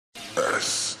You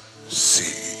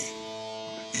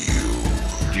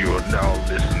are now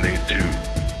listening to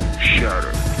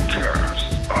Shattered Cast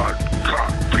Uncut.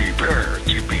 Prepare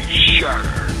to be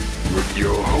shattered with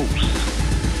your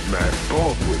hosts, Matt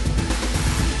Baldwin,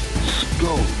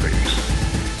 Skullface,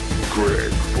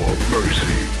 Greg for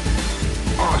Mercy,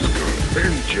 Oscar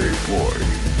NJ Boy,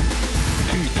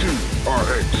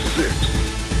 T2RX6,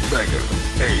 Mega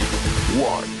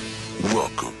 81.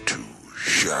 Welcome to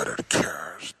Shattered Cast.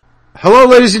 Hello,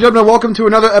 ladies and gentlemen. Welcome to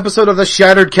another episode of the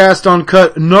Shattered Cast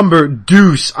Uncut number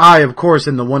deuce. I, of course,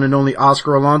 am the one and only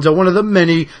Oscar Alonso, one of the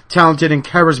many talented and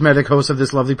charismatic hosts of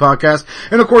this lovely podcast.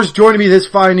 And, of course, joining me this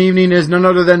fine evening is none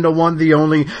other than the one, the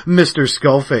only, Mr.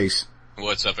 Skullface.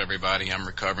 What's up, everybody? I'm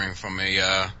recovering from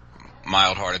a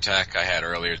mild heart attack I had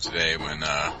earlier today when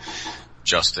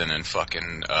Justin and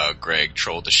fucking Greg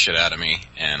trolled the shit out of me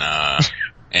and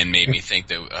made me think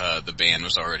that the band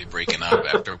was already breaking up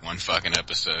after one fucking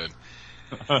episode.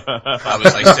 I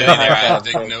was like sitting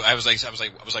there, I was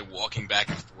like walking back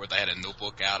and forth. I had a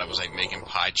notebook out. I was like making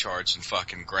pie charts and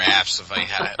fucking graphs if I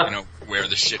had, where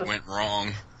the shit went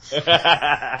wrong.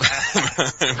 How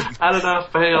did I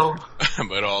fail?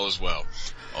 But all is well.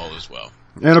 All is well.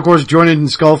 And, of course, joining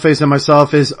Skullface and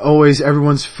myself is always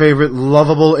everyone's favorite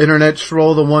lovable internet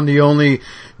troll, the one, the only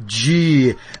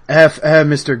GFM,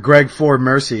 Mr. Greg for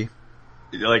Mercy.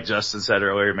 Like Justin said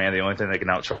earlier, man, the only thing that can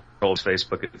out-troll is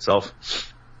Facebook itself.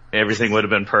 Everything would have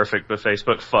been perfect, but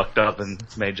Facebook fucked up and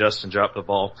made Justin drop the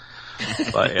ball.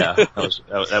 But yeah,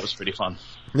 that was pretty fun.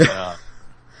 And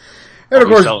of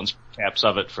course, selling caps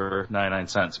of it for 99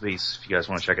 cents a piece if you guys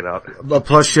want to check it out.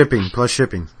 plus shipping. Plus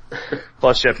shipping.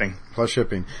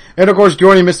 And of course,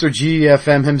 joining Mr.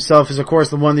 GFM himself is, of course,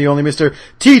 the one, the only Mr.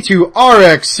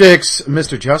 T2RX6,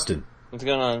 Mr. Justin. What's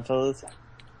going on, fellas?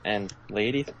 And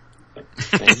ladies?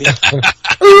 Maybe?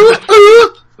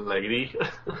 Lady.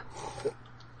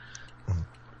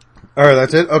 Alright,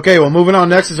 that's it. Okay, well, moving on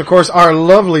next is, of course, our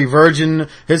lovely virgin,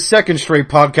 his second straight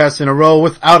podcast in a row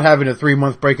without having a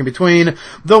 3-month break in between.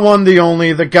 The one, the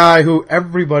only, the guy who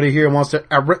everybody here wants to,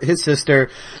 his sister,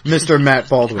 Mr. Matt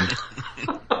Baldwin.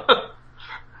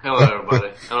 Hello,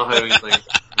 everybody. I don't have anything.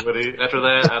 After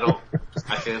that,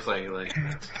 I can't say anything.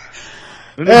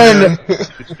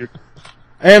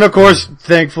 And of course,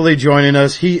 thankfully joining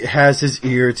us, he has his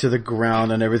ear to the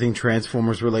ground on everything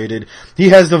Transformers related. He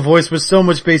has the voice with so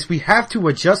much bass, we have to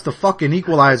adjust the fucking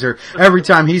equalizer every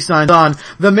time he signs on.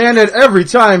 The man that every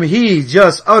time he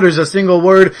just utters a single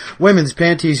word, women's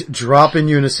panties drop in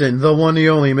unison. The one, the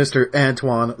only, Mr.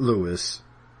 Antoine Lewis.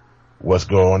 What's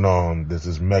going on? This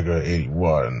is Mega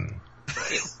 81.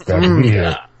 That's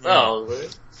here. Oh,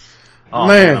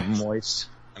 man. I'm moist.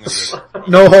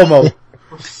 No homo.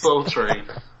 Sultry.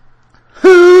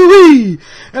 Hooey!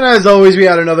 And as always, we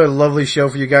had another lovely show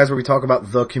for you guys where we talk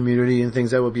about the community and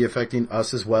things that will be affecting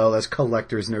us as well as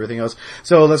collectors and everything else.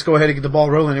 So let's go ahead and get the ball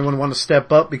rolling. Anyone want to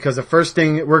step up? Because the first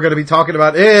thing we're going to be talking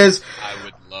about is... I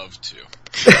would love to.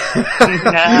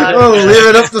 Oh, leave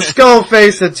it up to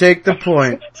Skullface to take the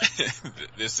point.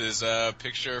 This is a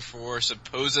picture for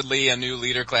supposedly a new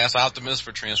leader class Optimus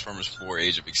for Transformers 4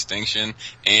 Age of Extinction,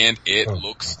 and it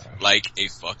looks like a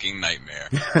fucking nightmare.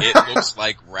 It looks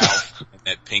like Ralph in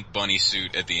that pink bunny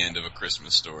suit at the end of A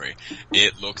Christmas Story.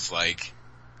 It looks like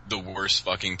the worst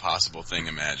fucking possible thing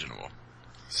imaginable.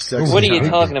 What are you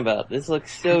talking about? This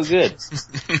looks so good.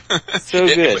 So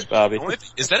good, Bobby.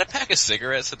 Is that a pack of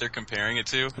cigarettes that they're comparing it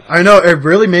to? I know, it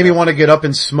really made me want to get up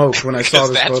and smoke when I saw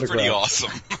this that's photograph. Pretty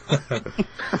awesome.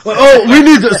 Oh, we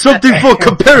need something for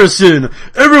comparison.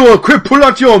 Everyone, quick, pull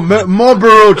out your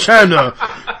Marlboro China.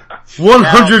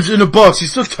 100's in a box,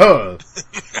 he's so tough.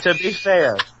 To be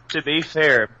fair,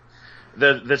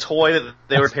 the toy that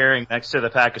they were pairing next to the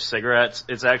pack of cigarettes,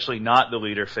 it's actually not the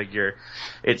leader figure.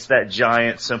 It's that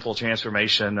giant simple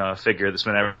transformation figure that's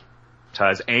been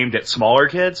advertised aimed at smaller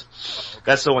kids.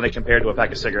 That's the one they compared to a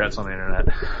pack of cigarettes on the internet.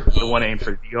 The one aimed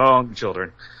for young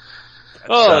children.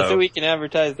 So we can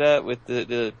advertise that with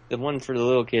the one for the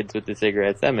little kids with the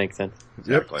cigarettes. That makes sense.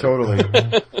 Yep, totally.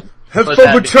 Have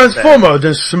fun with Transformer,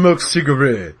 then smoke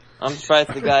cigarette. I'm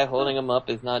surprised the guy holding him up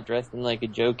is not dressed in like a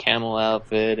Joe Camel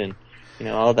outfit and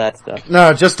all that stuff.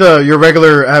 No, just your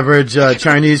regular average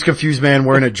Chinese confused man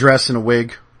wearing a dress and a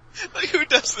wig. Like, who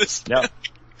does this? Yep.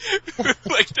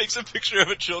 Like, takes a picture of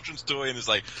a children's toy and is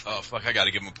like, oh fuck, I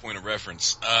gotta give him a point of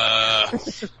reference. What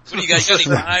do you got? You got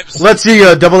any knives? Let's see,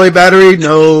 AA battery,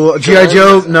 no. G.I.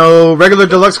 Joe, no. Regular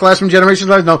deluxe class from Generations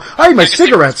Live, no. I need my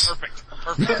cigarettes.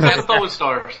 Perfect. That's always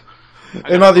stars.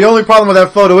 And the only problem with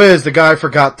that photo is the guy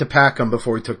forgot to pack them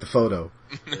before he took the photo.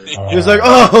 He was like,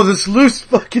 oh, this loose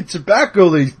fucking tobacco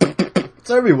leaf. It's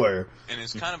everywhere. And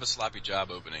it's kind of a sloppy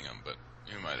job opening them, but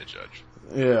who am I to judge?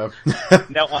 Yeah.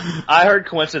 Now, I heard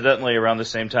coincidentally around the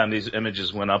same time these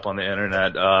images went up on the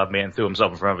internet, a man threw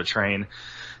himself in front of a train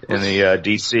in the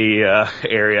DC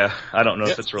area. I don't know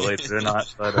if it's related or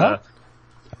not, but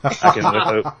I can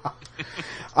hope.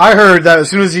 I heard that as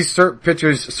soon as these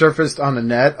pictures surfaced on the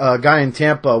net, a guy in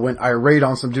Tampa went irate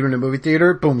on some dude in a movie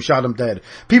theater, boom, shot him dead.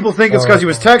 People think it's because he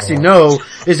was texting. No,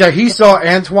 is that he saw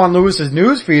Antoine Lewis's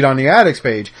news feed on the Addicts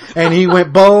page, and he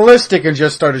went ballistic and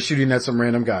just started shooting at some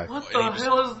random guy. What the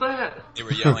hell is that? They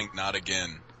were yelling, "Not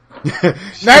again."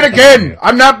 Not again!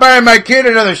 I'm not buying my kid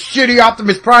another shitty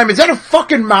Optimus Prime. Is that a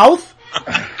fucking mouth?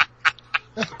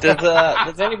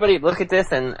 Does anybody look at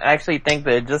this and actually think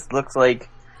that it just looks like,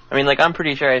 I mean, like, I'm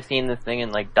pretty sure I've seen this thing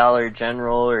in, like, Dollar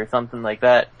General or something like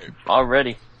that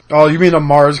already. Oh, you mean the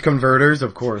Mars converters?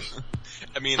 Of course.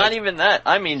 I mean, Not even that.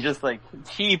 I mean, just, like,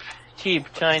 cheap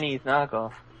Chinese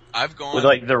knockoff. I've gone With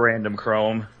like the random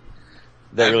chrome.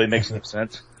 That really makes no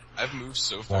sense. I've moved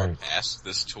so far past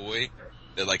this toy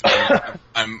that, like,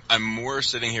 I'm more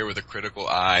sitting here with a critical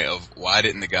eye of why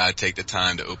didn't the guy take the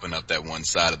time to open up that one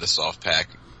side of the soft pack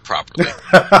properly.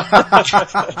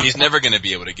 He's never going to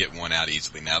be able to get one out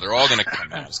easily now. They're all going to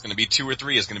come out. It's going to be 2 or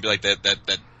 3. It's going to be like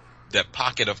that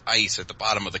pocket of ice at the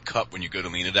bottom of the cup when you go to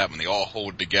lean it up, and they all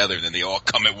hold together, and then they all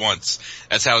come at once.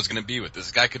 That's how it's going to be with this.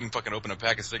 This guy couldn't fucking open a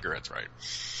pack of cigarettes right.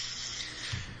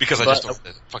 Because I just don't have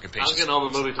the fucking patience. I'm getting all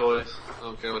the movie toys. I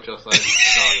don't care what y'all say.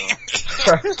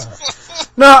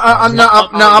 No,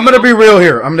 I'm gonna be real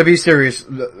here. I'm gonna be serious.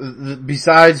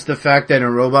 Besides the fact that in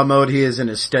robot mode he is an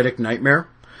aesthetic nightmare,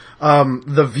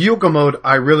 the vehicle mode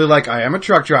I really like. I am a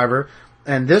truck driver,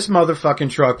 and this motherfucking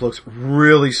truck looks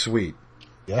really sweet.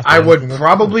 Yeah, I would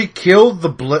probably kill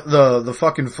the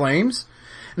fucking flames,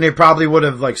 and they probably would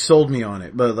have, like, sold me on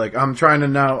it. But, like, I'm trying to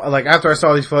now, like, after I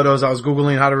saw these photos, I was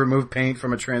Googling how to remove paint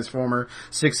from a Transformer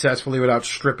successfully without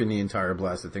stripping the entire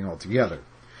blasted thing altogether.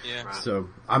 Yeah. So,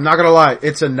 I'm not gonna lie,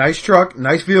 it's a nice truck,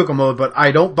 nice vehicle mode, but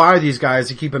I don't buy these guys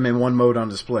to keep them in one mode on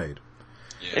displayed.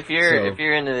 Yeah. If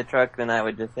you're into the truck, then I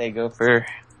would just say go for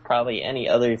probably any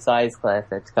other size class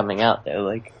that's coming out though.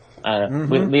 Like, I don't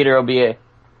know, liter will be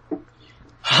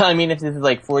I mean, if this is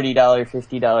like $40,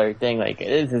 $50 thing, like,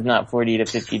 this is not $40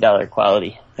 to $50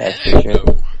 quality. That's for sure.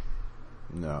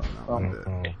 No.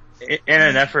 In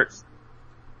an effort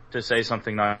to say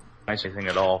something not nice anything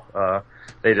at all,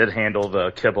 they did handle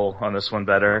the kibble on this one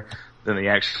better than the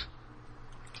actual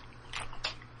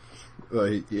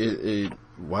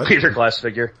what? Peter class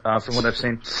figure, from what I've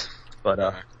seen. But,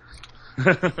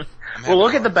 well,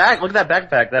 look at the back. Look at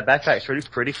that backpack. That backpack's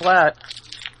pretty flat.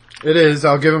 It is.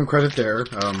 I'll give him credit there.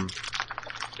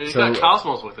 He's got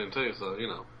Cosmos with him too, so you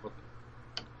know.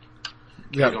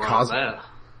 You got Cosmos.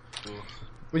 What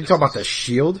are you talking about? The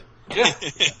shield? Yeah,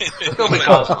 it's gonna be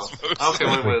Cosmos. I don't care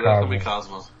what it is. It's gonna be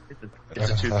Cosmos. It's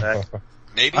a 2-pack.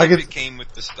 Maybe it came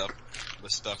with the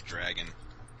stuffed dragon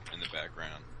in the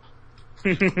background.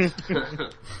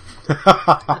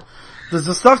 Does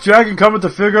the stuffed dragon come with the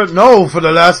figure? No, for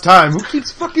the last time. Who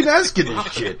keeps fucking asking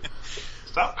this shit?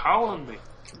 Stop calling me.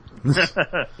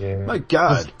 Yeah. My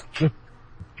God. Yeah,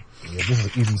 this is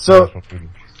an easy So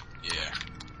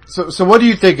Yeah. what do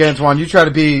you think, Antoine?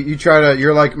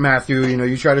 You're like Matthew, you know,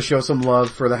 you try to show some love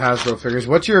for the Hasbro figures.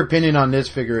 What's your opinion on this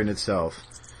figure in itself?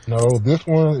 No, this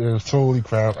one is totally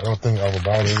crap. I don't think I would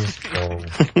buy this, so.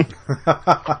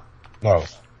 No.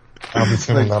 I'll be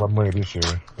spending a lot of money this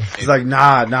year. He's like,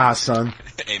 nah, son.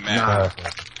 Hey, Matt.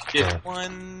 Nah.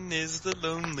 One is the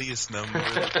loneliest number.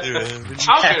 I'll get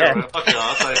it. Fuck y'all.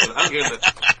 I'll tell you what. I'm getting it.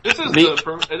 This is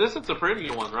the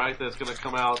preview one, right? That's gonna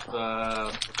come out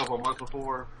a couple of months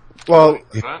before. Well,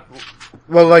 Right?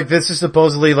 well, like this is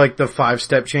supposedly like the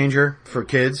 5-step changer for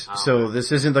kids. So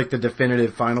this isn't like the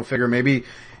definitive final figure. Maybe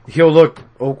he'll look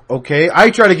okay. I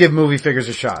try to give movie figures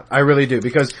a shot. I really do,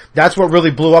 because that's what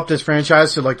really blew up this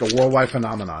franchise to like a worldwide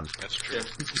phenomenon. That's true.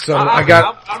 So I'm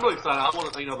really excited. I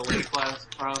want to, the lady class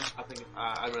run. I think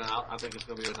I think it's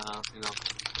gonna be you know.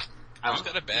 Who's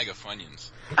got a bag of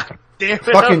Funyuns? Damn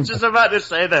it! I was just about to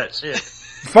say that shit.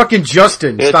 Fucking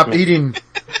Justin, stop eating.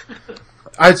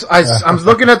 I'm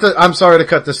looking at I'm sorry to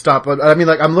cut this stop, but I mean,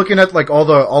 like, I'm looking at, like,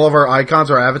 all of our icons,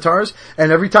 our avatars,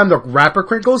 and every time the wrapper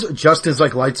crinkles, Justin's,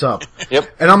 like, lights up. Yep.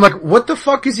 And I'm like, what the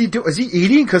fuck is he doing? Is he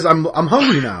eating? Cause I'm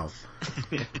hungry now.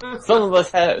 Some of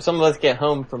us get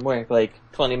home from work, like,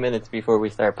 20 minutes before we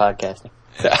start podcasting.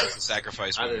 Yeah, that's a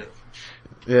sacrifice.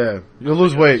 Yeah. You'll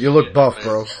lose weight. You look buff,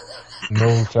 bro.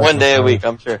 No. One day a week,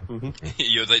 I'm sure.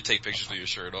 You like take pictures with your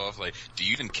shirt off, like, do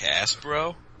you even cast,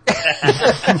 bro?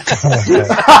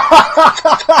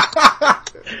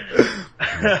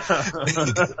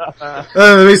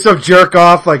 Maybe some jerk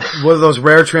off, like one of those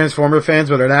rare Transformer fans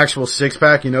with an actual six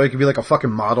pack, you know, he could be like a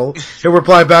fucking model. He'll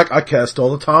reply back, I cast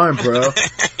all the time, bro.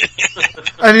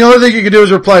 And the only thing you can do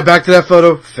is reply back to that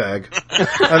photo, fag.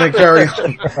 And then carry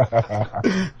on.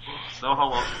 No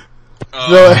homo.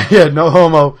 No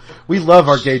homo. We love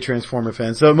our gay Transformer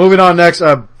fans. So moving on next,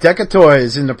 Deca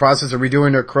Toys in the process of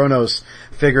redoing their Kronos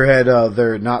figurehead,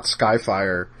 they're not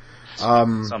Skyfire.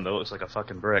 Something that looks like a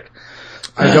fucking brick.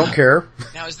 I don't care.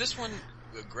 Now, is this one,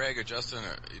 Greg or Justin,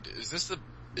 is this the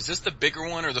bigger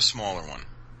one or the smaller one?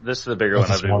 This is the bigger one,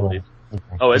 I do believe. One.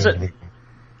 Oh, is it?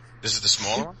 This is the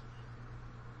smaller one?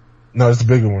 No, it's the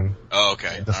bigger one. Oh,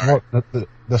 okay.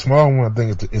 The smaller one, I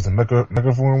think, is a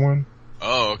Megaform one.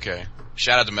 Oh, okay.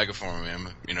 Shout out to Megaform,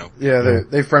 man. You know. Yeah,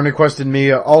 they friend requested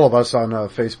me, all of us on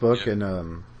Facebook,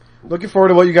 and looking forward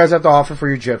to what you guys have to offer for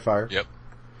your Jetfire. Yep.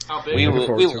 How big? We Looking will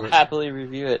forward to it. happily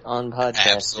review it on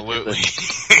podcast. Absolutely.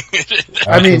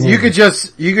 I mean, you could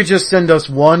just send us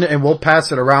one and we'll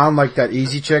pass it around like that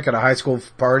easy chick at a high school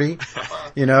party,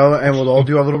 you know, and we'll all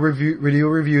do a little video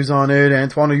reviews on it.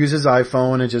 Antoine will use his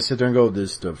iPhone and just sit there and go,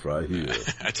 this stuff right here.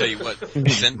 I tell you what,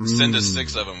 send us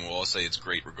 6 of them. We'll all say it's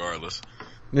great regardless.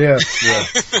 Yeah.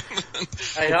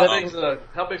 Hey,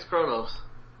 how big's Kronos?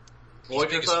 He's Voyager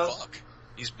big as size? fuck.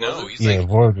 He's Yeah, like,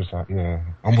 Voyager size, yeah.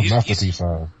 Almost He's- Masterpiece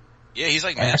size. yeah, he's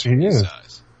like Actually, he Masterpiece is.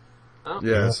 size. Oh.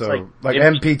 Yeah, It's so, like like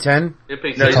MP- MP10?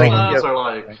 MP6 No, he's like- size yeah. or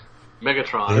like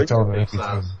Megatron? Yeah, he's taller than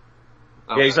size?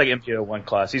 MP10. Yeah, he's like MPO1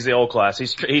 class. He's the old class.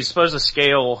 He's supposed to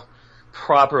scale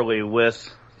properly with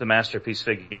the Masterpiece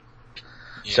figure.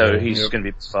 Yeah. So he's gonna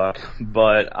be as fuck.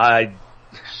 But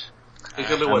He's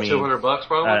gonna be what, $200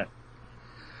 probably?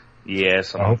 Yeah,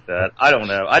 something like that. I don't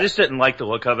know. I just didn't like the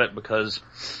look of it because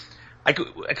I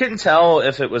couldn't tell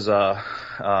if it was a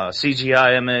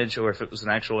CGI image or if it was an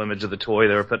actual image of the toy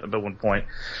they were putting up at one point.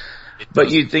 But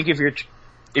you'd think if you're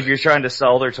trying to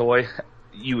sell their toy,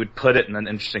 you would put it in an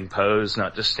interesting pose,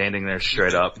 not just standing there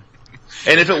straight up.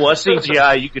 And if it was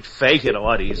CGI, you could fake it a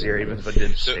lot easier, even if it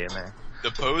didn't stand there. The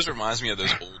pose reminds me of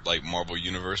those old, like, Marvel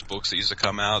Universe books that used to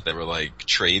come out that were, like,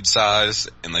 trade size,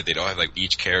 and, like, they'd all have, like,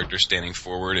 each character standing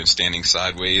forward and standing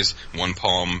sideways, one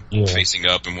palm facing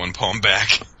up and one palm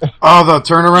back. Oh, the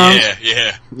turnarounds?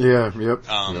 Yeah. Yeah, yep. Yep,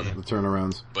 the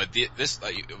turnarounds. But the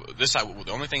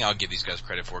only thing I'll give these guys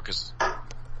credit for, because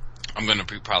I'm gonna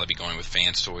probably be going with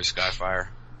Fans Toys Skyfire.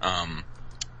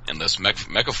 Unless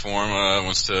Mechaform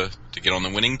wants to get on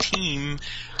the winning team,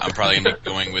 I'm probably gonna be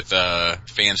going with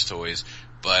Fans Toys.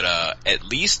 But at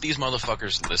least these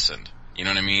motherfuckers listened. You know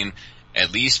what I mean?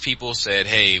 At least people said,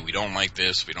 "Hey, we don't like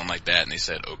this, we don't like that," and they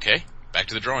said, "Okay, back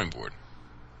to the drawing board."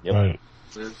 Yep. Right.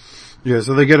 Yeah,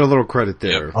 so they get a little credit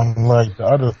there. Yep. Unlike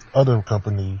the other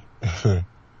company,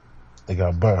 they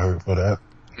got butthurt for that.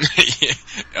 Yeah.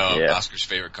 Oscar's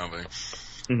favorite company.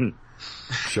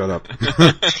 Shut up.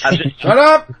 Shut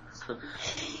up!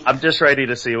 I'm just ready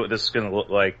to see what this is going to look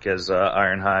like as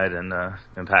Ironhide and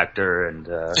Impactor and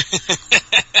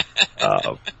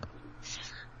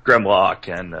Grimlock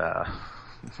and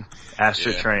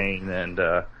Astro Train and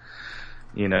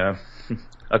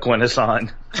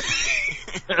Aquinason.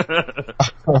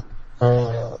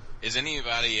 Is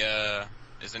anybody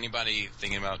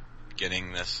thinking about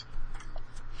getting this?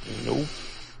 Nope.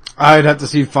 I'd have to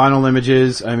see final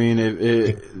images. I mean,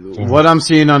 what I'm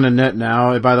seeing on the net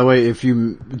now, by the way, if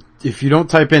you don't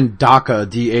type in DACA,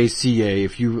 D-A-C-A,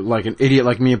 if you, like an idiot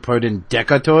like me, put in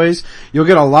Deca Toys, you'll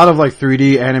get a lot of, like,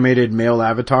 3D animated male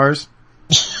avatars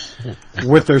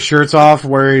with their shirts off,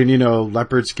 wearing,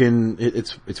 leopard skin.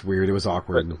 It's weird. It was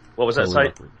awkward. What was that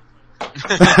site?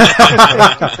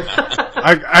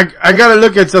 I gotta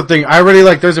look at something. I already,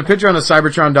 there's a picture on the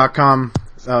Cybertron.com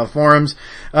forums,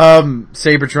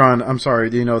 Sabertron, I'm sorry,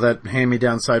 that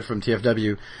hand-me-down site from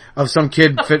TFW, of some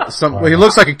kid, well, he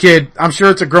looks like a kid, I'm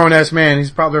sure it's a grown-ass man,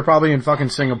 they're probably in fucking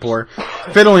Singapore,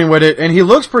 fiddling with it, and he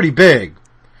looks pretty big.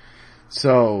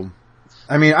 So,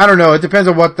 I mean, I don't know, it depends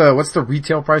on what's the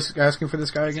retail price asking for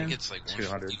this guy again? I think it's like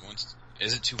 200.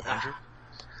 Is it 200?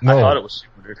 No, I thought it was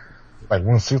 200. like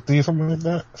 160 or something like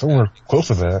that. Somewhere close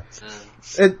to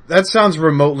that. That sounds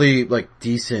remotely,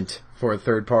 decent for a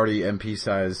third-party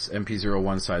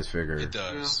MP01 size figure. It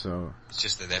does. So, It's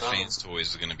just that Fans Toys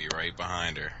is gonna be right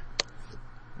behind her.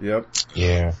 yep.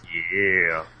 Yeah.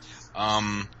 Yeah.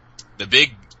 The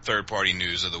big third-party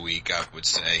news of the week, I would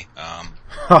say,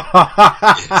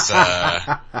 is,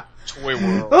 Toy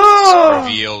World's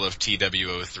reveal of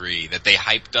TW03 that they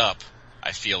hyped up,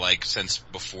 I feel like, since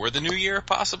before the new year,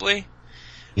 possibly.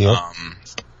 Yep.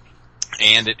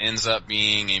 And it ends up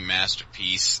being a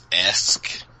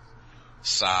Masterpiece-esque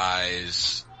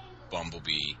size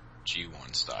Bumblebee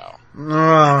G1 style.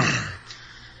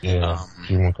 Yeah,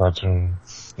 G1 cartoon.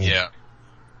 Yeah.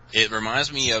 It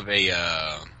reminds me of a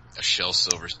Shel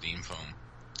Silverstein poem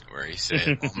where he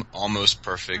said, almost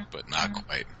perfect, but not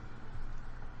quite.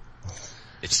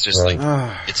 It's just like,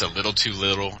 it's a little too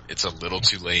little, it's a little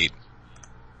too late.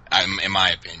 In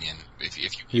my opinion, if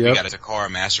you got a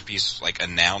Takara Masterpiece like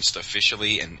announced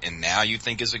officially, and now you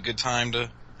think is a good time to,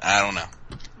 I don't know.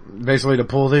 Basically to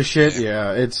pull this shit,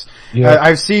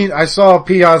 I saw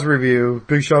P.I.'s review.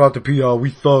 Big shout out to P.I. We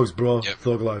thugs, bro. Yep.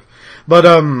 Thug life. But,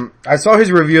 I saw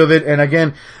his review of it, and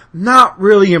again, not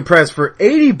really impressed for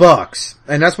 $80.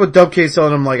 And that's what Dub K's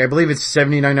selling him, like, I believe it's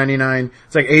 $79.99.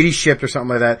 It's like 80 shipped or something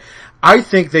like that. I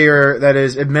think that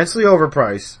is immensely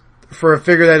overpriced for a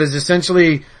figure that is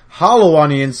essentially hollow on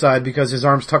the inside because his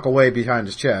arms tuck away behind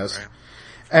his chest. Right.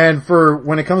 And for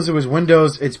when it comes to his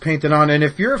windows, it's painted on. And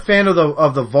if you're a fan of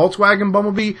the Volkswagen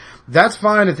Bumblebee, that's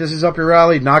fine. If this is up your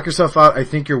alley, knock yourself out. I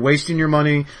think you're wasting your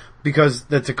money because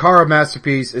the Takara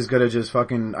Masterpiece is gonna just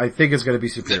I think it's gonna be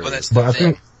superior. Well, that's the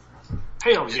thing.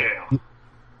 Hell yeah.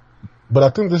 But I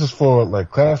think this is for like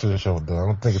Classic show though. I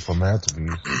don't think it's for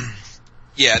Masterpiece.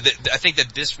 Yeah, I think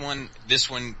that this one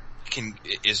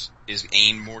is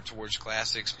aimed more towards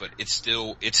classics, but it's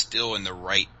still in the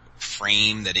right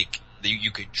frame that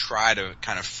you could try to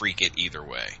kind of freak it either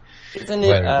way. Isn't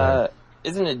it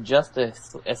isn't it just a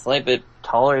slight bit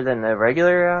taller than the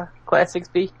regular Classics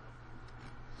B?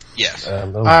 Yes.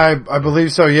 I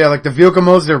believe so, yeah. Like the vehicle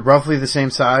modes, they're roughly the same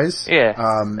size. Yeah.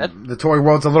 The toy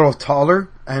world's a little taller.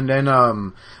 And then,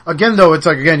 again though, it's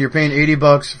like, you're paying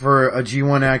 $80 for a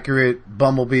G1 accurate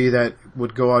Bumblebee that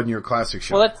would go on your classic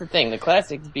show. Well, that's the thing. The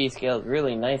Classics B scales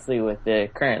really nicely with the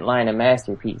current line of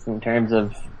Masterpiece in terms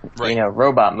of,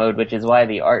 robot mode, which is why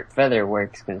the Art Feather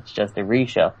works, because it's just a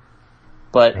reshow.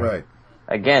 But,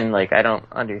 again, like, I don't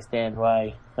understand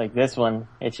why, like, this one,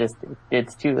 it's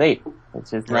too late.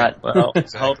 It's just not. Well,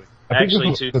 exactly. Actually,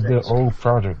 it's the old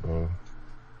project, though.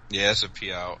 Yeah, so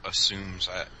PL assumes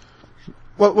that.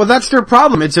 Well, that's their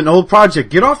problem. It's an old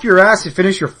project. Get off your ass and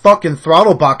finish your fucking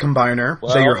Throttlebot combiner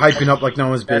that you're hyping up like no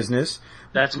one's business.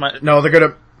 That's my. No, they're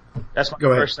gonna. That's my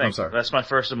Go first ahead. thing. I'm sorry. That's my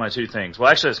first of my two things. Well,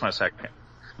 actually, that's my second.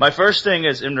 My first thing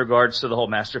is in regards to the whole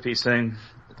Masterpiece thing.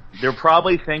 They're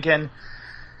probably thinking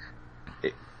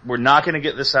we're not going to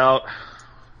get this out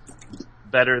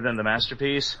better than the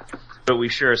Masterpiece, but we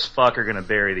sure as fuck are going to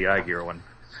bury the iGear one.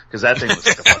 Because that thing was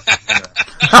like a fucking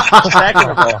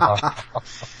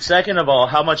Second of all,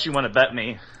 how much you want to bet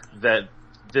me that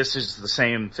this is the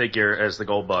same figure as the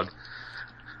Gold Bug?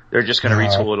 They're just going to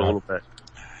retool it a little bit.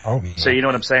 So you know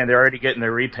what I'm saying? They're already getting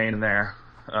their repaint in there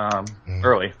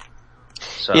early.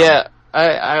 So. Yeah,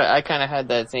 I kind of had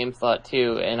that same thought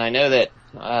too, and I know that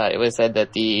it was said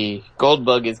that the Gold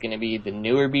Bug is going to be the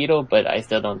newer Beetle, but I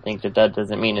still don't think that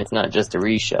doesn't mean it's not just a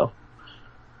reshow.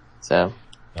 So.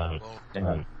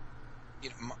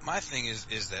 My thing is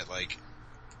that like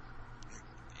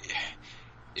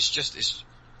it's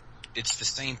the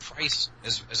same price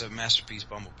as a Masterpiece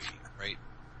Bumblebee, right?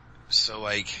 So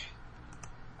like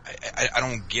I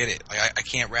don't get it. Like I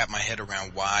can't wrap my head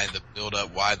around why the build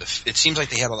up, it seems like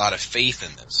they had a lot of faith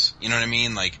in this. You know what I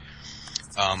mean? Like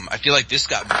I feel like this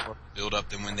got more build up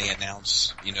than when they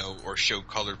announced, or showed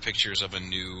colored pictures of a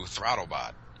new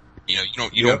Throttlebot. You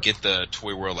don't get the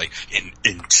toy world like in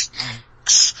a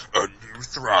new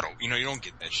throttle. You don't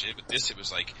get that shit. But this, it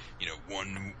was like,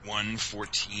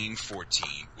 114.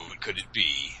 What could it be?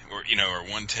 Or, or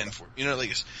 110.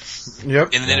 Like, yep.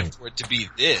 And then for it to be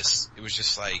this, it was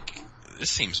just like, this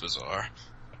seems bizarre.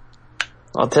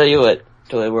 I'll tell you what,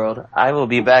 Toy World, I will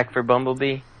be back for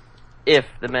Bumblebee if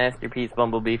the Masterpiece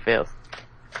Bumblebee fails.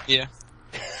 Yeah.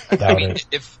 I mean,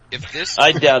 if this,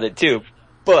 I doubt it too.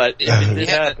 But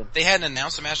if they hadn't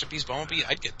announced the Masterpiece Bumblebee,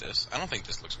 I'd get this. I don't think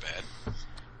this looks bad.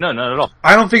 No, not at all.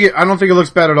 I don't think it looks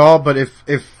bad at all. But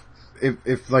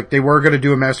if like they were going to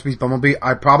do a Masterpiece Bumblebee,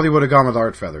 I probably would have gone with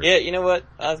Art Feather. Yeah, you know what,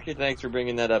 Oscar? Thanks for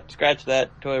bringing that up. Scratch that,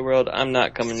 Toy World. I'm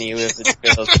not coming to you if it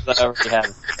fails. I already have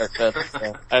Art Feather.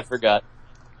 So I forgot.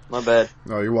 My bad.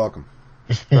 No, you're welcome.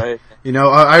 Right.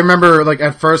 I remember, like,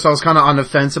 at first I was kind of on the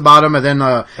fence about him, and then,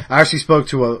 I actually spoke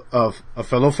to a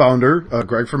fellow founder,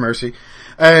 Greg from Mercy,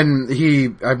 and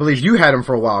I believe you had him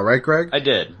for a while, right, Greg? I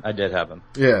did have him.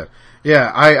 Yeah.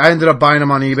 Yeah, I ended up buying him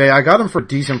on eBay. I got him for a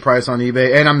decent price on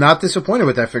eBay, and I'm not disappointed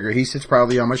with that figure. He sits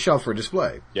proudly on my shelf for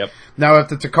display. Yep. Now, if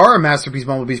the Takara Masterpiece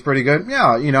Bumblebee's pretty good,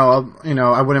 yeah,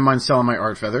 I wouldn't mind selling my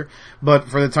Art Feather. But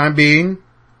for the time being,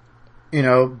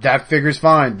 that figure's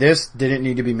fine. This didn't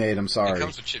need to be made. I'm sorry. It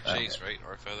comes with chip chase, right?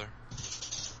 Art Feather.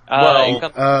 No,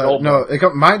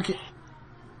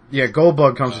 Gold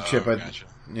Bug comes with chip. Gotcha.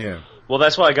 Yeah. Well,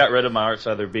 that's why I got rid of my Art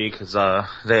Feather B, because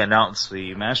they announced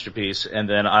the Masterpiece, and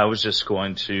then I was just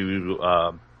going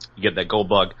to get that Gold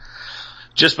Bug,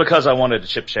 just because I wanted to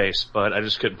chip chase, but I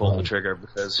just couldn't pull the trigger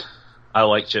because I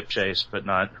like chip chase, but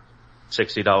not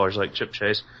 $60 like chip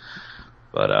chase.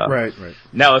 But right.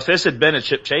 Now, if this had been a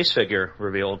chip chase figure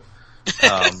revealed,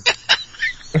 I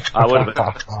would have been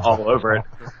all over it.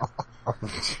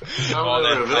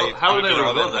 How would they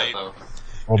reveal that though?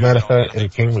 Well, matter of fact,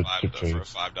 it came with chip for a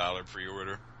chase. $5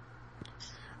 pre-order.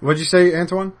 What'd you say,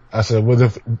 Antoine? I said, what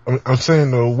if, I'm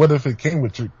saying though, what if it came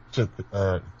with chip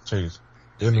chase?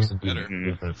 It makes a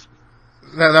difference.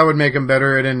 That would make them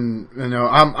better. And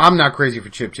I'm not crazy for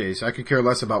chip chase. I could care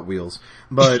less about wheels,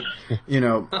 but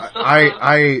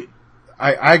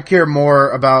I care more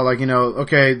about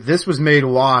okay, this was made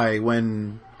why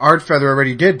when Art Feather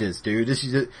already did this, dude. This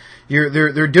is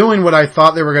they're doing what I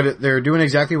thought they were gonna. They're doing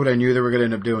exactly what I knew they were gonna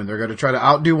end up doing. They're gonna try to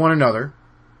outdo one another.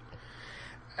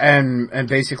 And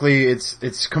basically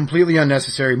it's completely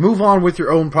unnecessary. Move on with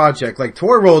your own project. Like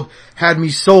Toy World had me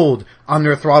sold on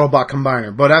their Throttlebot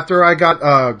combiner, but after I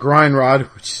got Grind Rod,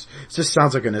 which just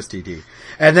sounds like an STD,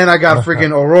 and then I got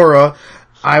freaking Aurora,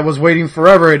 I was waiting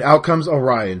forever, and out comes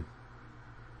Orion.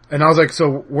 And I was like,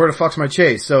 so where the fuck's my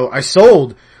chase? So I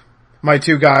sold my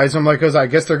two guys. I'm like, cause I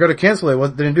guess they're gonna cancel it. Well,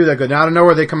 didn't do that good. Now out of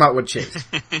nowhere they come out with chase.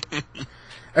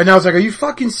 And I was like, are you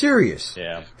fucking serious?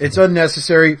 Yeah. It's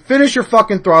unnecessary. Finish your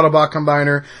fucking Throttlebot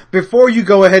combiner before you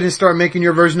go ahead and start making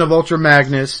your version of Ultra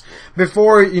Magnus.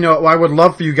 Before, I would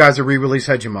love for you guys to re-release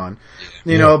Hegemon.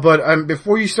 But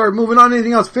before you start moving on to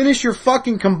anything else, finish your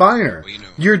fucking combiner. Well,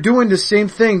 You're doing the same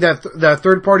thing that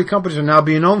third-party companies are now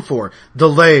being known for.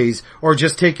 Delays, or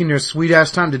just taking their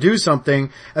sweet-ass time to do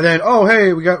something, and then, oh,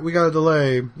 hey, we got a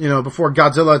delay, before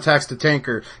Godzilla attacks the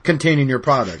tanker containing your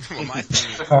product. Well, my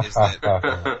thing is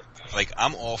that,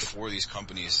 I'm all for these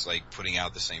companies, putting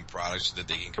out the same products so that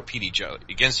they can compete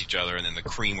against each other, and then the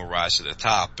cream will rise to the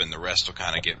top, and the rest will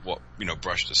kind of get,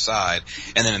 brushed aside.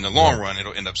 And then in the long run,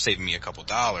 it'll end up saving me a couple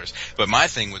dollars. But my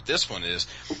thing with this one is,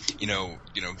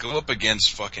 go up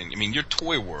against your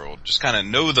Toy World. Just kind of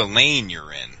know the lane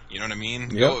you're in. You know what I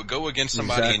mean? Yep. Go against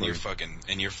somebody in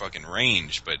your fucking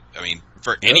range. But,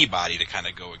 for anybody to kind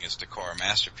of go against Takara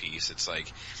Masterpiece, it's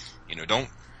like,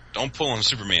 don't pull on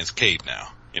Superman's cape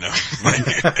now.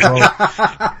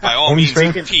 By all means,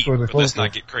 compete, but let's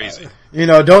not get crazy.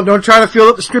 Don't try to feel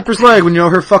up the stripper's leg when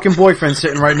her fucking boyfriend's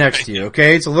sitting right next to you.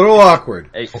 Okay, it's a little awkward.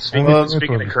 Hey,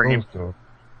 speaking of cream,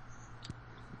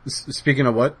 speaking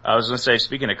of what? I was gonna say,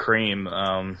 speaking of cream,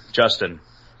 Justin,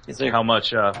 how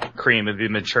much cream have you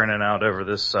been churning out over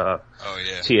this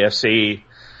TFC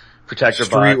protector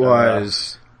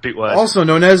Streetwise. Streetwise. Also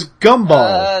known as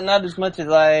Gumball. Not as much as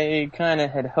I kind of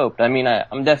had hoped. I'm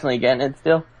definitely getting it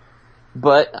still.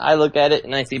 But I look at it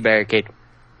and I see Barricade.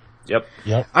 Yep.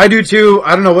 I do too.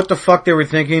 I don't know what the fuck they were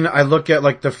thinking. I look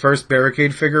at the first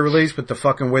Barricade figure release with the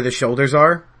fucking way the shoulders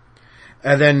are.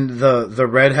 And then the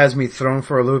red has me thrown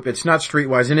for a loop. It's not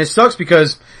Streetwise. And it sucks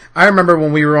because I remember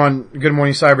when we were on Good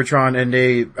Morning Cybertron and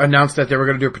they announced that they were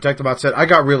going to do a Protectobot set, I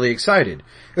got really excited.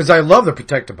 Because I love the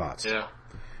Protectobots. Yeah.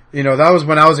 That was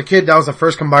when I was a kid, that was the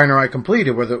first combiner I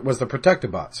completed, was the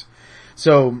Protectobots.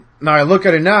 So, now I look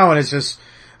at it now and it's just,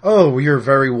 oh, you're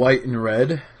very white and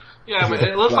red. Yeah,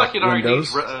 it looks like you already need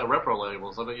Repro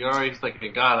labels. You're already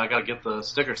thinking, God, I gotta get the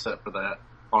sticker set for that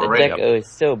already. The deco is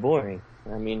so boring.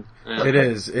 It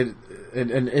is. And for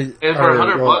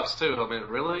 $100 too.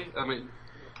 Really?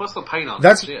 Put some paint on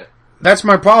it. Shit. That's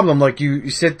my problem. You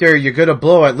sit there, you're gonna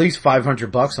blow at least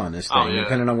 $500 on this thing,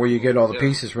 depending on where you get all the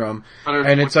pieces from.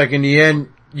 And it's in the end,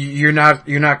 you're not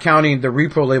counting the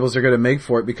repro labels they're gonna make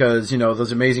for it because,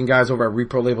 those amazing guys over at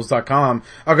reprolabels.com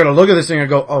are gonna look at this thing and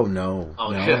go, oh no.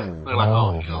 Oh yeah. They're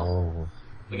like, no.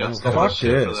 They got fuck this.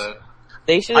 For that.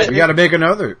 They should. We gotta make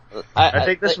another. I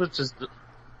think this was just.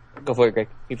 Go for it, Greg.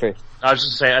 You first. I was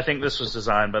just saying, I think this was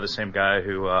designed by the same guy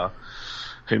who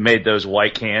made those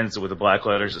white cans with the black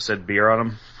letters that said beer on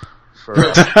them.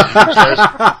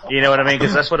 You know what I mean?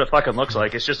 Because that's what it fucking looks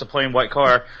like. It's just a plain white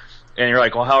car, and you're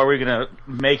like, well, how are we gonna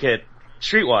make it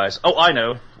streetwise? Oh, I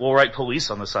know. We'll write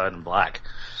police on the side in black.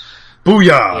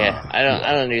 Booyah! Yeah, I don't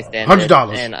understand.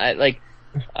 $100. And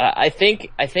I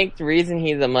think the reason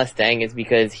he's a Mustang is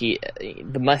because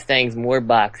the Mustang's more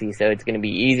boxy, so it's gonna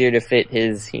be easier to fit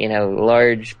his,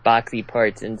 large boxy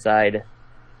parts inside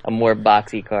a more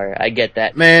boxy car. I get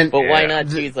that. Man. But why not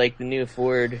choose the new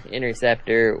Ford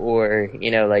Interceptor or,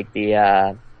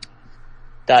 the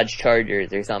Dodge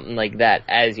Chargers or something like that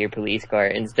as your police car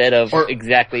instead of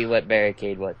exactly what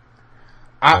Barricade was?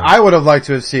 I would have liked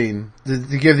to have seen to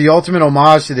give the ultimate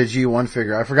homage to the G1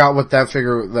 figure. I forgot what that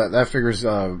figure's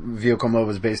vehicle mode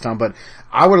was based on, but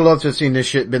I would have loved to have seen this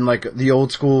shit been like the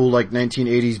old school like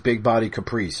 1980s big body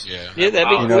Caprice. Yeah, that'd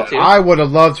be cool too. I would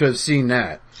have loved to have seen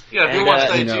that. Yeah, if you want to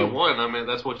say G1, I mean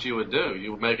that's what you would do.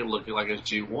 You would make it look like it's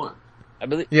G1. I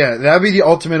believe. Yeah, that'd be the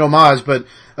ultimate homage, but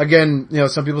again,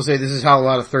 some people say this is how a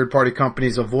lot of third-party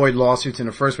companies avoid lawsuits in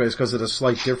the first place because of the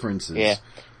slight differences. Yeah.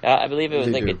 I believe it was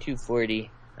like a 240,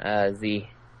 the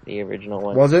original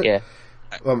one. Was it? Yeah.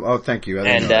 Thank you.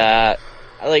 I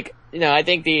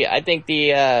think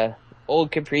the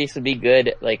old Caprice would be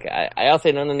good. Like, I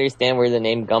also don't understand where the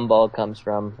name Gumball comes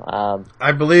from.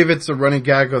 I believe it's a running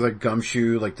gag of like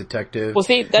Gumshoe, like detective. Well,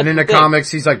 see, that's and in the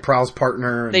comics, he's like Prowl's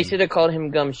partner. They should have called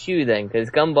him Gumshoe then, because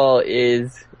Gumball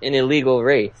is an illegal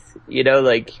race.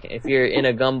 Like, if you're in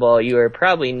a gumball, you are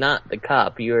probably not the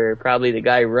cop. You are probably the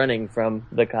guy running from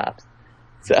the cops.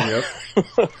 So. Yep.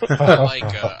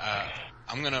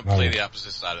 I'm gonna play the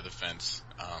opposite side of the fence.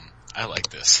 I like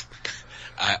this.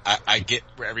 I get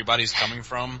where everybody's coming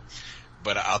from,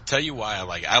 but I'll tell you why I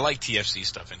like it. I like TFC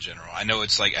stuff in general. I know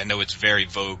it's very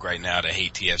vogue right now to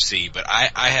hate TFC, but I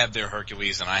have their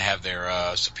Hercules and I have their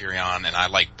Superion, and I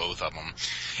like both of them.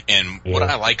 And what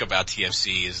I like about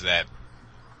TFC is that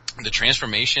the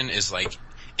transformation is like,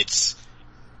 it's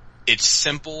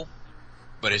simple,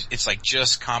 but it's like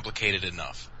just complicated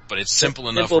enough. But it's simple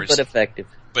enough. Simple but effective.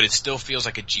 But it still feels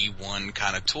like a G1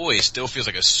 kind of toy. It still feels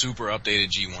like a super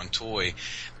updated G1 toy.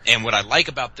 And what I like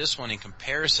about this one in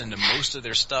comparison to most of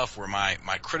their stuff, where my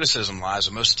criticism lies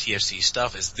with most of TFC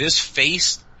stuff, is this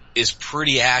face is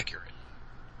pretty accurate.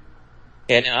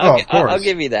 And I'll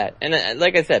give you that. And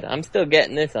like I said, I'm still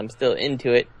getting this. I'm still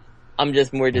into it. I'm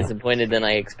just more disappointed than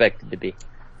I expected to be.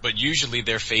 But usually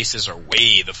their faces are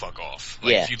way the fuck off.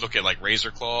 Like if you look at like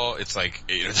Razor Claw, it's like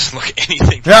it doesn't look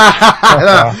anything.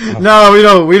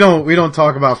 No, we don't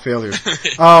talk about failures.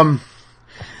 I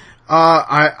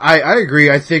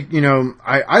agree. I think,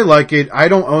 I like it. I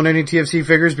don't own any TFC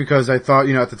figures because I thought,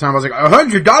 at the time I was like,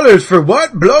 $100 for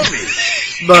what? Blow me.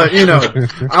 But,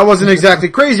 I wasn't exactly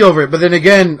crazy over it. But then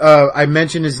again, I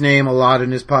mentioned his name a lot in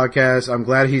this podcast. I'm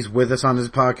glad he's with us on this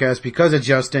podcast because of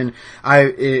Justin.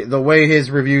 The way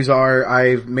his reviews are,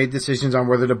 I've made decisions on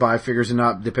whether to buy figures or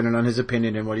not, depending on his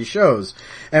opinion and what he shows.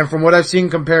 And from what I've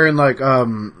seen comparing like,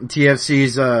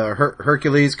 TFC's,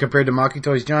 Hercules compared to Maki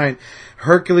Toy's Giant,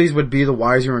 Hercules would be the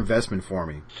wiser investment for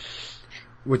me.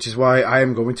 Which is why I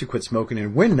am going to quit smoking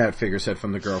and win that figure set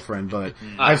from the girlfriend. But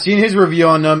I've seen his review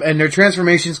on them, and their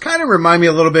transformations kind of remind me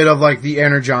a little bit of like the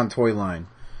Energon toy line.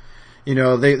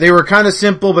 They were kind of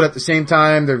simple, but at the same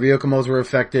time, their vehicle modes were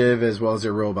effective as well as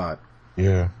their robot.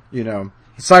 Yeah.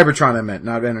 Cybertron I meant,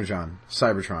 not Energon.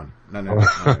 Cybertron, not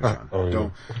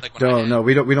Energon. No,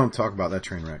 we don't talk about that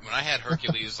train wreck. When I had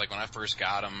Hercules, like when I first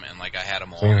got him, and like I had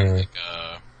him all in like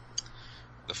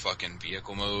the fucking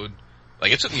vehicle mode.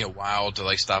 Like, it took me a while to,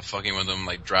 like, stop fucking with them,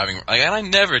 like, driving. Like, I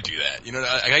never do that.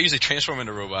 I usually transform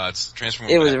into robots,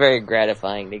 It was very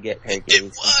gratifying to get Hercules. It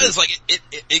was. Like,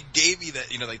 it gave me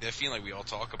that, like, that feeling like we all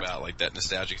talk about, like, that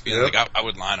nostalgic feeling. Yep. Like, I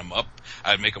would line them up.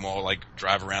 I'd make them all, like,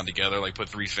 drive around together, like, put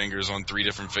 3 fingers on 3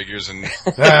 different figures, and, you know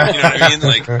what I mean?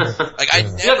 Like I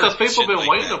never. Yeah, because people have been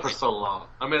waiting for so long.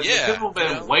 I mean, people have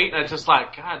been waiting, and just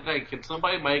like, God dang, can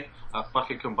somebody make a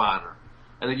fucking combiner?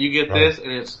 And then you get this,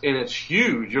 and it's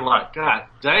huge. You're like, God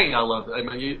dang, I love it. I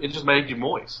mean, it just made you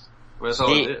moist. That's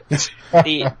all it is.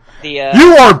 You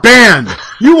are banned!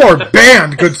 You are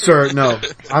banned, good sir. No.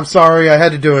 I'm sorry, I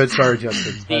had to do it. Sorry,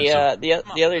 Justin.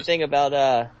 The other thing about,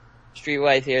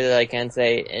 Streetwise here that I can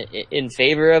say in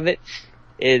favor of it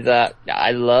is,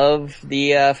 I love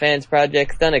the, Fans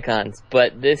Project Stunticons,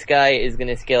 but this guy is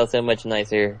gonna scale so much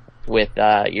nicer with,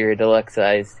 your deluxe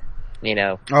size,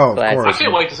 Oh, of course. I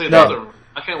can't wait to see the other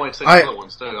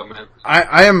ones too.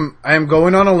 I am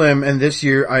going on a limb, and this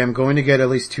year I am going to get at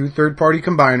least 2 third-party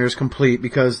combiners complete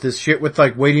because this shit with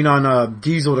like waiting on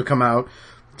Diesel to come out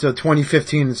to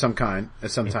 2015 at some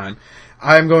time.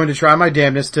 I am going to try my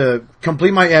damnedest to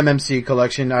complete my MMC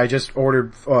collection. I just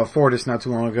ordered Fortis not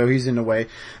too long ago. He's in the way,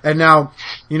 and now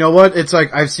you know what? It's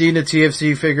like I've seen the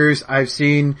TFC figures. I've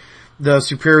seen the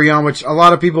Superion, which a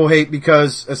lot of people hate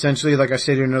because essentially, like I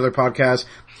stated in another podcast,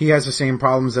 he has the same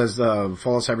problems as the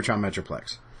Fall of Cybertron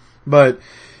Metroplex. But,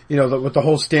 with the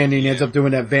whole standing, he ends up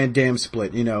doing that Van Damme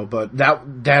split, but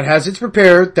that has its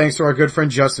prepared thanks to our good friend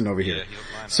Justin over here.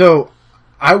 So,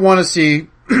 I want to see,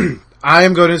 I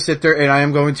am going to sit there and I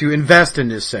am going to invest in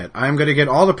this set. I am going to get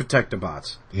all the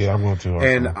Protectobots. Yeah, I'm going to.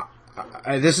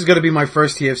 And this is going to be my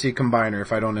first TFC combiner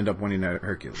if I don't end up winning that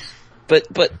Hercules.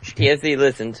 But TFC,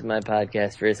 listen to my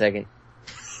podcast for a second.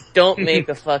 don't make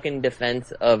a fucking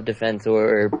Defense of Defensor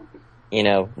or, you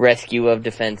know, Rescue of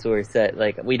Defensor set.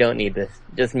 Like, we don't need this.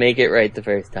 Just make it right the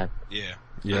first time. Yeah.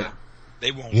 Yeah.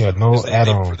 They won't. Yeah, no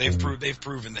add-ons. They've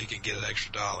proven they can get an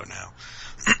extra $1 now.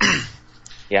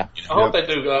 Yeah. You I know?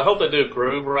 hope they do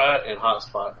Groove Right and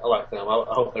Hotspot. I like them. I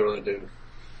hope they really do.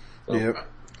 So, Yep.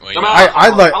 Well,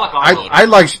 I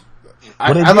like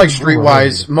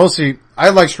Streetwise mostly. I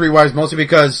like Streetwise mostly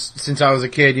because since I was a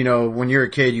kid, you know, when you're a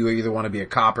kid, you either want to be a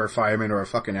cop or a fireman or a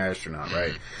fucking astronaut,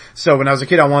 right? So when I was a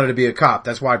kid, I wanted to be a cop.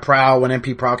 That's why Prowl, when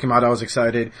MP Prowl came out, I was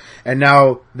excited. And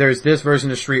now there's this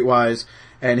version of Streetwise,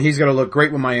 and he's gonna look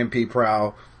great with my MP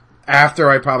Prowl after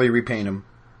I probably repaint him.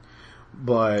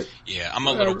 But yeah, I'm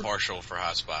a little partial for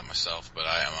Hotspot myself, but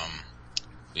I am,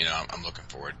 you know, I'm looking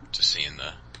forward to seeing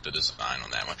the design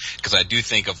on that one. Because I do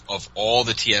think of all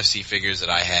the TFC figures that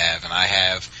I have, and I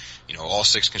have, you know, all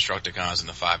 6 Constructicons and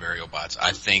the 5 aerial bots,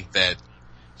 I think that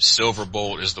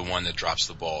Silverbolt is the one that drops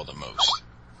the ball the most.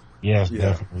 Yes,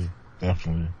 Yeah.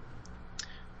 definitely.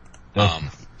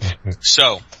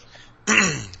 So,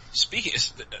 speaking,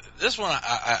 this one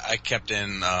I kept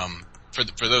in,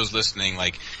 for those listening,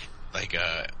 like,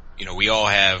 you know, we all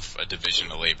have a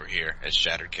division of labor here at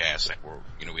Shattered Cast. Like,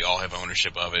 you know, we all have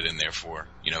ownership of it and therefore,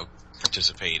 you know,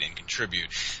 participate and contribute.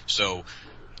 So,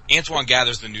 Antoine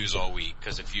gathers the news all week,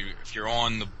 because if you're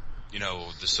on the, you know,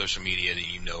 the social media, then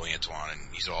you know Antoine and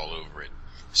he's all over it.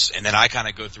 And then I kind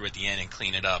of go through at the end and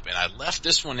clean it up. And I left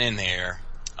this one in there.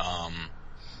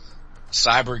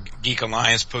 Cyber Geek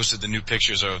Alliance posted the new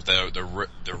pictures of the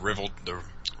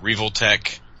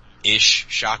Revoltech-ish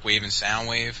Shockwave and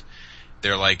Soundwave.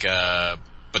 They're like,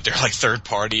 but they're like third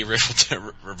party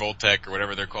Revoltech or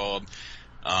whatever they're called.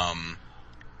 And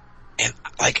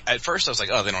like, at first I was like,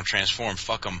 oh, they don't transform,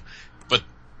 fuck them. But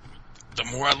the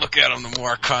more I look at them, the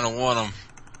more I kind of want them.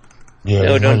 Yeah,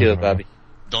 No, don't do it, Bobby.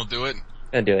 Don't do it?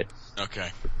 Don't do it. Okay.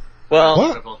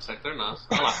 Well, Revoltech, they're nice.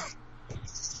 I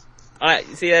like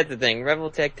them. see, that's the thing.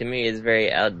 Revoltech to me is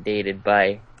very outdated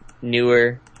by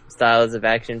newer styles of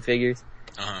action figures.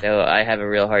 Uh-huh. So I have a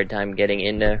real hard time getting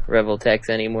into Revoltechs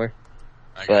anymore.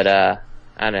 I But guess.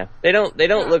 I don't know. They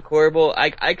don't look horrible.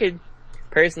 I could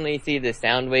personally see the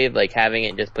Soundwave, like having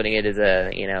it, just putting it as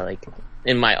a, you know, like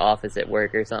in my office at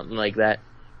work or something like that.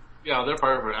 Yeah, they're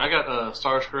perfect. I got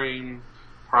Starscream,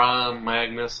 Prime,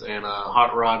 Magnus, and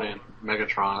Hot Rod and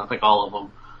Megatron. I think all of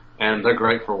them. And they're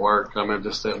great for work. I mean,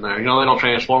 just sitting there. You know, they don't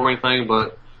transform or anything,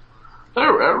 but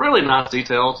they're really nice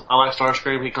details. I like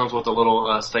Starscream. He comes with a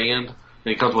little stand. And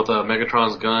he comes with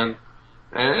Megatron's gun.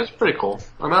 And it's pretty cool.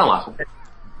 I mean, I like them.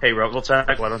 Hey,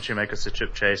 Revoltech, why don't you make us a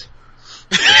chip chase?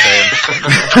 Oh,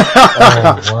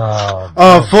 wow.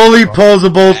 a fully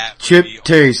posable chip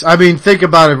case. I mean, think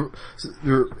about it,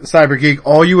 Cyber Geek.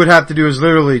 All you would have to do is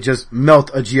literally just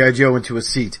melt a G.I. Joe into a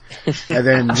seat. And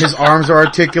then his arms are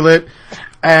articulate.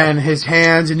 And his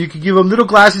hands, and you can give him little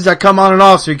glasses that come on and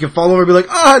off, so he can fall over and be like,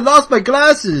 "Oh, I lost my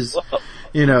glasses."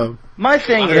 You know. My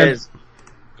thing is,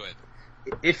 Go ahead.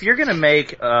 if you're gonna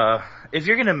make a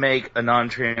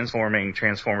non-transforming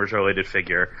Transformers related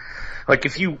figure, like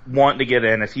if you want to get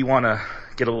in, if you want to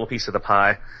get a little piece of the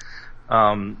pie,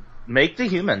 make the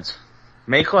humans.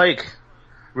 Make like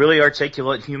really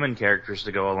articulate human characters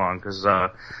to go along, because I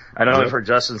know I've heard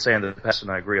Justin saying that in the past, and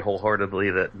I agree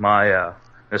wholeheartedly that my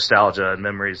nostalgia and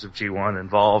memories of G1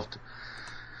 involved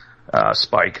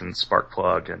Spike and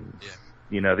Sparkplug and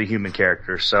you know, the human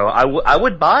characters. So I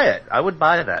would buy it. I would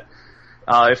buy that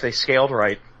if they scaled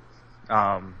right.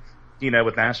 You know,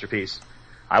 with Masterpiece,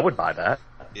 I would buy that.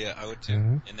 Yeah, I would too.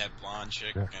 Mhm. And that blonde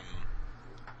chick. Yeah.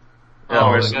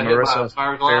 Marissa, they got hit by a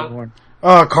fire glove?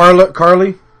 Fairborn.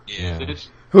 Carly, Yeah.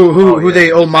 who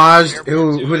they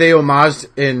homaged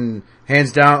in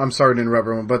hands down. I'm sorry to interrupt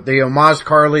everyone, but they homaged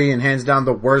Carly and hands down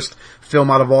the worst film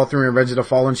out of all three, Revenge of the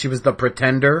Fallen. She was the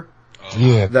Pretender. Oh.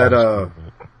 Yeah. That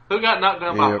Who got knocked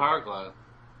down by Yep. a power glide?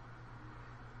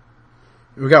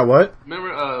 we got what?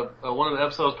 Remember, one of the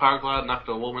episodes, Power Glide knocked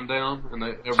a woman down, and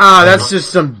That's just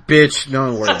some bitch.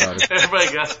 Don't worry about it.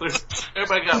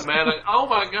 everybody got mad. Like, oh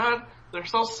my god, they're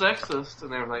so sexist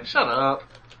and everything. Shut up.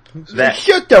 That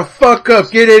Shut the fuck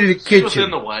up. Get into the She was in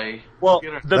kitchen. the way. Well,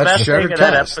 Get her- the That's best thing Shattered of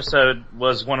that Cast. episode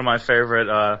was one of my favorite,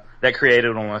 that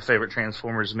created one of my favorite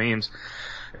Transformers memes.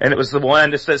 And it was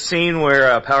it's that scene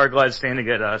where, Power Glide's standing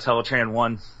at, Teletran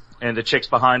 1, and the chick's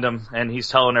behind him, and he's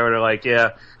telling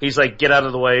her, he's like, get out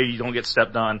of the way, you don't get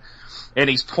stepped on. And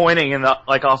he's pointing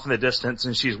like off in the distance,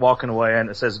 and she's walking away, and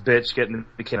it says, bitch, get in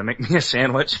the kitchen, make me a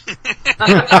sandwich.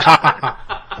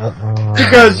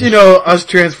 Because, you know, us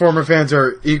Transformer fans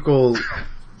are equally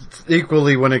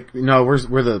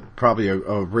we're probably a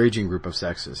raging group of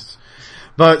sexists.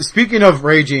 But speaking of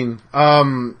raging,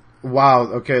 Wow,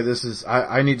 okay, this is,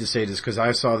 I need to say this because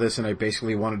I saw this and I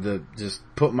basically wanted to just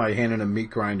put my hand in a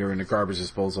meat grinder in a garbage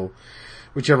disposal.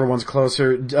 Whichever one's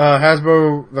closer.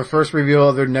 Hasbro, the first reveal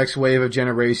of their next wave of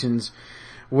generations,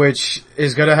 which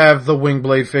is gonna have the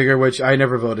Wingblade figure, which I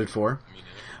never voted for.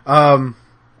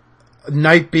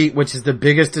 Nightbeat, which is the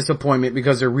biggest disappointment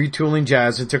because they're retooling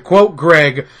Jazz, and to quote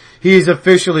Greg, he is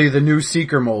officially the new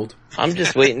Seeker mold. I'm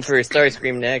just waiting for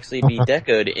Starscream to actually be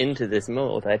decoed into this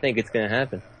mold. I think it's gonna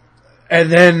happen. And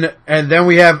then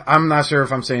we have, I'm not sure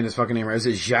if I'm saying this fucking name right. Is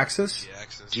it Jaxus?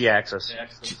 G-Axis.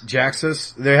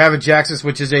 Jaxus. They have a Jaxus,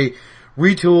 which is a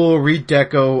retool,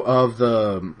 redeco of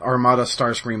the Armada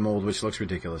Starscream mold, which looks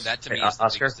ridiculous. That to me is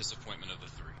the biggest disappointment of the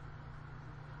three.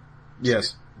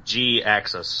 Yes.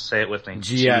 G-Axis. Say it with me.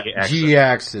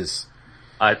 G-Axis.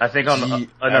 I think on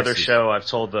another show I've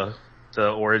told the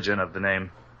origin of the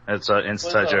name. It's an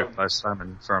inside joke by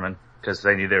Simon Furman, because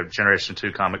they knew their Generation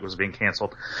 2 comic was being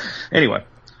canceled. Anyway.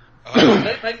 Did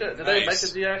they make a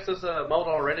G-Axis mold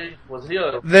already? Was he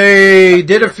a... They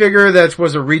did a figure that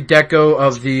was a redeco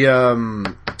of the,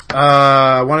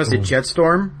 I want to say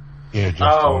Jetstorm. Yeah,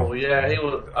 Jetstorm. Oh, yeah, he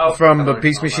was... From the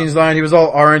Peace Machines line. He was all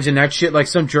orange and that shit. Like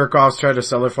some jerk-offs tried to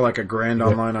sell it for like a $1,000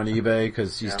 online on eBay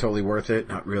because he's totally worth it.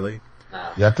 Not really.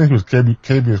 Yeah, I think it was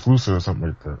KB exclusive or something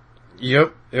like that.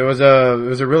 Yep. It was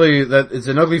a really, it's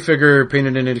an ugly figure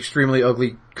painted in extremely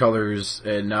ugly colors,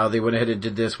 and now they went ahead and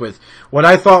did this with what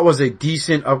I thought was a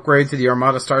decent upgrade to the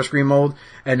Armada Starscream mold,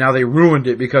 and now they ruined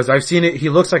it because I've seen it, he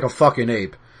looks like a fucking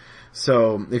ape.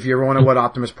 So, if you ever wonder what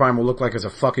Optimus Prime will look like as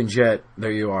a fucking jet,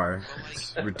 there you are.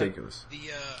 It's ridiculous.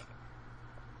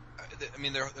 I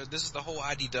mean, this is the whole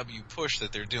IDW push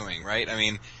that they're doing, right? I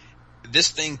mean, this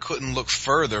thing couldn't look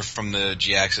further from the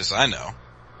G-Axis I know.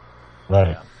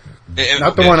 Right.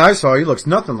 Not the one I saw. He looks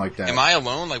nothing like that. Am I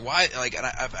alone? Like, why? Like,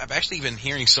 I've actually been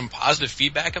hearing some positive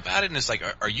feedback about it, and it's like,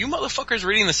 are you motherfuckers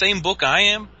reading the same book I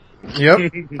am?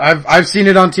 Yep. I've seen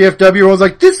it on TFW. I was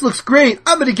like, this looks great.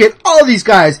 I'm gonna get all these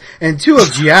guys and 2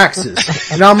 of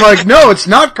G-Axis. And I'm like, no, it's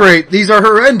not great. These are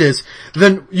horrendous.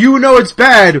 Then you know it's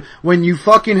bad when you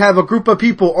fucking have a group of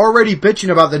people already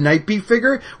bitching about the Nightbeat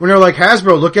figure when they're like,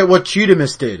 Hasbro, look at what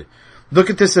Cheetamus did. Look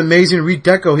at this amazing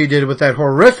redeco he did with that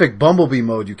horrific Bumblebee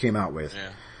mode you came out with.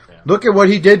 Yeah. Look at what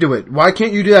he did to it. Why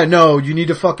can't you do that? No, you need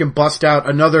to fucking bust out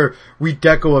another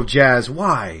redeco of Jazz.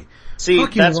 Why? See,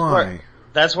 fucking why?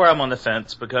 That's where I'm on the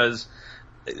fence because,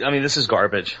 I mean, this is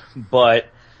garbage, but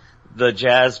the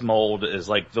Jazz mold is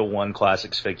like the one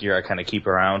classics figure I kind of keep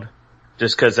around.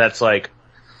 Just cause that's like,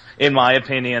 in my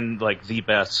opinion, like the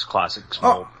best classics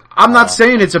mold. I'm not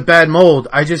saying it's a bad mold.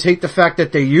 I just hate the fact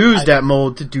that they used that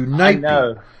mold to do Nightbeat. I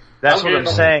know. That's what I'm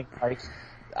saying. Like,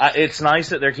 it's nice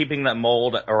that they're keeping that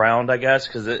mold around, I guess,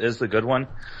 because it is the good one.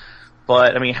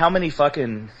 But, I mean, how many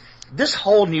this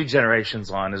whole new generation's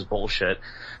line is bullshit.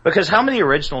 Because how many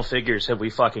original figures have we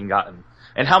fucking gotten?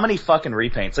 And how many fucking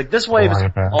repaints? Like, this wave is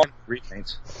all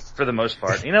repaints, for the most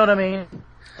part. You know what I mean?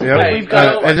 Yep. Like, we've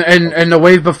got and the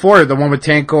wave before, the one with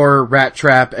Tankor, Rat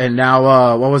Trap, and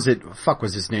now, what was it? Fuck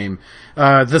was his name?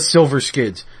 The Silver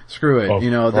Skids. Screw it.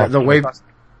 You know, the wave,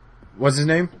 what's his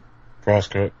name?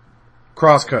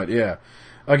 Crosscut, yeah.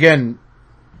 Again,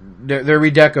 they're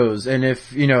redecos, and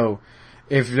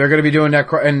if they're gonna be doing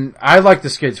that, and I like the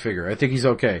Skids figure, I think he's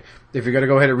okay. If you're gonna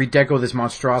go ahead and redeco this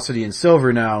monstrosity in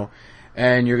silver now,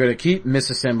 and you're gonna keep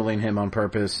misassembling him on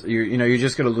purpose, you're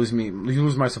just gonna lose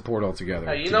my support altogether.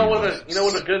 Hey, you know what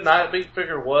a good Nightbeat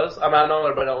figure was? I mean, I know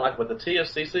everybody don't like it, but the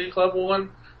TFCC Club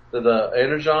one, the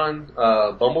Energon,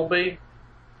 Bumblebee,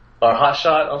 or Hot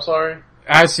Shot, I'm sorry.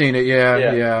 I've seen it,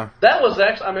 yeah. That was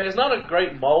actually, I mean, it's not a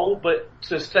great mold, but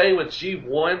to stay with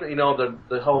G1,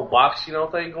 the whole box,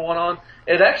 thing going on,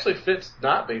 it actually fits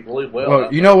Nightbeat really well.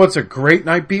 Well, you know what's a great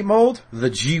Nightbeat mold? The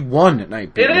G1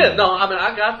 Nightbeat It mold. is. No, I mean,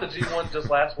 I got the G1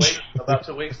 just last week, about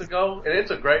 2 weeks ago, and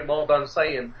it's a great mold. I'm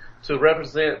saying to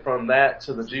represent from that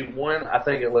to the G1, I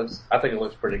think it looks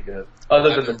pretty good.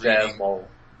 Other than the Jazz mold.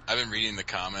 I've been reading the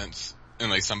comments, and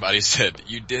like somebody said,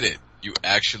 "You did it. You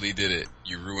actually did it.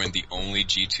 You ruined the only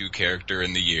G2 character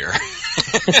in the year."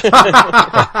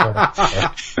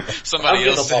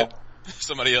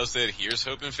 Somebody else said, "Here's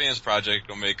hoping Fans Project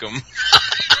will make them."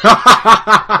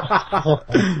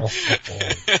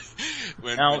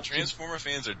 When Transformer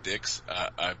fans are dicks,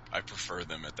 I prefer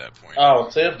them at that point. Oh,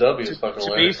 TFW is fucking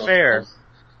To be fair,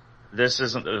 this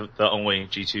isn't the only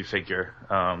G2 figure.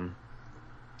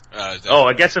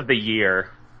 I guess of the year,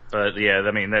 but yeah,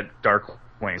 I mean that Dark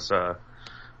Wings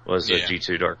was a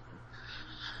G2 Dark,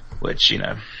 which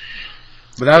But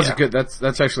that was a good.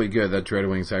 That's actually good. That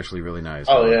Dreadwing's actually really nice.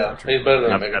 Oh yeah, he's better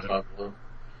than Megatron.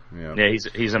 Yeah. Yeah,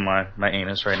 he's in my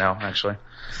anus right now, actually.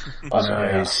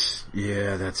 Nice.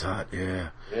 Yeah, that's hot. Yeah.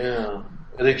 Yeah.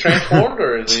 Is he transformed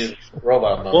or is he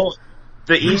robot mode? Well,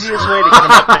 the easiest way to get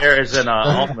him up there is in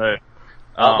alt mode.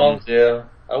 Yeah.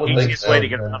 I would think Easiest so. way to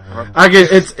get him up there. I get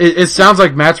it sounds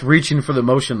like Matt's reaching for the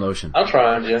motion lotion. I'm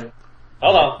trying, yeah.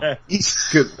 Hold on.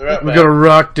 Good. Right We're back. gonna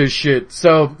rock this shit.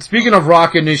 So, speaking of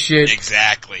rocking this shit,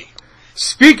 Exactly.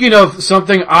 speaking of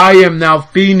something I am now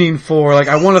fiending for, like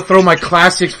I want to throw my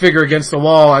classics figure against the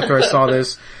wall after I saw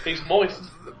this. He's moist.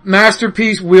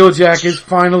 Masterpiece Wheeljack is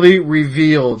finally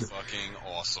revealed. Fucking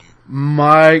awesome.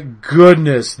 My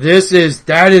goodness,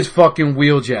 that is fucking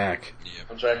Wheeljack.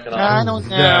 I'm checking I out. don't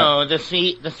know. The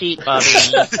feet bother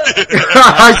me.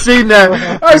 I seen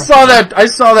that. I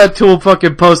saw that tool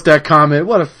fucking post that comment.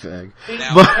 What a fag. He's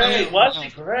But- gray. Why is he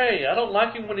gray? I don't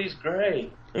like him when he's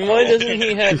gray. And why doesn't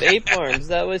he have ape arms?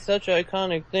 That was such an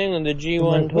iconic thing in the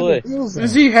G1 toy.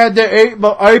 Cause he had the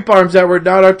ape arms that were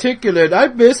not articulate. I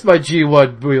miss my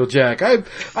G1 Wheeljack.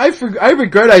 I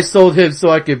regret I sold him so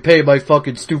I could pay my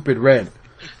fucking stupid rent.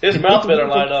 His mouth better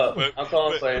light up. But, That's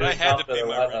all I'm saying. but I His had to mouth pay better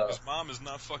my light rent up. because Mom is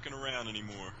not fucking around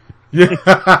anymore.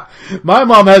 Yeah, my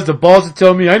mom has the balls to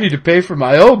tell me I need to pay for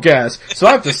my own gas, so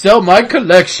I have to sell my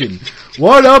collection.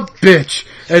 What a bitch.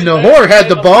 And the whore had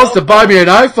the balls to buy me an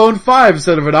iPhone 5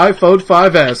 instead of an iPhone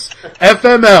 5S.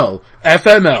 FML.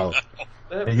 FML.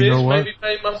 That And you know bitch what? made me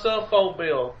pay my cell phone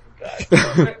bill.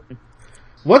 God.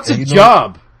 What's a And you know-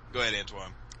 job? Go ahead,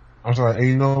 Antoine. I'm sorry, and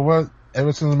you know what?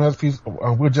 Ever since the Masterpiece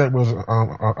Wheeljack was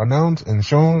announced and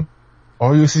shown,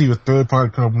 all you see is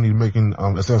third-party companies making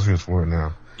accessories for it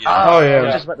now. Yeah. Oh I yeah.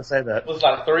 was just about to say that. Was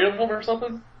like 3 of them or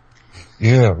something?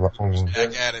 Yeah,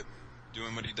 Back at it,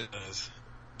 doing what he does.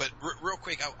 But real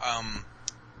quick,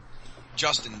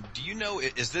 Justin, do you know,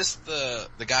 is this the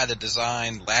guy that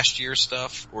designed last year's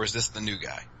stuff, or is this the new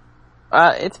guy?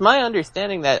 It's my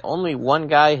understanding that only one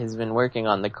guy has been working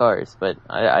on the cars, but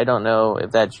I don't know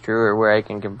if that's true or where I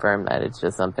can confirm that. It's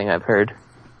just something I've heard.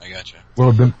 I gotcha.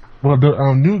 well, the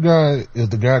new guy is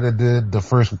the guy that did the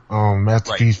first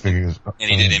Masterpiece figures. And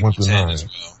he did 1 through MP10 9. as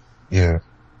well. Yeah.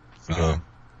 So,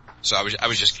 So I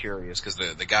was just curious because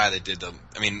the guy that did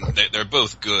they're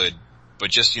both good, but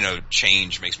just,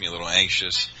 change makes me a little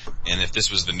anxious. And if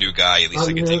this was the new guy, at least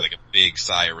I could take like a big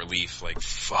sigh of relief, like,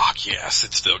 fuck yes,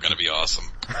 it's still gonna be awesome.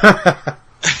 I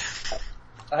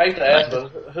hate to ask,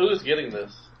 but who is getting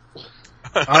this?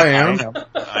 I am.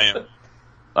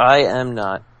 I am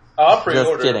not. I'll Just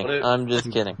pre-order kidding. it. I'm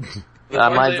just kidding.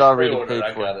 Wednesday Mine's already pre-order, paid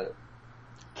I for. got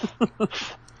it.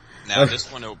 Now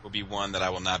this one will be one that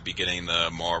I will not be getting the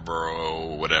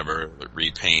Marlboro whatever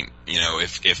repaint.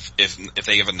 If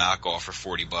they give a knockoff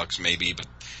for $40 maybe, but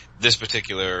this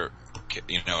particular,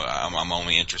 I'm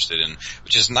only interested in,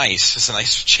 which is nice. It's a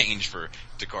nice change for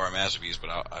Takara Masterpiece, but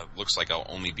looks like I'll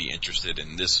only be interested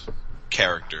in this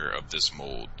character of this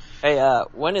mold. Hey,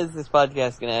 when is this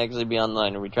podcast gonna actually be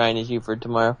online? Are we trying to shoot for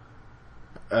tomorrow?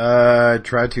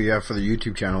 Try to, for the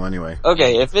YouTube channel anyway.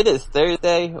 Okay, if it is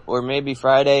Thursday or maybe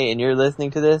Friday and you're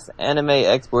listening to this, Anime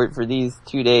Export for these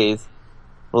 2 days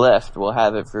left will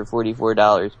have it for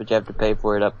 $44, but you have to pay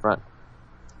for it up front.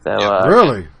 So, Yeah,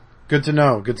 Really? Good to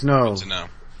know. Good to know. Good to know.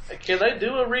 Can they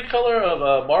do a recolor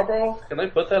of Marlboro? Can they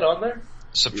put that on there?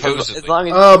 Supposedly. as long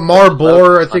as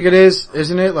Marbor, I think it is,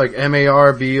 isn't it? Like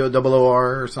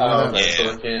MARBOOR or something like that. Okay,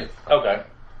 so we can't. Okay.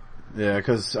 Yeah,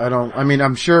 cause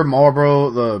I'm sure Marlboro,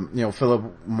 the,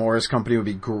 Philip Morris company would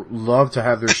be love to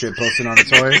have their shit posted on a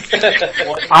toy.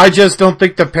 I just don't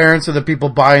think the parents of the people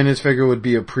buying this figure would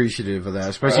be appreciative of that,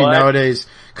 especially Right. nowadays.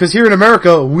 Cause here in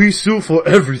America, we sue for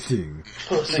everything.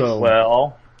 So,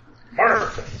 Well,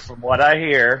 from what I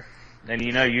hear, and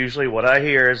usually what I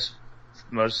hear is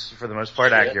for the most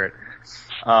part accurate.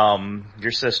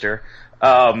 Your sister.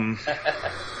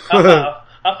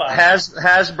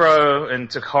 Hasbro and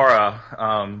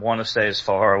Takara want to stay as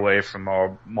far away from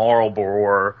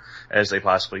Marlboro as they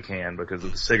possibly can because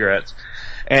of the cigarettes.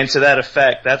 And to that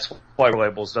effect, that's why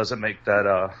Labels doesn't make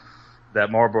that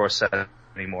Marlboro set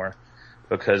anymore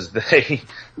because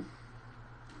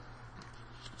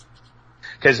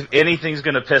because anything's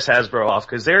gonna piss Hasbro off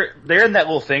because they're in that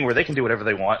little thing where they can do whatever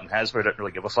they want and Hasbro doesn't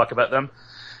really give a fuck about them.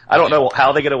 I don't know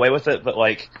how they get away with it, but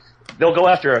they'll go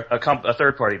after a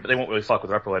third party, but they won't really fuck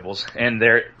with Repro Labels, and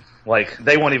they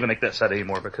won't even make that set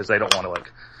anymore because they don't want to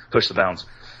push the bounds.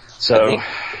 So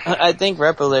I think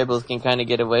Repro Labels can kind of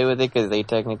get away with it because they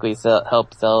technically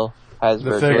help sell Hasbro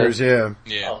the figures, toys. yeah.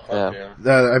 Yeah. Oh, fuck Yeah.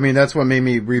 yeah. That's what made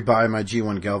me rebuy my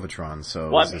G1 Galvatron, so.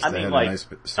 well, it was just- I they mean had a nice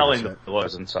selling sticker the set.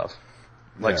 pillows and stuff,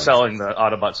 Yeah. selling the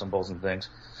Autobot symbols and things.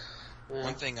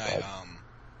 One thing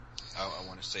I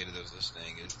want to say to those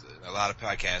listening is that a lot of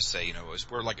podcasts say, you know,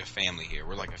 we're like a family here.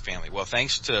 We're like a family. Well,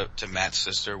 thanks to Matt's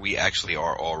sister, we actually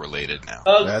are all related now.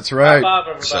 That's right.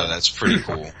 So that's pretty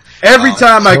cool. Every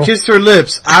time I kissed her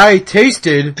lips, I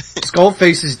tasted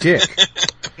Skullface's dick.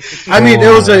 I mean, it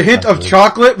was a hint of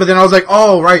chocolate, but then I was like,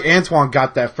 oh, right, Antoine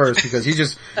got that first because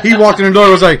he walked in the door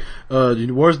and was like,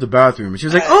 where's the bathroom? And she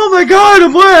was like, oh my god,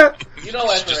 I'm wet! You know,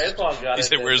 after Antoine got he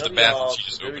said, where's the bathroom? She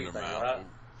just opened her mouth. Right?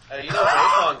 Hey, you know, if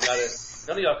Antoine got it,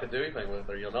 none of y'all could do anything with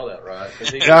her. You'll know that, right?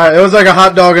 It was like a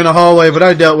hot dog in the hallway, but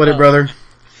I dealt with it, brother.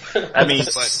 I mean,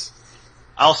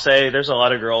 I'll say there's a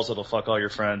lot of girls that'll fuck all your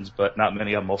friends, but not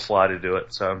many of them will fly to do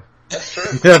it, so. That's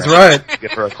true. That's right.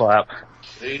 Give her a clap.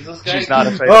 Jesus, she's not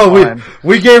a favorite. Oh,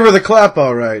 we gave her the clap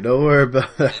all right. Don't worry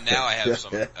about that. And now I have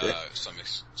some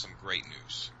great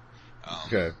news.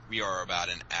 Okay. We are about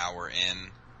an hour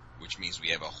in, which means we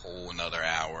have a whole another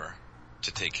hour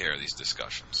to take care of these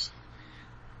discussions,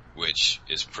 which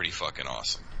is pretty fucking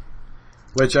awesome.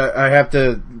 Which I have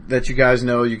to let you guys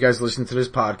know, you guys listen to this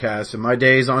podcast, and my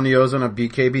days on the ozone of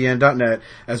bkbn.net,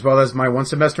 as well as my one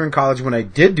semester in college when I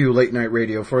did do late night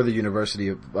radio for the University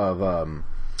of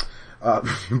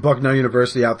Bucknell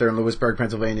University out there in Lewisburg,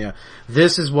 Pennsylvania.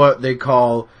 This is what they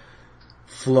call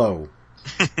flow.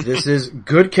 This is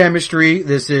good chemistry.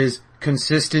 This is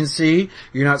consistency.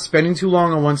 You're not spending too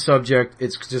long on one subject.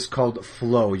 It's just called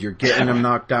flow. You're getting them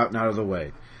knocked out and out of the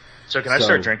way. So can I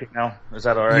start drinking now? Is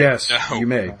that alright? Yes, No. you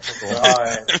may.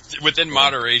 Within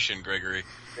moderation, Gregory.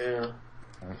 Yeah.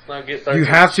 Let's not get You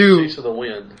have to, of the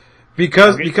wind.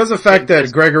 because of the fact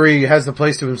that Gregory has the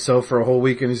place to himself for a whole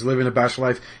week and he's living a bachelor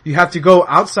life, you have to go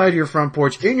outside your front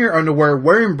porch in your underwear,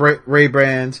 wearing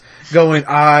Ray-Bans, going,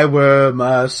 I wear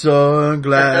my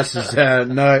sunglasses at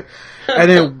night, and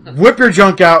then whip your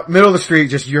junk out, middle of the street,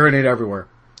 just urinate everywhere.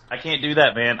 I can't do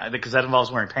that, man, because that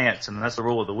involves wearing pants, and that's the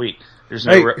rule of the week. There's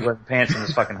no wearing pants in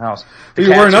this fucking house. You're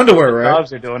wearing underwear, right? The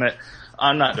dogs are doing it.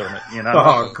 I'm not doing it, you know?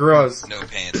 Oh, gross. No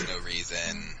pants, no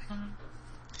reason.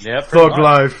 Yeah, Thug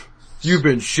life. You've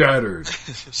been shattered.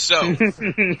 So,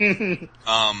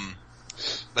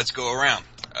 let's go around.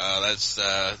 Let's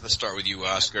start with you,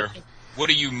 Oscar. What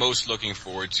are you most looking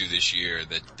forward to this year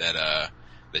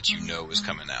that you know is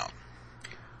coming out?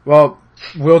 Well,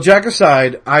 Wheeljack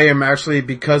aside, I am actually,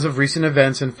 because of recent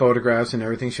events and photographs and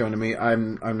everything shown to me,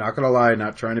 I'm not gonna lie,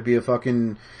 not trying to be a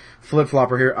fucking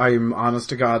flip-flopper here, I am honest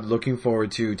to God looking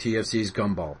forward to TFC's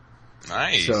Gumball.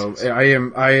 Nice. So, I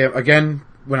am, again,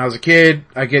 when I was a kid,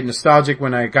 I get nostalgic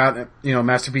when I got,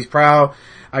 Masterpiece Prow.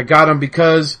 I got him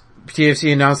because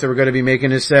TFC announced they were gonna be making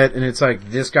this set, and it's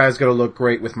like, this guy's gonna look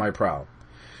great with my Prow.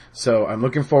 So I'm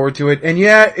looking forward to it. And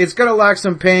yeah, it's gonna lack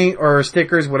some paint or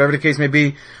stickers, whatever the case may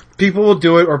be. People will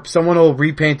do it, or someone will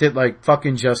repaint it like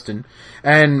fucking Justin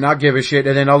and not give a shit.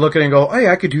 And then I'll look at it and go, hey,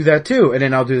 I could do that too. And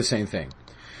then I'll do the same thing.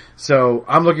 So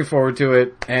I'm looking forward to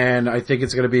it, and I think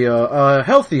it's gonna be a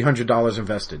healthy $100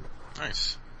 invested.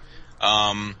 Nice.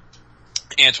 Antoine,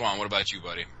 what about you,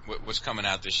 buddy? What's coming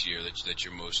out this year that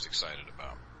you're most excited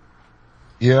about?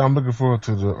 Yeah, I'm looking forward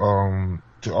to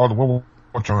to all the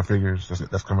Warbotron figures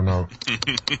that's coming out.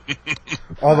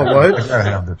 All the what? I gotta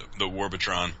have The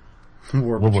Warbotron.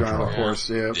 Warbotron, of course,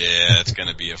 yeah. Yeah, it's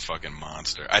gonna be a fucking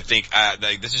monster. I think,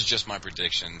 this is just my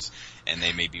predictions, and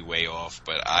they may be way off,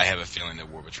 but I have a feeling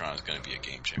that Warbotron is gonna be a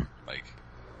game changer. Like,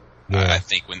 I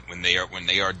think when they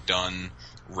are done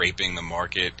raping the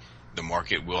market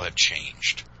will have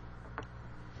changed.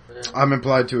 I'm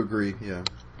inclined to agree, yeah.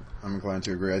 I'm inclined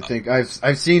to agree. I think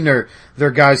I've seen their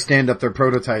guys stand up their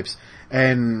prototypes,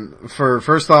 and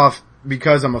first off,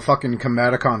 because I'm a fucking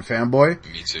Combaticon fanboy.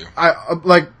 Me too.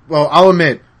 I'll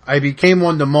admit, I became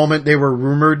one the moment they were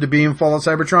rumored to be in Fall of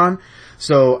Cybertron.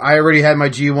 So I already had my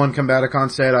G1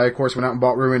 Combaticon set. I of course went out and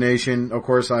bought Ruination. Of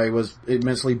course I was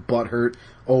immensely butthurt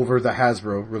over the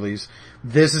Hasbro release.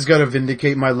 This is gonna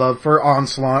vindicate my love for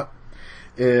Onslaught.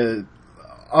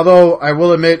 Although, I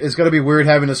will admit, it's gonna be weird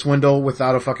having a Swindle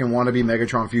without a fucking wannabe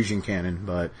Megatron fusion cannon,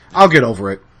 but I'll get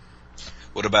over it.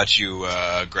 What about you,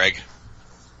 Greg?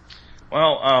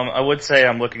 Well, I would say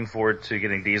I'm looking forward to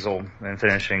getting Diesel and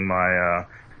finishing my,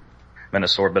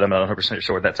 Minosaur, but I'm not 100%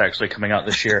 sure that's actually coming out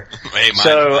this year. Hey, mine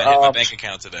hit my bank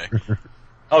account today.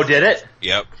 Oh, did it?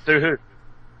 Yep. Through who?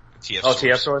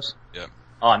 TF Source? Yep.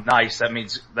 Oh, nice. That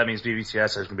means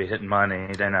BBTS is gonna be hitting mine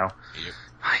any day now. Yep.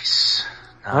 Nice.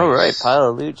 Alright,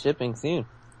 pile of loot shipping soon.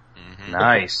 Mm-hmm.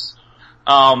 Nice.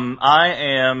 I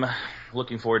am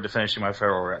looking forward to finishing my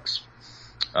Feral Rex.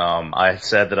 I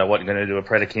said that I wasn't gonna do a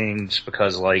Predaking just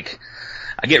because, I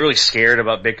get really scared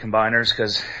about big combiners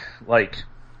because,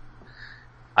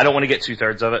 I don't want to get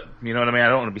 2/3 of it. You know what I mean? I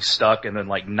don't want to be stuck and then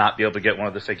like not be able to get one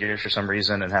of the figures for some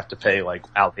reason and have to pay like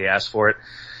out the ass for it.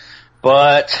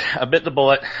 But I bit the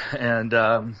bullet and,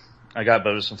 I got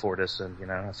Bodus and Fortis and, you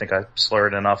know, I think I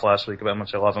slurred enough last week about how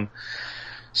much I love them.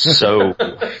 So,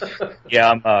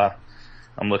 yeah,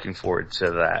 I'm looking forward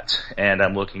to that. And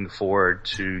I'm looking forward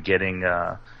to getting,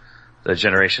 the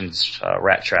Generations,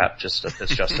 Rat Trap just to piss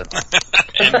Justin off.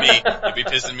 And me. You'll be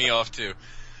pissing me off too.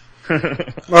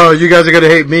 Oh, you guys are gonna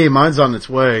hate me. Mine's on its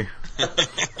way.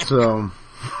 So.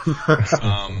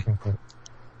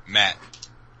 Matt,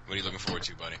 what are you looking forward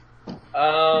to, buddy?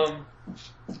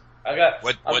 I got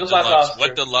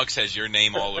what deluxe has your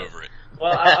name all over it?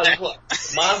 Well,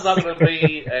 mine's not going to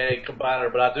be a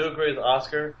combiner, but I do agree with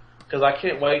Oscar because I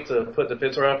can't wait to put the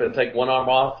fencer up and take one arm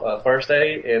off first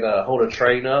aid and hold a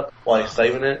train up while he's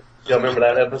saving it. Y'all remember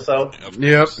that episode?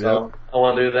 Yep. So I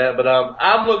want to do that, but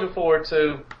I'm looking forward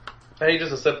to. Hey,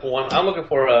 just a simple one. I'm looking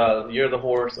for Year of the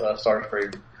Horse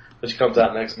Starscream, which comes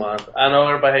out next month. I know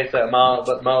everybody hates that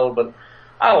mold, but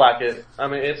I like it. I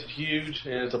mean, it's huge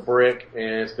and it's a brick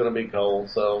and it's going to be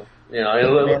gold. So, you know,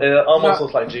 it almost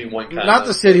looks like G1 kind of. Not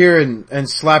to sit here and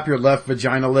slap your left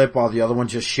vagina lip while the other one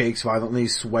just shakes violently,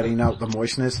 sweating out the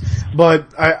moistness.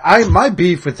 But my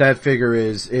beef with that figure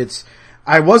is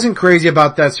I wasn't crazy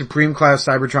about that Supreme Class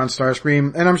Cybertron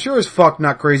Starscream, and I'm sure as fuck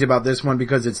not crazy about this one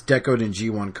because it's decoed in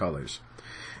G1 colors.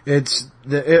 It's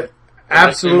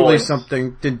absolutely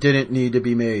something that didn't need to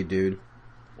be made, dude.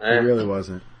 It really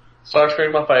wasn't.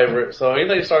 Starscream, my favorite. So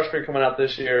anything Starscream coming out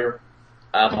this year,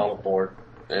 I'm all aboard.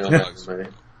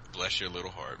 Bless your little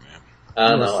heart, man.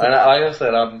 I know, and like I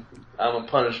said, I'm a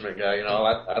punishment guy. You know,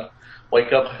 I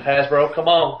wake up, Hasbro, come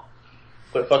on,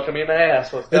 quit fucking me in the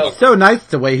ass. Let's go. It's so nice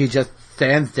the way he just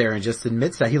stands there and just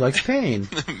admits that he likes pain.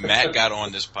 Matt got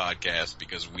on this podcast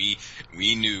because we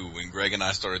knew when Greg and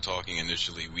I started talking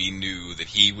initially, we knew that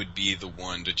he would be the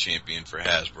one to champion for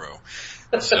Hasbro.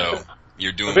 So.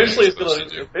 You're doing eventually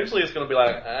it's gonna be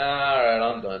like, alright,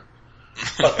 I'm done.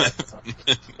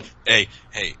 Hey,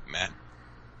 Matt.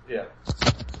 Yeah.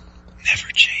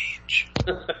 Never change.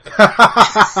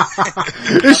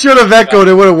 It should have echoed,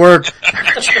 it would have worked.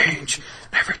 Never change.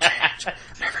 Never change.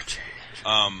 Never change.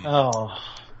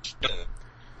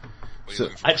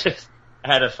 I just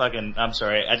had a fucking, I'm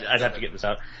sorry, I'd have to get this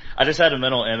out. I just had a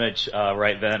mental image,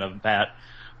 right then of Matt,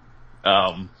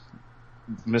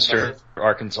 Mr.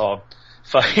 Arkansas,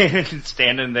 fucking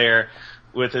standing there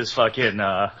with his fucking,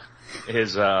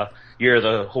 his Year of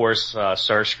the Horse,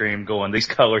 Starscream going, these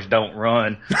colors don't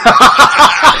run.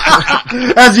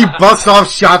 As he busts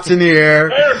off shots in the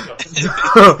air.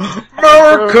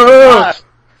 America!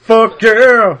 Fuck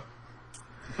yeah!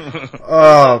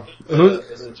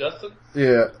 Is it Justin?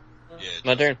 Yeah.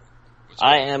 My turn.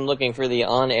 I am looking for the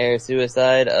on-air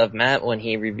suicide of Matt when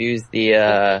he reviews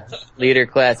the Leader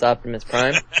Class Optimus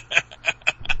Prime.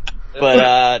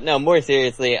 But no, more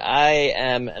seriously, I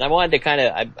am, and I wanted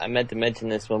to I meant to mention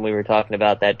this when we were talking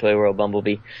about that Toy World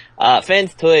Bumblebee.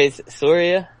 Fans Toys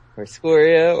Soria, or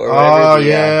Scoria, or whatever. Oh,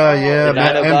 yeah.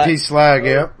 MP Slag,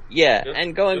 yep. Yeah,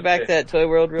 and going back to that Toy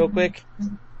World real quick,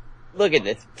 look at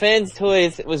this. Fans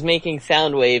Toys was making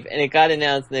Soundwave, and it got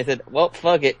announced, and they said, well,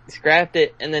 fuck it, scrapped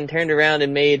it, and then turned around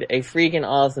and made a freaking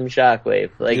awesome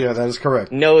Shockwave. Like, yeah, that is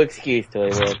correct. No excuse, Toy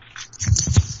World.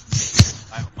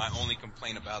 My only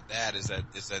complaint about that is that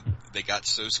they got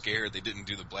so scared they didn't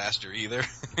do the blaster either.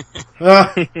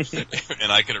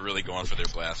 And I could have really gone for their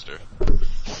blaster.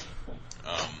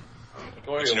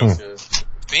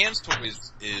 Fans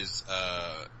Toys is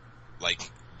like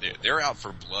they're out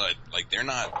for blood. Like they're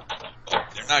not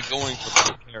going for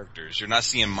little characters. You're not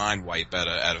seeing mind wipe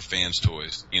at a Fans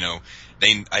Toys. You know,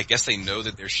 I guess they know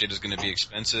that their shit is going to be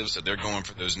expensive, so they're going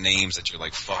for those names that you're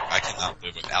like, fuck, I cannot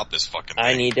live without this fucking thing.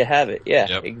 I need to have it. Yeah,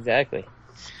 yep. Exactly.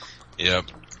 Yep.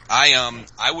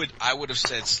 I would have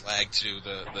said slag to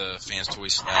the Fans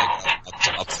Toys slag.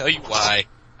 I'll tell you why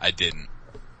I didn't.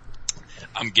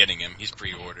 I'm getting him. He's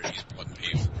pre-ordered. He's bought and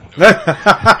paid for. But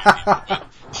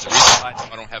the reason why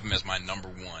I don't have him as my number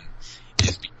one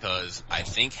is because I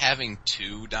think having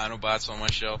 2 Dinobots on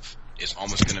my shelf is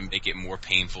almost going to make it more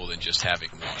painful than just having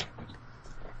one.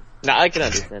 No, I can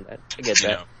understand that. I get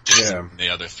that. Yeah. The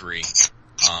other 3.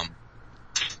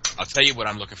 I'll tell you what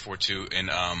I'm looking forward to, and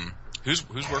who's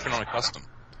working on a custom?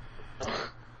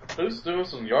 Who's doing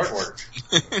some yard work?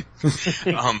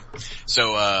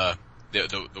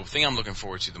 The thing I'm looking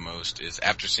forward to the most is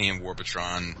after seeing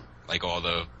Warbotron, like all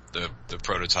the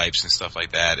prototypes and stuff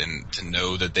like that, and to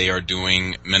know that they are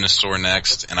doing Minosaur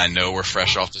next, and I know we're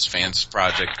fresh off this fans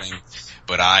project thing,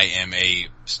 but I am a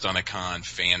Stunnicon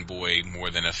fanboy more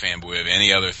than a fanboy of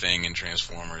any other thing in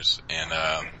Transformers, and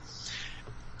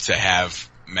to have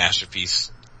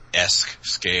Masterpiece-esque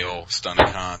scale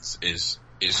Stunticons is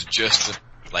just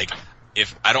like,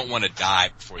 if I don't want to die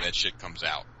before that shit comes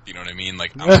out. You know what I mean?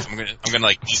 Like, I'm gonna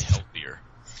like eat healthier.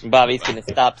 Bobby's gonna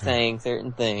stop saying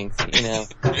certain things, you know.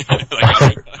 I'm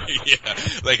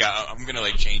gonna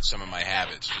like change some of my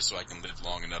habits just so I can live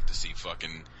long enough to see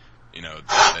fucking, you know,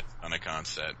 that Stunticon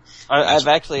set.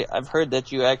 I've heard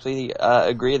that you actually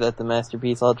agree that the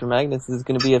Masterpiece Ultra Magnus is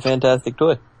going to be a fantastic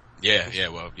toy. Yeah.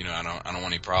 Well, you know, I don't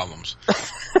want any problems.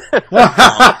 But,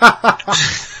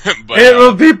 it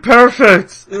will be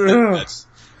perfect.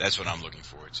 That's what I'm looking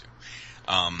forward to.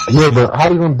 Yeah, but how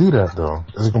are you gonna do that though?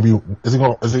 Is it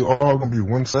all gonna be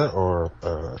one set or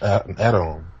an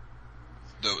add-on?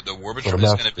 The Warbitron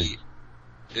is gonna be.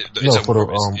 The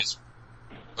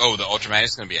Ultra Magnus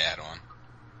is gonna be an add-on.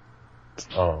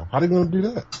 Oh, how are they gonna do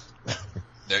that?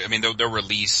 They'll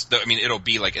release. It'll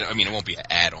be like. It won't be an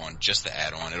add-on, just the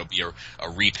add-on. It'll be a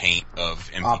repaint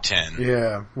of MP10.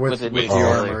 Yeah, with the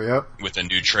armor. Yep. With a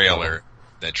new trailer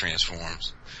that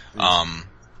transforms.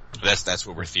 That's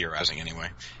what we're theorizing anyway.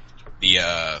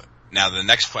 Now the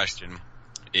next question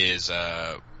is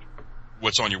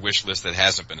what's on your wish list that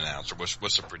hasn't been announced, or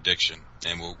what's a prediction?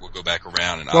 And we'll go back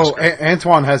around and. Well,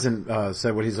 Antoine hasn't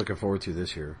said what he's looking forward to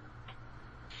this year.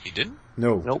 He didn't?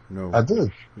 Nope. No. I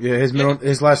did. Yeah,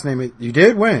 his last name. You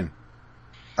did? When?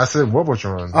 I said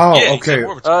Warbitron. Oh, yeah, okay.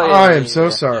 I am so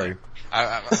sorry.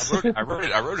 I wrote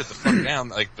it the fuck down,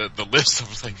 like the list. I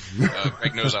was like,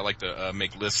 Greg knows I like to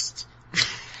make lists.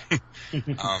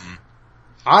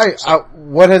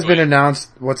 What has been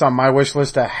announced, what's on my wish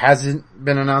list that hasn't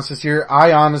been announced this year,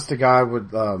 I honest to God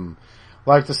would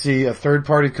like to see a third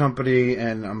party company,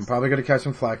 and I'm probably going to catch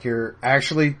some flack here,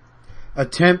 actually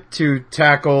attempt to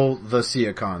tackle the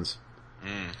Seacons.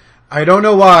 I don't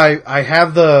know why. I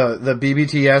have the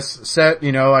BBTS set,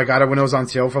 you know, I got it when it was on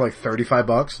sale for like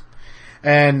 $35.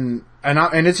 And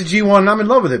it's a G1 and I'm in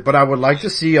love with it, but I would like to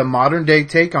see a modern day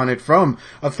take on it from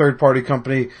a third party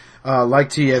company, like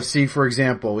TFC, for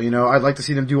example. You know, I'd like to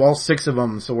see them do all 6 of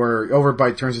them so where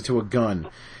Overbite turns into a gun,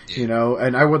 you know,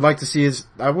 and I would like to see this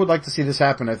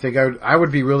happen. I think I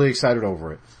would be really excited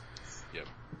over it. Yep.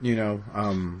 You know,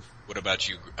 what about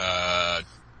you,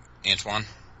 Antoine?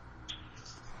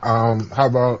 How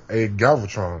about a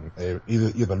Galvatron?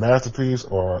 Either Masterpiece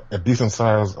or a decent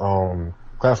size,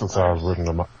 classic size version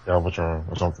of Galvatron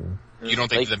or something. You don't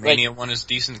think the Mania one is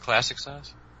decent classic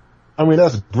size? I mean,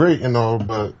 that's great and all,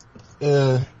 but,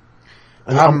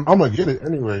 I'm gonna get it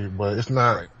anyway, but it's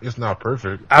not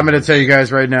perfect. I'm gonna tell you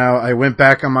guys right now, I went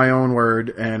back on my own word,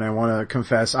 and I wanna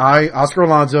confess, Oscar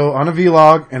Alonso, on a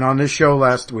vlog and on this show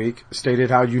last week, stated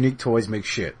how Unique Toys make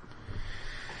shit.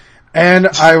 And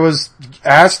I was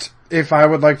asked if I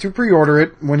would like to pre-order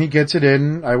it. When he gets it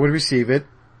in, I would receive it.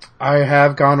 I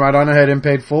have gone right on ahead and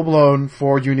paid full blown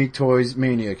for Unique Toys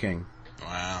Mania King.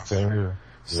 Wow. Same here.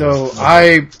 So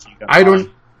I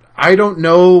don't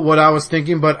know what I was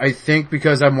thinking, but I think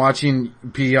because I'm watching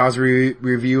PEO's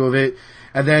review of it,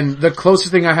 and then the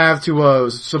closest thing I have to a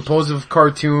supposed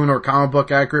cartoon or comic book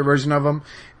accurate version of them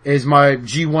is my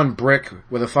G1 brick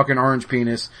with a fucking orange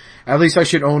penis. At least I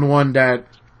should own one that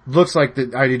looks like the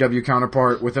IDW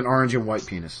counterpart with an orange and white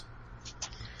penis.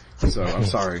 So I'm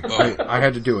sorry, I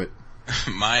had to do it.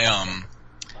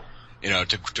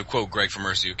 To quote Greg from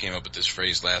Mercy, who came up with this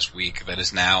phrase last week, that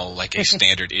is now like a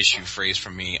standard issue phrase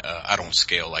for me. I don't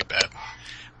scale like that,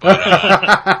 but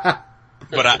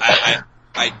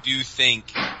I do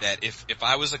think that if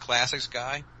I was a classics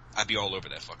guy, I'd be all over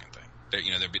that fucking thing.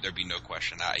 There'd be no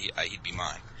question. He'd be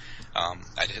mine.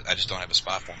 I just don't have a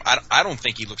spot for him. I don't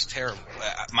think he looks terrible.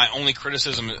 My only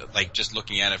criticism, like just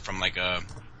looking at it from like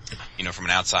from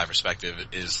an outside perspective,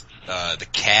 is the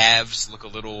calves look a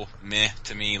little meh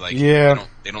to me. Like, they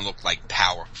don't look like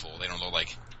powerful. They don't look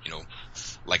like,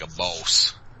 like a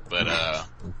boss. But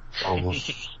it'll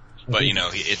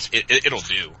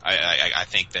do. I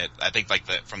think like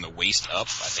from the waist up,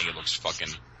 I think it looks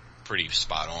fucking pretty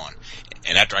spot on.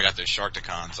 And after I got those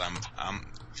Sharkticons, I'm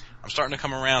starting to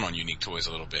come around on Unique Toys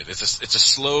a little bit. It's a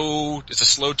slow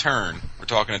turn. We're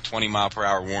talking a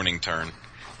 20-mile-per-hour warning turn.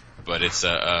 But it is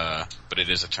a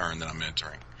turn that I'm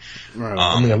entering.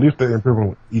 Right. At least they're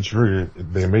improving each figure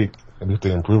they make. At least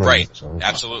they're improving. Right. It, so.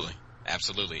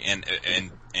 Absolutely. And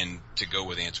to go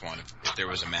with Antoine, if there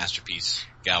was a Masterpiece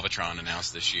Galvatron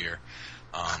announced this year,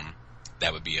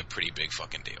 that would be a pretty big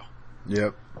fucking deal.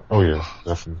 Yep. Oh yeah,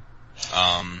 definitely.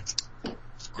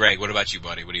 Greg, what about you,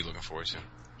 buddy? What are you looking forward to?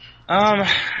 Or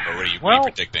what are you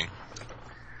predicting?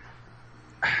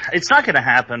 It's not going to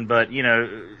happen, but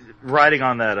riding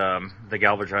on that the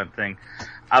Galvatron thing,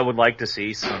 I would like to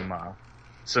see some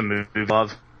movie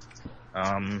love.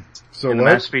 in the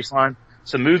Masterpiece line.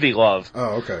 It's a movie love.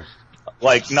 Oh, okay.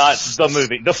 Like, not the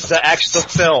movie, the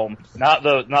film, not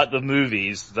the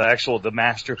movies, the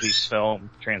Masterpiece film,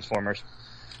 Transformers.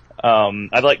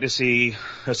 I'd like to see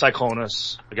a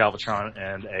Cyclonus, a Galvatron,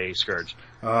 and a Scourge.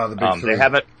 The big three.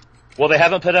 They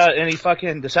haven't put out any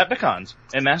fucking Decepticons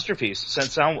in Masterpiece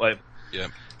since Soundwave. Yeah.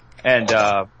 And,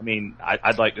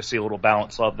 I'd like to see a little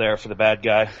balance love there for the bad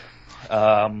guy.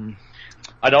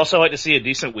 I'd also like to see a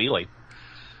decent wheelie.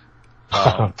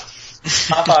 I'm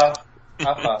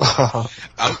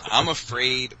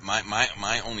afraid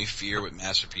my only fear with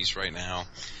Masterpiece right now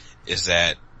is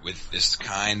that with this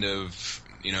kind of,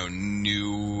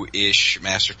 new-ish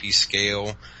Masterpiece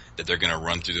scale, that they're gonna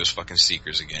run through those fucking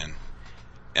Seekers again.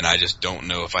 And I just don't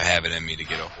know if I have it in me to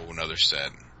get a whole nother set.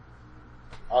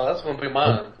 Oh, that's gonna be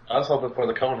mine. I was hoping for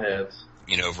the Coneheads.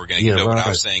 If we're gonna get over,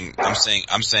 I'm saying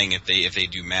if they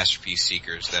do Masterpiece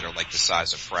Seekers that are like the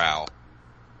size of Prowl.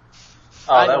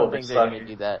 Oh, I don't think they're gonna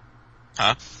do that.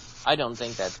 Huh? I don't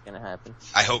think that's gonna happen.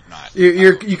 I hope not.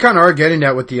 You kind of are getting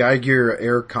that with the iGear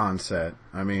Aircon set.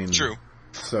 True.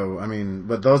 So,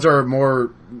 but those are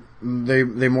more,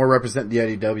 they more represent the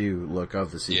IDW look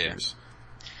of the Seekers.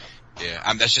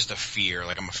 Yeah, that's just a fear.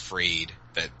 Like, I'm afraid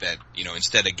that,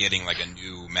 instead of getting like a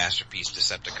new Masterpiece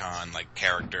Decepticon, like,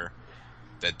 character,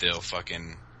 that they'll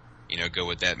fucking, go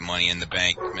with that money in the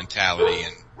bank mentality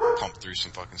and pump through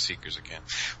some fucking Seekers again.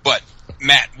 But,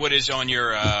 Matt, what is on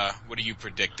your, what are you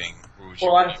predicting?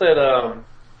 Well, like I said,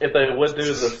 if they would do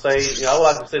the same, I would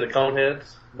like to see the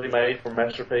Coneheads be made for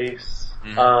Masterpiece.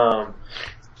 Mm-hmm.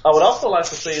 I would also like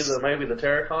to see maybe the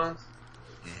Terracons.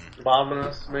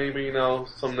 Abominus, maybe,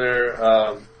 some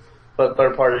there, but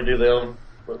third party do them,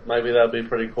 but maybe that'd be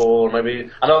pretty cool. Or maybe,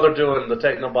 I know they're doing the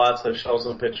Technobots, they show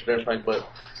some pictures and everything, but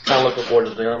kind of looking forward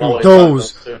to them.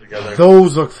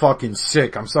 Those look fucking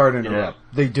sick. I'm sorry to interrupt. Yeah.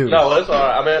 They do. No, it's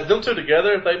alright. Them two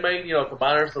together, if they made,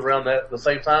 combiners around the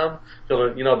same time,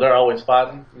 they're always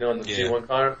fighting, in the G1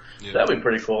 card, that'd be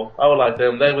pretty cool. I would like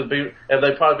them. They would be, and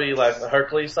they'd probably be like a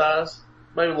Hercules size,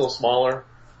 maybe a little smaller,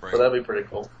 but that'd be pretty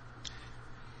cool.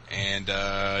 And,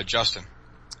 Justin?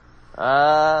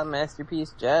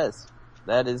 Masterpiece Jazz.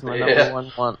 That is my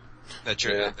number one. That's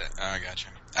your, I gotcha.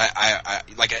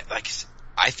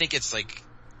 I think it's like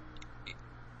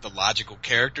the logical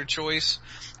character choice.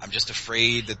 I'm just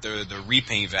afraid that the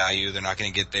repaint value, they're not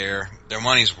gonna get their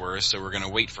money's worth, so we're gonna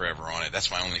wait forever on it.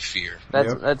 That's my only fear.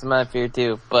 That's my fear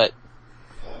too, but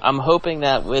I'm hoping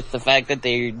that with the fact that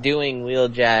they're doing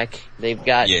Wheeljack, they've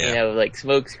got, like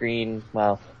smokescreen,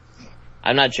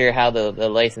 I'm not sure how the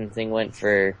licensing went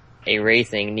for a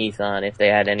racing Nissan, if they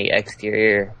had any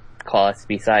exterior costs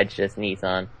besides just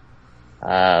Nissan.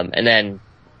 And then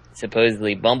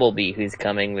supposedly Bumblebee, who's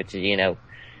coming, which,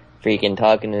 freaking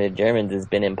talking to the Germans has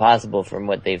been impossible from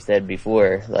what they've said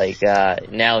before. Like,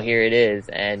 now here it is,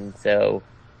 and so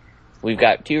we've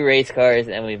got 2 race cars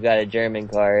and we've got a German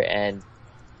car, and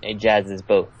it jazzes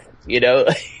both, Here's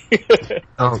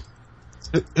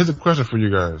a question for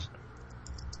you guys.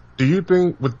 Do you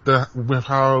think with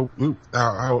how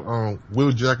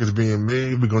Wheeljack is being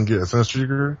made, we're gonna get a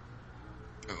Sunstreaker?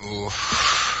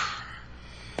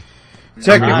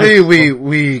 Technically,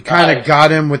 we kind of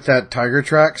got him with that Tiger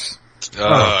Tracks.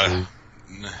 No.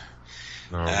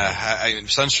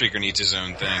 Sunstreaker needs his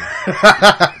own thing.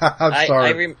 I'm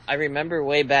sorry. I remember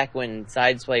way back when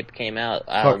Sideswipe came out,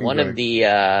 one of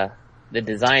the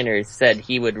designers said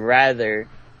he would rather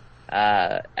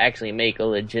actually make a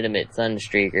legitimate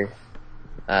Sunstreaker.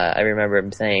 I remember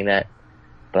him saying that.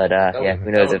 But,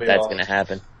 who knows if that's gonna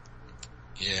happen.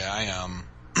 Yeah,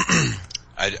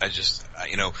 I just,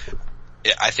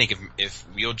 I think if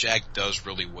Wheeljack does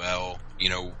really well,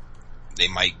 they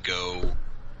might go,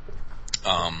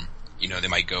 I'm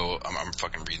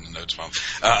fucking reading the notes, Mom.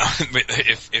 But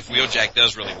if Wheeljack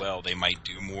does really well, they might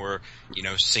do more,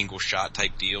 single shot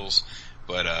type deals.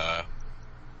 But,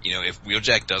 if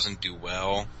Wheeljack doesn't do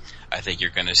well, I think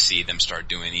you're gonna see them start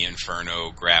doing the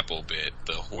Inferno grapple bit,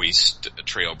 the hoist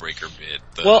trailbreaker bit.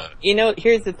 Well,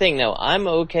 here's the thing though. I'm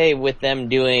okay with them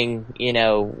doing,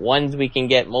 ones we can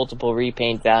get multiple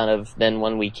repaints out of, then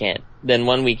one we can't. Then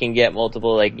one we can get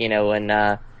multiple, and,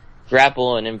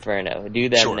 grapple and Inferno. Do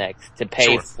them next to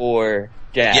pay for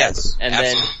Jazz. Yes, and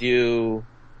absolutely.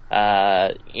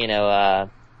 Then do,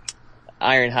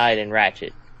 Ironhide and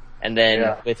Ratchet. And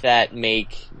then with that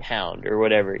make Hound or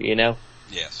whatever,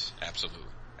 Yes, absolutely.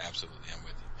 Absolutely, I'm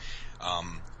with you.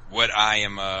 What I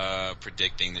am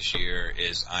predicting this year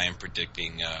is I am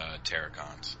predicting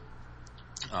Terracons.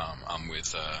 I'm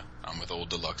with Old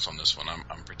Deluxe on this one.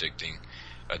 I'm predicting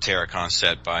a Terracon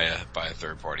set by a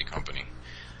third party company.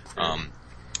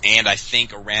 And I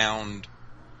think around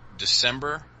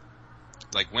December,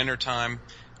 like wintertime,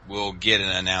 we'll get an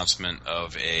announcement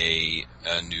of a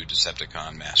new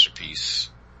Decepticon Masterpiece,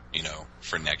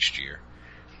 for next year.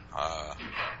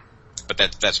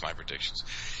 But that's my predictions.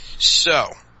 So,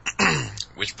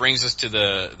 which brings us to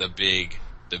the big.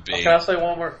 Can I say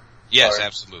one more? Yes, Sorry.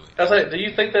 absolutely. Can I say, do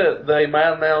you think that they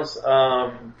might announce,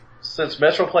 since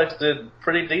Metroplex did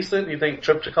pretty decent, you think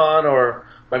Trypticon or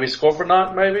maybe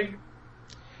Scorponaut maybe?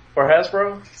 For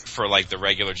Hasbro? For like the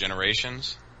regular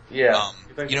generations? Yeah.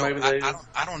 You think maybe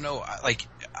I don't know.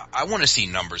 I want to see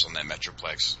numbers on that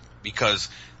Metroplex because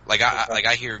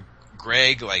I hear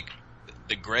Greg, like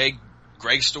the Greg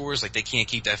stores, like they can't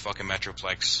keep that fucking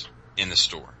Metroplex in the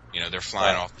store. They're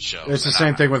flying off the shelves. It's the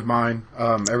same thing with mine.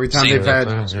 Every time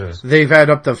they've had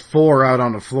up to 4 out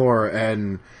on the floor,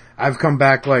 and I've come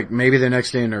back like maybe the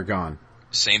next day and they're gone.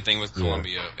 Same thing with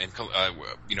Columbia and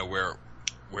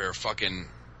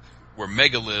where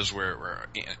Mega lives, where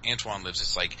Antoine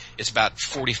lives. It's about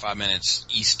 45 minutes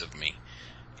east of me,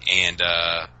 and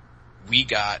we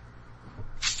got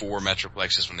 4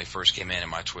 Metroplexes when they first came in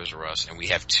my Toys R Us, and we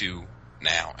have 2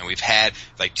 now, and we've had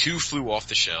 2 flew off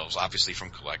the shelves, obviously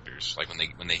from collectors, like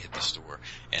when they hit the store,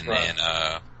 and then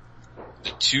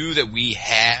the 2 that we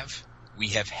have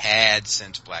had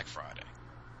since Black Friday.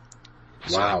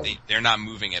 Wow. So they're not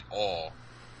moving at all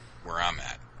where I'm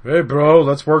at. Hey, bro,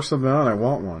 let's work something out. I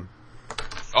want one.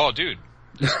 Oh, dude.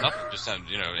 There's nothing. Just,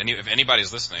 if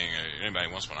anybody's listening, anybody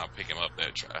wants one, I'll pick him up.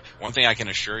 One thing I can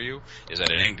assure you is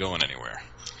that it ain't going anywhere.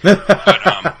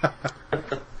 But,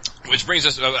 which brings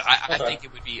us, I think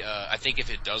it would be, I think if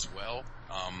it does well,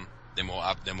 then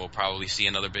we'll probably see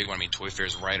another big one. I mean, Toy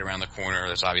Fair's right around the corner.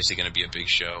 That's obviously going to be a big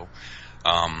show.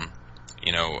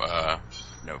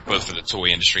 Both for the toy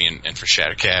industry and for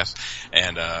Shattercast.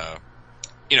 And,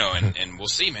 and we'll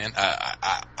see, man.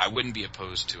 I wouldn't be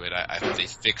opposed to it. I hope they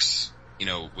fix,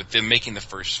 with them making the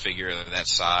first figure of that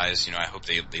size, I hope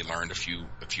they learned a few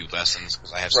lessons,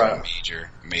 because I have some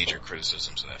major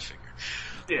criticisms of that figure.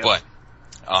 Yeah. But,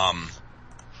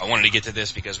 I wanted to get to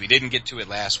this because we didn't get to it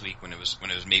last week when it was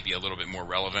maybe a little bit more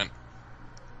relevant.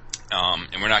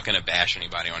 And we're not going to bash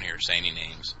anybody on here or say any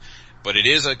names, but it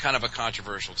is a kind of a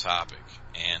controversial topic,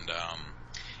 and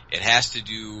it has to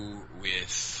do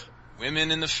with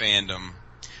women in the fandom,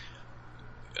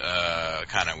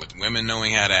 kind of with women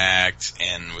knowing how to act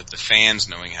and with the fans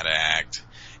knowing how to act.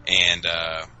 And,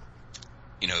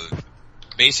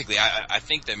 basically I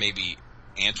think that maybe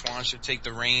Antoine should take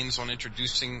the reins on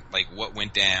introducing, what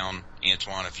went down.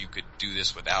 Antoine, if you could do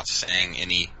this without saying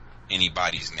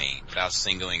anybody's name, without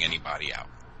singling anybody out.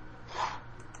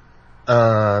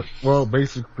 Well,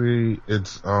 basically,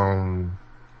 it's, it's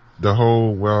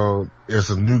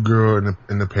a new girl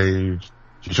in the page.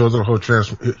 She shows up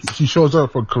she shows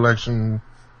up for collection,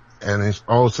 and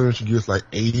all of a sudden she gets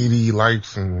 80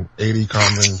 likes and 80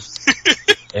 comments,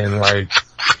 and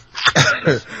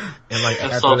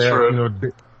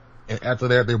after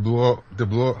that they blew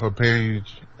up her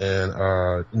page,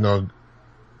 and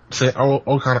say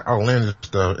all kind of outlandish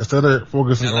stuff instead of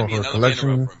focusing on her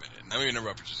collection. Let me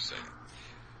interrupt for just a second.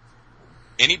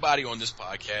 Anybody on this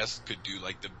podcast could do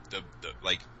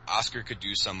Oscar could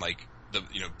do some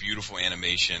beautiful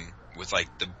animation with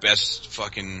the best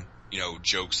fucking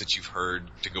jokes that you've heard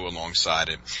to go alongside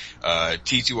it.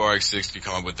 T2RX6 could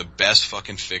come up with the best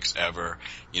fucking fix ever.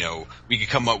 We could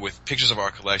come up with pictures of our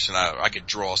collection. I could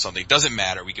draw something. Doesn't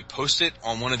matter. We could post it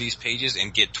on one of these pages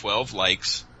and get 12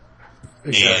 likes.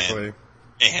 Exactly.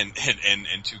 And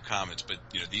 2 comments. But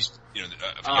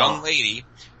a young lady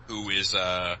who is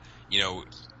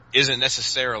isn't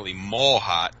necessarily mall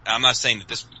hot. I'm not saying that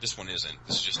this one isn't.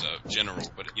 This is just a general.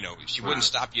 But she wouldn't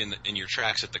stop you in your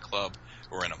tracks at the club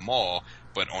or in a mall.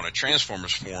 But on a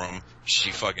Transformers forum,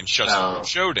 she fucking shuts the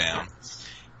show down.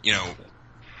 Did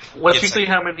you see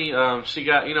how many she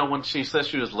got? When she said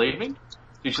she was leaving,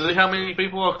 did you see how many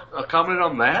people commented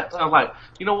on that? I'm like,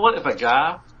 you know what? If a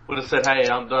guy would have said, "Hey,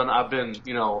 I'm done. I've been,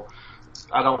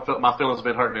 I don't feel my feelings have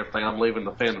been hurt and everything. I'm leaving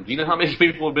the fandom." Do you know how many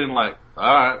people have been like,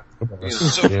 "All right"?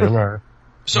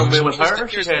 So with her,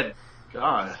 she had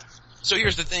God. So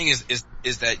here's the thing: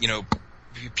 is that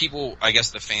people, I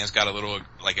guess the fans got a little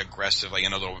aggressive, a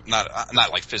little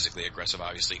not physically aggressive,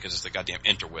 obviously, because it's the goddamn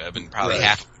interweb, and probably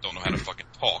half of them don't know how to fucking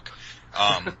talk.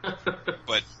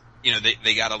 But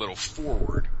they got a little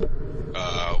forward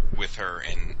with her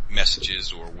in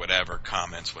messages or whatever,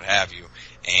 comments, what have you,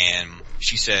 and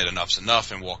she said enough's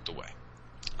enough and walked away.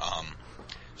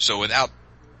 So without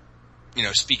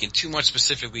speaking too much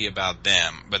specifically about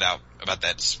them, about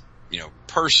that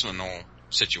personal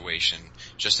situation,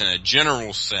 just in a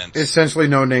general sense. Essentially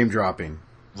no name dropping.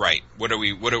 Right.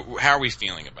 How are we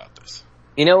feeling about this?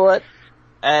 You know what?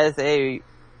 As a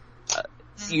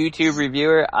YouTube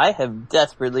reviewer, I have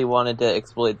desperately wanted to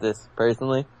exploit this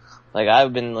personally. Like,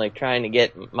 I've been, like, trying to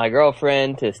get my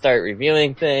girlfriend to start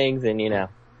reviewing things, and, you know,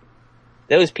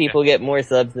 those people get more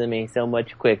subs than me so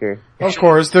much quicker. Of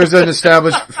course, there's an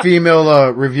established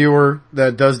female reviewer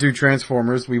that does do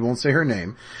Transformers. We won't say her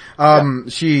name.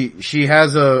 She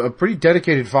has a pretty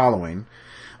dedicated following,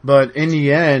 but in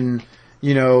the end,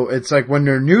 you know, it's like when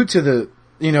they're new to the,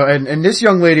 you know, and this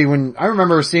young lady, when I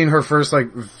remember seeing her first,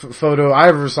 like, photo I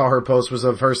ever saw her post was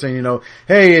of her saying, you know,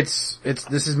 hey, this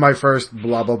is my first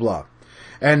blah, blah, blah.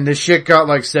 And the shit got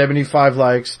like 75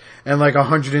 likes and like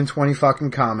 120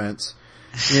 fucking comments,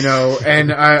 you know,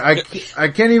 and I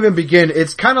can't even begin.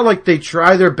 It's kind of like they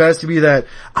try their best to be that,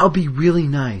 I'll be really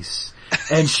nice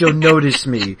and she'll notice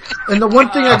me. And the one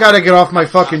thing I gotta get off my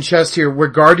fucking chest here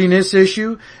regarding this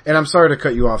issue, and I'm sorry to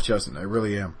cut you off, Justin, I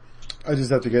really am. I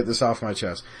just have to get this off my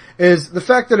chest, is the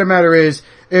fact of the matter is,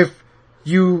 if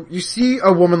you see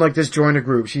a woman like this join a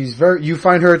group, you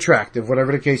find her attractive,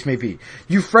 whatever the case may be.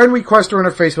 You friend request her on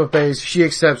her Facebook page, she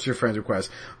accepts your friend request.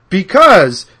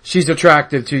 Because she's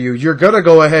attractive to you, you're gonna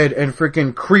go ahead and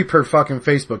freaking creep her fucking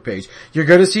Facebook page. You're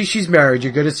gonna see she's married,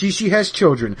 you're gonna see she has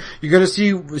children, you're gonna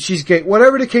see she's gay,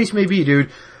 whatever the case may be, dude.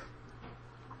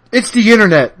 It's the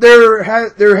internet.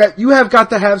 You have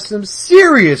got to have some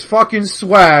serious fucking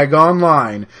swag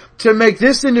online to make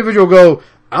this individual go,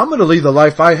 I'm gonna leave the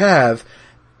life I have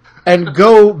and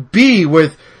go be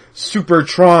with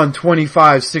Supertron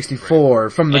 2564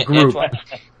 from the group.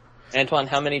 Antoine,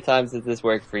 how many times has this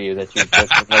worked for you that you've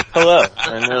just been like, hello?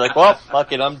 And they're like, well,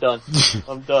 fuck it, I'm done.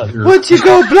 I'm done. Once you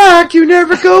go black, you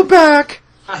never go back.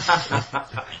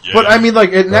 But I mean,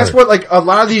 like, and that's what, like, a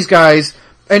lot of these guys,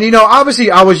 and you know,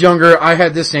 obviously I was younger, I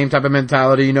had this same type of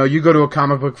mentality, you know, you go to a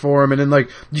comic book forum and then like,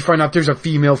 you find out there's a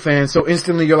female fan, so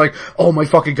instantly you're like, oh my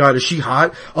fucking god, is she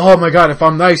hot? Oh my god, if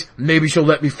I'm nice, maybe she'll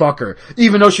let me fuck her.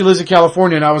 Even though she lives in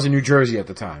California and I was in New Jersey at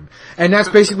the time. And that's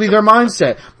basically their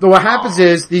mindset. But what happens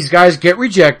is, these guys get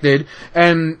rejected,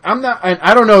 and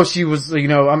I don't know if she was, you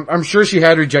know, I'm sure she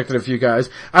had rejected a few guys.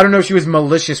 I don't know if she was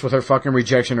malicious with her fucking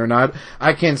rejection or not.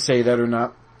 I can't say that or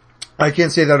not. I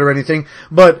can't say that or anything,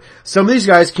 but some of these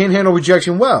guys can't handle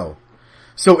rejection well.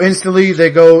 So instantly they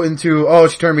go into, oh,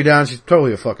 she turned me down, she's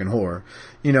totally a fucking whore.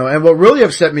 You know, and what really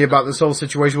upset me about this whole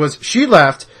situation was she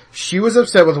left, she was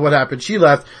upset with what happened, she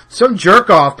left, some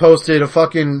jerk off posted a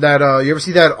fucking, you ever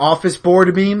see that office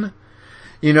board meme?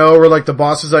 You know, where like the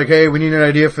boss is like, hey, we need an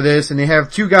idea for this, and they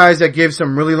have two guys that give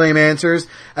some really lame answers,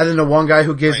 and then the one guy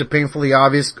who gives the painfully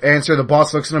obvious answer, the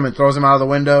boss looks at him and throws him out of the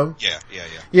window.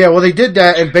 Yeah, well they did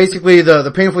that, and basically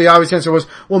the painfully obvious answer was,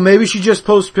 well maybe she just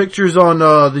posts pictures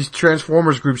on these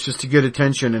Transformers groups just to get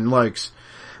attention and likes.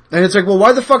 And it's like, well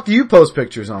why the fuck do you post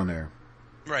pictures on there?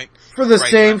 Right. For the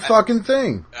same fucking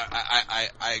thing.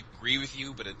 I agree with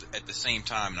you, but at the same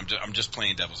time, I'm just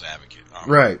playing devil's advocate.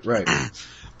 Right.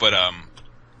 But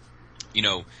you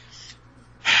know,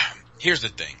 here's the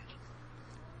thing.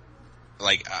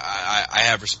 Like, I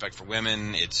have respect for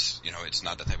women. It's, you know, it's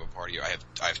not that type of party. I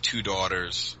have two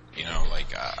daughters. You know, like,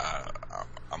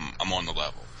 I'm on the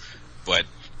level. But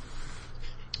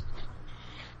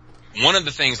one of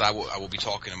the things I will be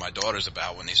talking to my daughters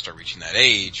about when they start reaching that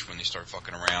age, when they start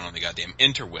fucking around on the goddamn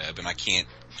interweb, and I can't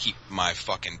keep my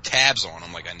fucking tabs on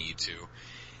them like I need to,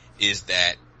 is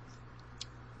that,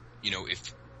 you know,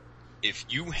 if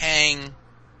you hang,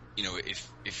 you know,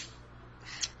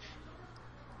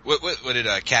 what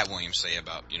did Cat Williams say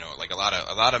about, you know, like a lot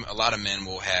of men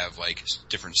will have like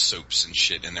different soaps and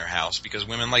shit in their house because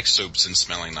women like soaps and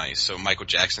smelling nice. So Michael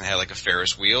Jackson had like a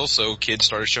Ferris wheel, so kids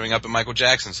started showing up at Michael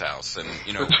Jackson's house, and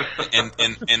you know,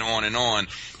 and on and on.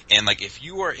 And like, if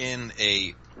you are in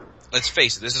a, let's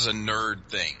face it, this is a nerd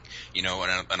thing, you know,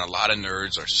 and a lot of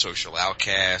nerds are social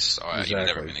outcasts, or exactly. You've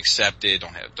never been accepted,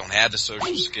 don't have the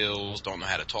social skills, don't know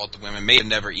how to talk to women, may have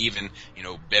never even, you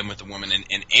know, been with a woman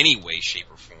in any way, shape,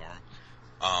 or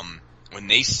form. When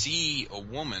they see a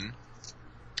woman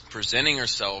presenting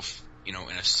herself, you know,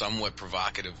 in a somewhat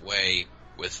provocative way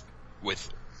with,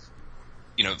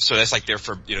 you know, so that's like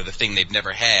you know, the thing they've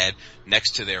never had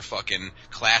next to their fucking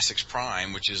Classics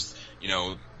Prime, which is, you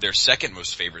know, their second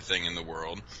most favorite thing in the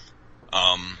world.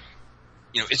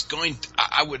 You know,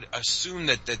 I would assume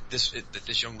that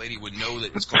this young lady would know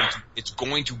that it's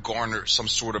going to garner some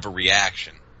sort of a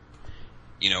reaction.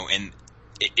 You know, and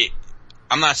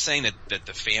I'm not saying that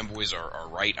the fanboys are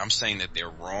right. I'm saying that they're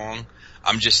wrong.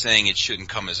 I'm just saying it shouldn't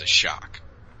come as a shock.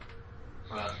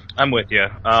 I'm with you.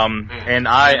 And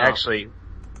I actually,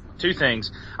 two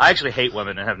things. I actually hate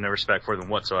women and have no respect for them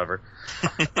whatsoever.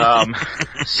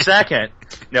 Second,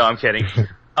 no, I'm kidding.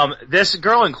 This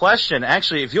girl in question,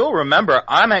 actually, if you'll remember,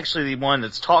 I'm actually the one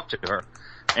that's talked to her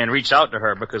and reached out to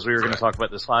her because we were going to talk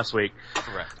about this last week.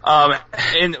 Correct.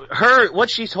 And what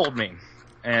she told me,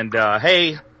 and,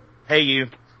 hey you,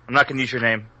 I'm not going to use your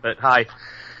name, but hi.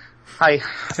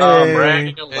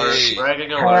 Bragging alert. Hey.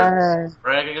 Bragging alert.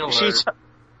 Bragging alert.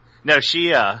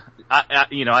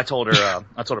 I told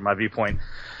her my viewpoint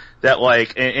that,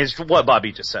 like, and it's what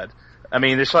Bobby just said. I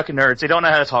mean, there's fucking nerds. They don't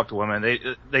know how to talk to women.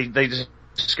 They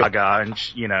just got guy, and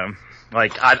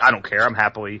like, I don't care. I'm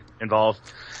happily involved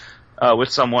with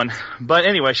someone. But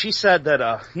anyway, she said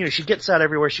that she gets out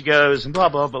everywhere she goes and blah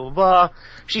blah blah blah blah.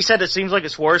 She said it seems like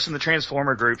it's worse in the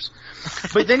Transformer groups.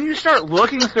 But then you start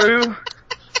looking through.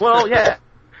 Well, yeah.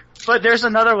 But there's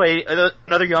another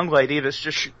young lady that's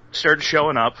just started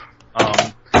showing up.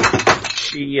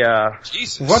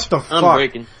 Jesus. What the fuck? I'm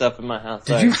breaking stuff in my house.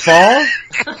 Did you fall?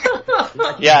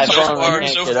 Yeah, I So finally far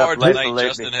yanked it up. tonight,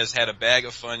 Justin has had a bag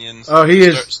of Funyuns. Oh, he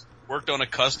is. Worked on a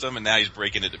custom, and now he's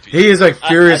breaking it to pieces. He is like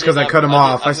furious because I cut him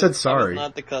off. I was said sorry.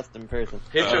 not the custom person.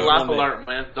 Hit your laugh alert,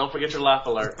 man. Don't forget your laugh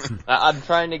alert. I'm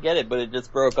trying to get it, but it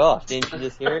just broke off. Didn't you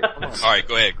just hear it? Come on. All right,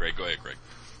 go ahead, Greg.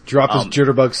 Dropped his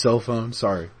jitterbug cell phone.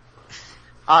 Sorry.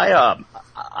 I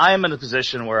am in a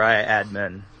position where I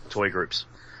admin toy groups.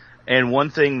 And one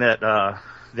thing that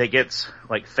gets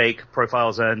like fake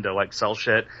profiles in to like sell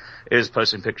shit is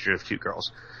posting pictures of cute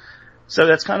girls. So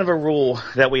that's kind of a rule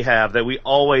that we have, that we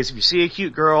always, if you see a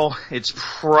cute girl, it's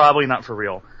probably not for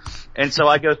real. And so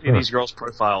I go through these girls'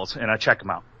 profiles and I check them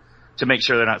out to make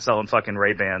sure they're not selling fucking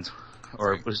Ray-Bans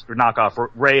or knockoff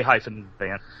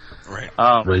Ray-Ban.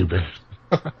 Right. Ray-Ban.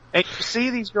 And you see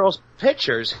these girls'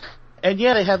 pictures, and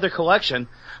yeah, they have their collection,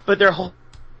 but they're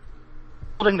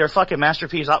holding their fucking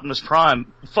Masterpiece Optimus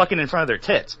Prime fucking in front of their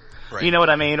tits. Right. You know what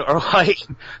I mean? Or like,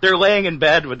 they're laying in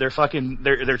bed with their fucking,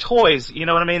 their toys, you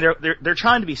know what I mean? They're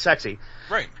trying to be sexy.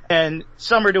 Right. And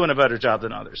some are doing a better job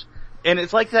than others. And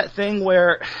it's like that thing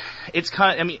where it's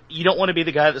you don't want to be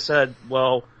the guy that said,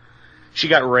 well, she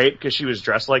got raped because she was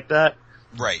dressed like that.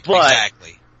 Right. But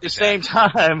exactly. At the same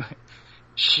time,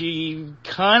 she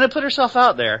kind of put herself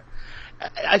out there.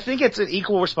 I think it's an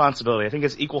equal responsibility. I think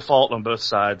it's equal fault on both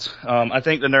sides. I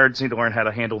think the nerds need to learn how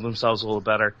to handle themselves a little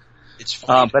better. It's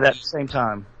funny. But at the same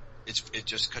time, it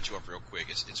just cut you off real quick.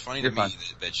 It's funny to me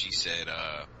that she said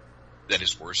that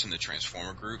it's worse in the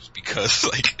Transformer groups because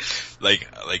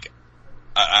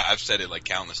I've said it like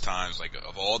countless times. Like,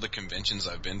 of all the conventions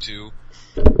I've been to,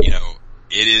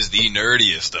 it is the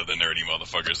nerdiest of the nerdy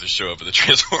motherfuckers that show up at the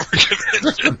Transformer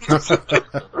convention.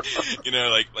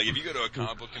 Like if you go to a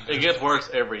comic book convention, It gets worse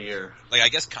every year. like I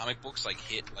guess comic books like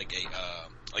hit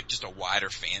like just a wider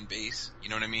fan base. You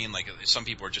know what I mean? Like, some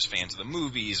people are just fans of the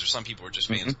movies, or some people are just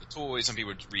fans of the toys, some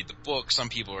people read the books, some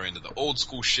people are into the old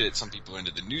school shit, some people are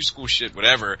into the new school shit,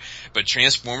 whatever. But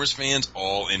Transformers fans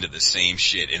all into the same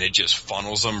shit, and it just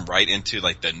funnels them right into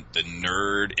like the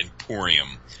nerd emporium.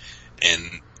 And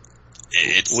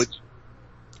it's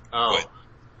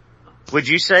would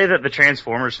you say that the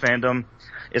Transformers fandom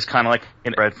is kind of like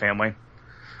an inbred family?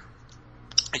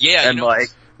 Yeah, and like,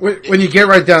 when you get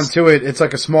right down to it, it's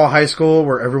like a small high school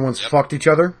where everyone's fucked each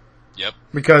other. Yep.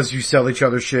 Because you sell each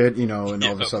other shit, and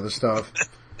all this other stuff.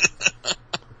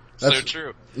 That's so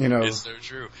true. It's so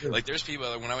true. Like, there's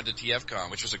people, when I went to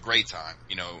TFCon, which was a great time,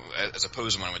 as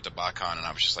opposed to when I went to BotCon, and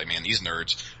I was just like, man, these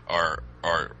nerds are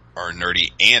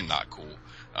nerdy and not cool.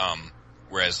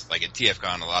 Whereas, like, at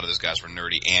TFCon, a lot of those guys were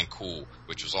nerdy and cool,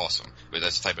 which was awesome. But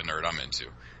that's the type of nerd I'm into.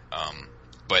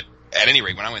 But at any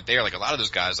rate, when I went there, like, a lot of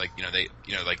those guys, like, it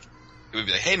would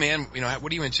be like, hey man,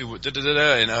 what are you into?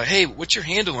 And, hey, what's your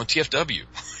handle on TFW?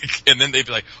 And then they'd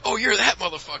be like, oh, you're that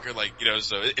motherfucker. Like,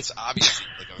 so it's obviously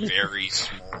like a very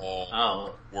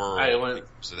small world when it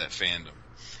comes to that fandom.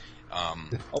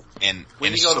 And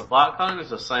when you go to BotCon, it's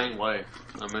the same way.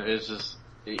 I mean, it's just,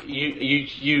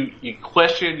 you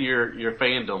question your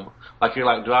fandom. Like, you're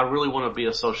like, do I really want to be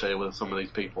associated with some of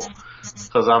these people?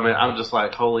 Because I'm just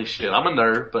like, holy shit, I'm a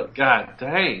nerd, but god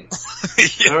dang,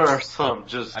 there are some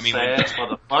just sad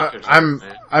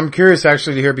motherfuckers. I'm curious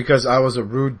actually to hear, because I was a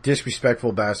rude,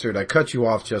 disrespectful bastard. I cut you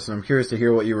off, Justin. I'm curious to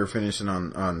hear what you were finishing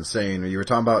on saying. You were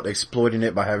talking about exploiting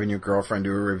it by having your girlfriend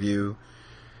do a review.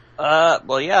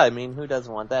 Well, yeah, I mean, who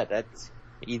doesn't want that? That's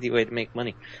an easy way to make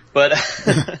money. But,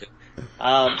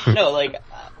 no, like,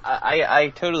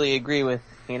 I totally agree with,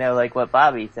 like what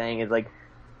Bobby's saying is like,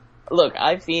 look,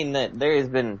 I've seen that there has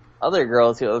been other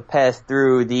girls who have passed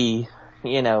through the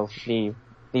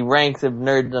ranks of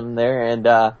nerddom there, and,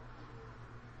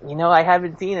 I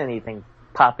haven't seen anything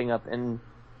popping up, and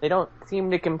they don't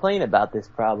seem to complain about this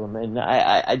problem. And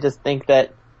I just think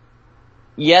that,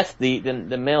 yes, the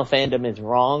male fandom is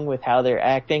wrong with how they're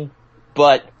acting,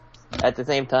 but at the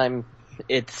same time,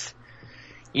 it's,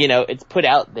 it's put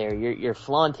out there. You're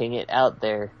flaunting it out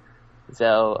there.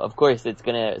 So, of course, it's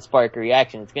gonna spark a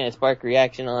reaction. It's gonna spark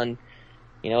reaction on,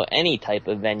 any type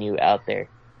of venue out there.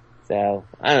 So,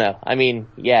 I don't know. I mean,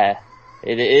 yeah,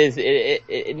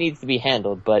 it needs to be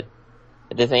handled, but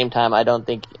at the same time, I don't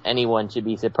think anyone should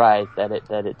be surprised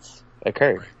that it's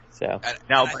occurred. So.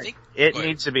 Now, it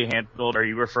needs to be handled. Are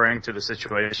you referring to the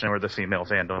situation or the female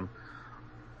fandom?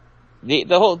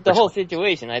 The whole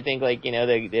situation. I think, like,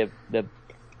 the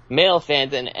male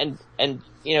fans and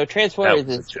Transformers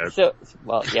is so,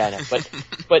 well, yeah, I know,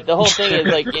 but the whole thing is,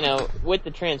 like, with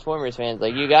the Transformers fans,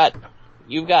 like,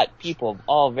 you've got people of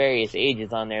all various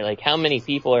ages on there. Like, how many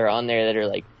people are on there that are,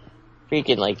 like,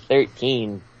 freaking, like,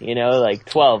 13, like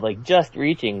 12, like, just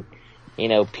reaching,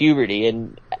 puberty,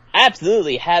 and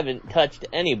absolutely haven't touched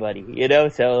anybody,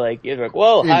 so, like, you're like,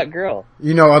 whoa, hot girl.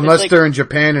 Unless they're in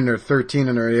Japan and they're 13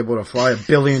 and they're able to fly $1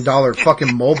 billion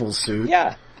fucking mobile suit.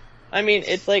 Yeah. I mean,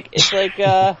 it's like,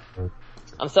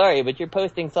 I'm sorry, but you're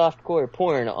posting softcore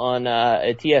porn on,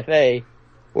 a TFA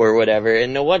or whatever,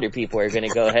 and no wonder people are gonna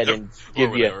go ahead and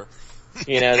give you,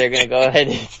 they're gonna go ahead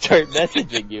and start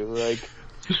messaging you, like.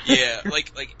 Yeah,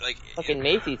 like. Fucking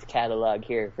Macy's catalog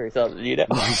here for something,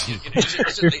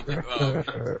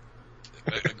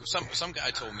 Some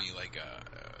guy told me, like, a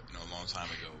long time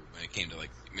ago when it came to, like,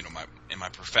 my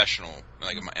professional,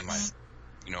 like, my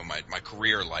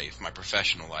career life, my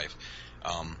professional life,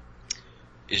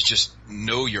 is just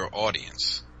know your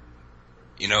audience,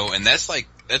 and that's like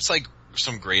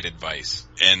some great advice.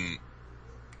 And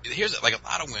here's, like, a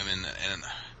lot of women,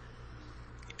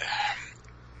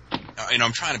 and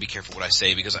I'm trying to be careful what I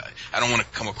say because I don't want to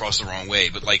come across the wrong way,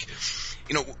 but, like,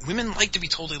 women like to be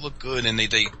told they look good and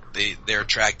they're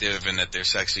attractive and that they're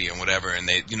sexy and whatever, and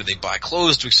they buy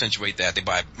clothes to accentuate that, they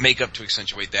buy makeup to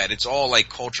accentuate that. It's all, like,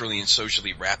 culturally and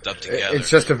socially wrapped up together. It's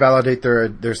just to validate their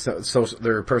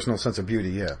personal sense of beauty,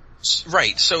 yeah.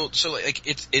 Right. So like,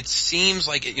 it seems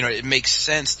like, it makes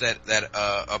sense that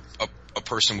a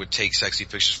person would take sexy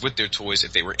pictures with their toys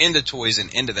if they were into toys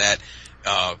and into that.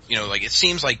 Like, it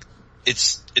seems like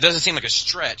it doesn't seem like a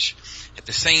stretch. At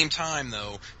the same time,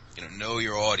 though, know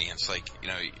your audience.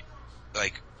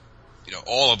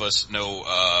 All of us know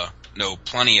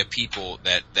plenty of people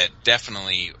that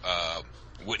definitely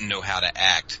wouldn't know how to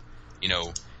act,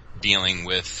 dealing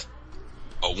with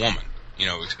a woman.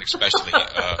 Especially,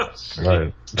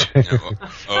 right.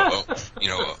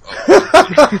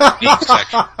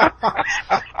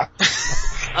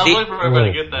 I'm waiting for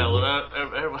everybody to get that.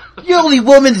 The only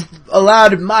woman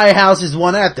allowed in my house is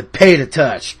one I have to pay to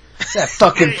touch. That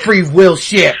fucking free will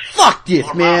shit. Fuck this,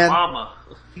 man. Mama.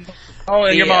 Oh,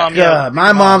 and your mom, God,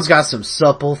 my mom's got some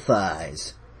supple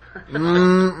thighs.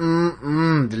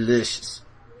 Delicious.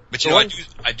 But I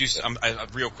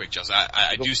real quick, Justin,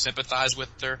 I do sympathize with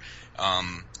her.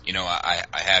 I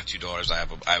have 2 daughters. I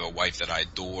have a wife that I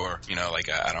adore.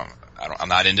 I'm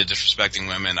not into disrespecting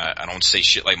women. I don't say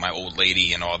shit like my old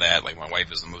lady and all that. Like, my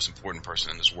wife is the most important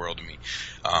person in this world to me.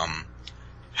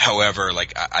 However,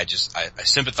 like, I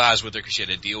sympathize with her because she had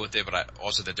to deal with it, but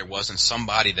also that there wasn't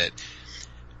somebody that,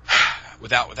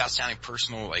 without sounding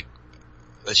personal, like,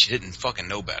 that she didn't fucking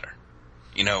know better.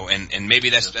 And maybe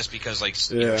that's because, like,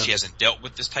 she hasn't dealt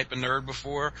with this type of nerd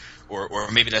before, or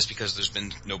maybe that's because there's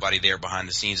been nobody there behind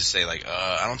the scenes to say, like,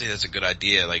 I don't think that's a good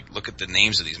idea. Like, look at the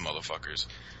names of these motherfuckers.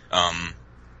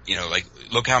 Like,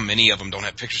 look how many of them don't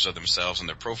have pictures of themselves in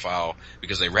their profile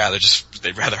because they'd rather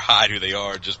hide who they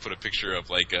are, just put a picture of,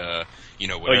 like, whatever.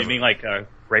 Oh, you mean like,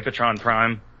 Rapatron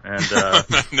Prime? And,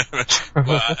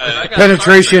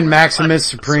 Penetration Maximus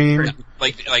Supreme.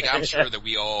 Like, I'm sure that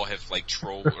we all have, like,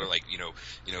 trolled or, like,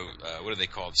 what are they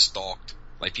called? Stalked.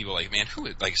 Like, people like, man,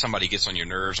 like, somebody gets on your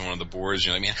nerves on one of the boards,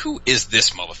 you're like, man, who is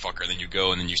this motherfucker? And then you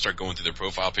go and then you start going through their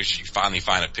profile pictures, you finally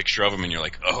find a picture of them and you're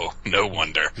like, oh, no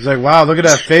wonder. He's like, wow, look at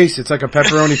that face. It's like a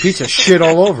pepperoni pizza. Shit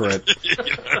all over it.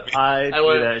 I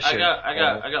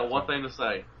got one thing to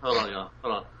say. Hold on, y'all.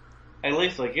 Hold on. Hey,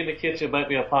 Lisa, get in the kitchen, make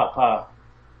me a pot pie.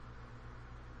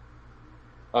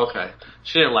 Okay.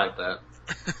 She didn't like that.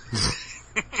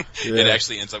 It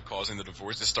actually ends up causing the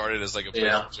divorce. It started as like a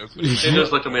playful joke. But she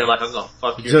just looked at me like, I'm gonna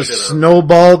fuck your just shit up.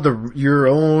 Snowballed your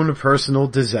own personal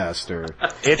disaster.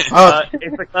 It's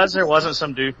because there wasn't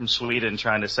some dude from Sweden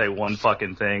trying to say one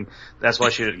fucking thing. That's why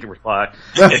she didn't reply.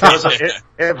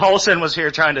 If Holson was here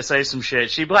trying to say some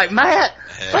shit, she'd be like, Matt,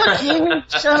 fuck you,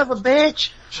 son of a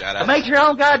bitch. Shout out. Make your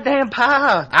own goddamn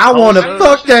pie. I want to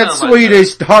fuck that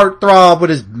Swedish heartthrob with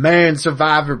his man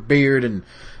survivor beard and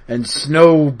and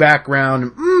snow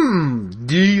background.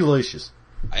 Delicious.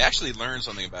 I actually learned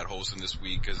something about Holston this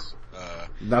week because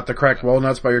not the cracked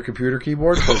walnuts by your computer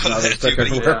keyboard.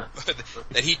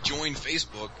 That he joined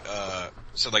Facebook,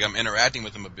 so like I'm interacting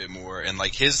with him a bit more, and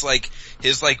like his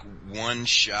one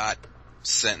shot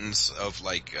sentence of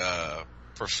like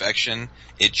perfection,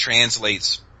 it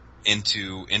translates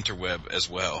into interweb as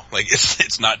well. Like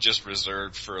it's not just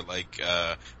reserved for like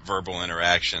verbal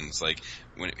interactions. Like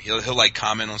when he'll like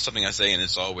comment on something I say, and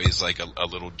it's always like a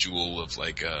little jewel of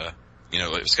like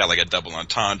it's got like a double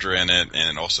entendre in it,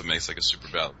 and it also makes like a super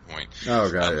valid point. Oh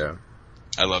god, yeah.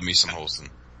 I love me some Holston.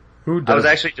 Who does? I was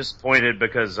actually disappointed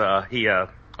because he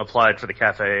applied for the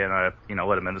cafe, and I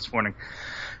let him in this morning.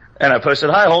 And I posted,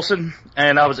 "Hi, Holston,"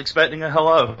 and I was expecting a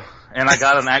hello, and I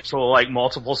got an actual like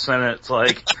multiple sentence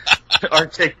like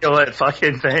articulate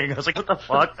fucking thing. I was like, "What the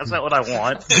fuck? That's not what I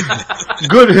want."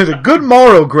 Good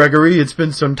morrow, Gregory. It's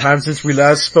been some time since we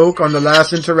last spoke on the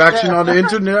last interaction on the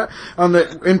internet, on the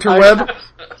interweb.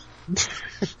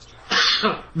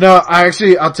 No,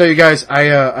 I'll tell you guys,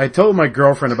 I told my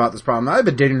girlfriend about this problem. I've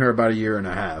been dating her about a year and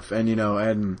a half, and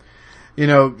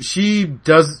she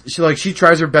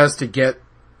tries her best to get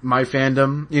my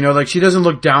fandom, like she doesn't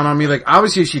look down on me. Like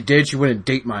obviously if she did, she wouldn't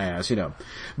date my ass,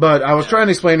 But I was trying to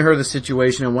explain to her the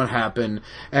situation and what happened,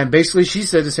 and basically she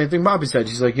said the same thing Bobby said.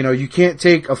 She's like, you can't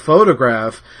take a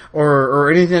photograph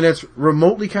or anything that's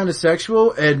remotely kind of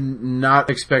sexual and not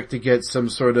expect to get some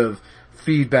sort of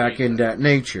feedback in that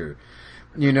nature.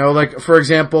 Like for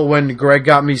example, when Greg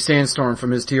got me Sandstorm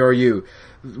from his TRU,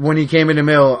 when he came in the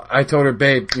mail, I told her,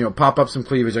 babe, pop up some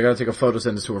cleavage. I gotta take a photo,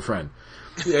 send this to a friend.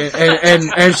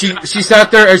 And she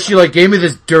sat there and she like gave me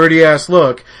this dirty ass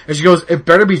look, and she goes, "It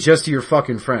better be just to your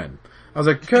fucking friend." I was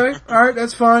like, "Okay, alright,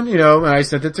 that's fine," and I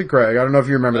sent it to Greg. I don't know if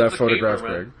you remember that photograph,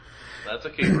 Greg. That's a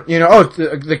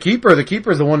keeper. The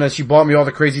keeper is the one that she bought me all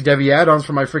the crazy Debbie add-ons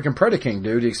for my freaking Predaking,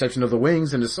 dude, the exception of the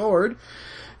wings and the sword.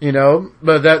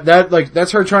 But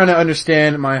that's her trying to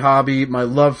understand my hobby, my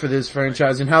love for this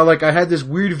franchise, and how like I had this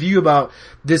weird view about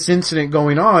this incident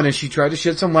going on, and she tried to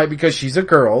shed some light because she's a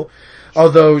girl.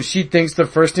 Although she thinks the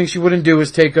first thing she wouldn't do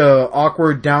is take a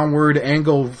awkward downward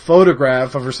angle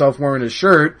photograph of herself wearing a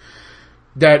shirt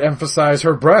that emphasized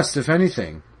her breast, if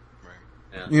anything. Right.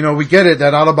 Yeah. We get it,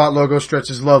 that Autobot logo stretch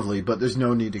is lovely, but there's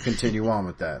no need to continue on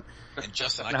with that. And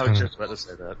Justin, I was just about to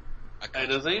say that. Hey,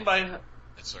 does anybody have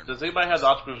the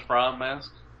Optimus Prime mask?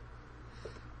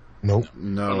 Nope.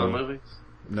 No. From the movies?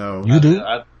 No. You do?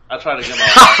 I try to get my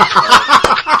wife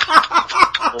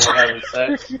when we're having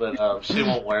sex, but she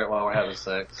won't wear it while we're having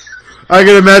sex. I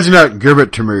can imagine that. Give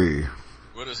it to me.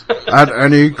 What is at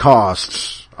any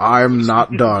cost. I'm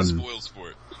not done. Spoiled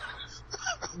sport.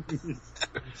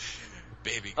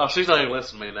 Baby. Oh, she's not even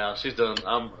listening to me now. She's done.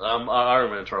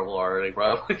 I'm in trouble already,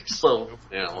 probably. So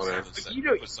yeah, whatever.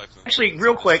 Actually,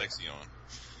 real quick,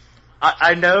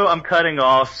 I know I'm cutting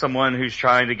off someone who's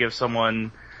trying to give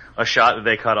someone a shot that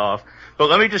they cut off, but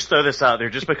let me just throw this out there,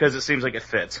 just because it seems like it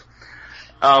fits.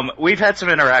 We've had some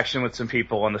interaction with some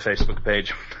people on the Facebook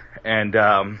page, and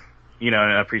and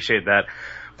I appreciate that.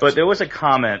 But there was a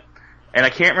comment, and I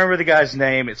can't remember the guy's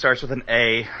name. It starts with an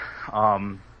A.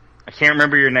 I can't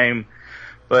remember your name,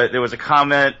 but there was a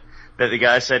comment that the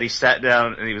guy said he sat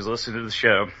down and he was listening to the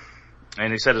show,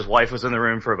 and he said his wife was in the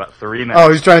room for about 3 minutes. Oh,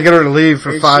 he's trying to get her to leave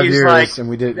for 5 years, and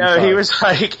we didn't. No, he was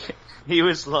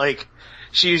like,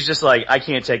 she's just like, I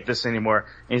can't take this anymore.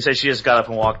 And he said she just got up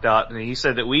and walked out. And he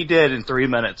said that we did in 3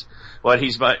 minutes what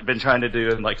he's been trying to do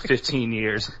in like 15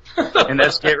 years. And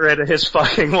that's get rid of his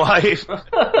fucking wife.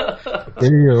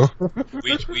 There you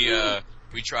go.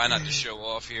 We try not to show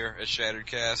off here at Shattered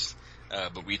Cast,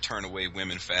 but we turn away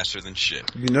women faster than shit.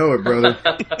 You know it, brother.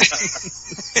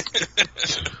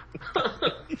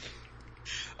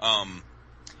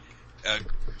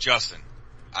 Justin,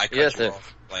 I cut you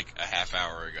off like a half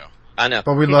hour ago. I know.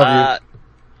 But we love you.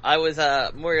 I was,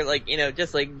 more like,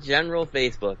 just like general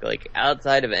Facebook, like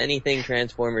outside of anything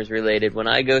Transformers related. When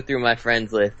I go through my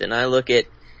friends list and I look at,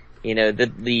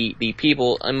 the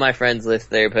people on my friends list,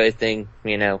 they're posting,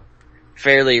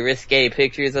 fairly risque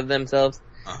pictures of themselves.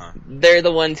 Uh-huh. They're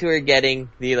the ones who are getting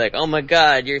the like, oh my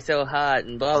god, you're so hot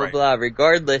and blah blah blah,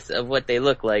 regardless of what they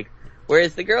look like.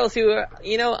 Whereas the girls who are,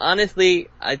 honestly,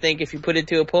 I think if you put it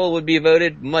to a poll, would be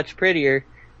voted much prettier,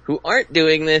 who aren't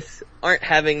doing this, aren't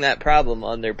having that problem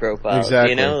on their profile.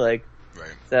 Exactly.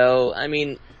 So, I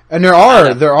mean... And there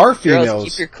are females. Girls,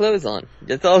 keep your clothes on.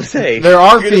 That's all I'm saying. There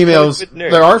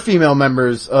are female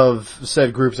members of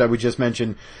said groups that we just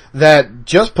mentioned that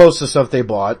just post the stuff they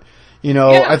bought. You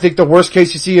know, I think the worst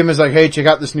case you see him is like, hey, check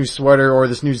out this new sweater or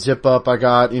this new zip up I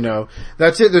got, you know.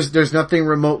 That's it. There's nothing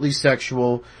remotely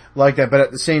sexual like that. But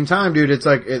at the same time, dude, it's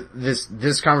like,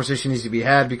 this conversation needs to be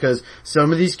had because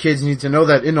some of these kids need to know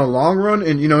that in the long run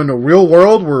and, you know, in the real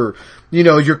world where, you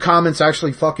know, your comments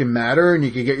actually fucking matter and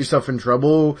you can get yourself in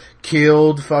trouble,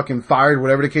 killed, fucking fired,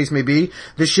 whatever the case may be,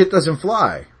 this shit doesn't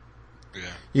fly. Yeah.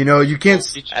 You know, you can't...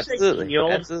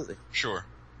 Absolutely. Sure.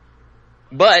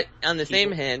 But, on the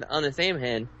same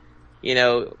hand, you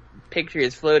know,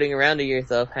 pictures floating around of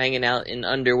yourself hanging out in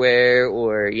underwear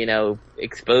or, you know,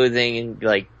 exposing and,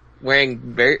 like,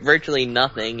 wearing virtually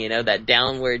nothing, you know, that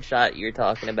downward shot you're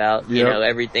talking about, you know,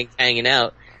 everything's hanging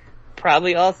out,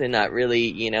 probably also not really,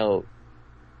 you know,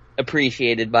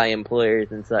 appreciated by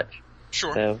employers and such.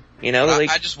 Sure. So, you know,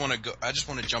 I just want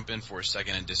to jump in for a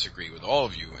second and disagree with all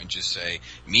of you and just say,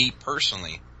 me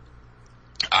personally,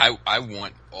 I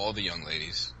want all the young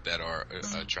ladies that are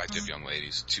attractive young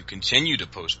ladies to continue to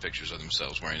post pictures of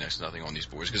themselves wearing next to nothing on these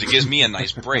boards because it gives me a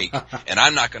nice break and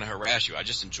I'm not going to harass you. I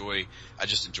just enjoy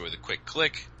the quick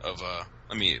click of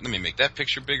let me make that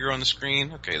picture bigger on the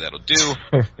screen. Okay, that'll do.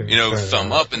 You know,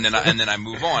 thumb up and then I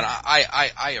move on.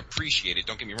 I appreciate it.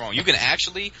 Don't get me wrong. You can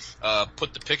actually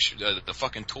put the picture the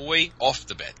fucking toy off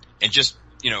the bed and just,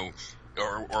 you know,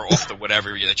 or off the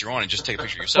whatever that you're on and just take a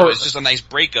picture of yourself. It's just a nice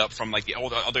breakup from like the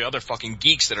other fucking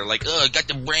geeks that are like, I got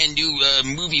the brand new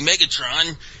movie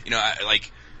Megatron. You know,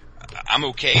 I'm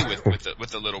okay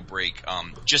with the little break.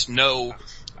 Just know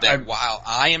that while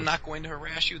I am not going to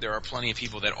harass you, there are plenty of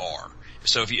people that are.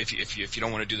 So if you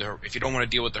don't want to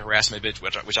deal with the harassment bit,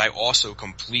 which I also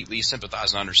completely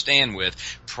sympathize and understand with,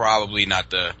 probably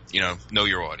not the, you know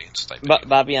your audience type.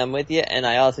 Bobby, I'm with you, and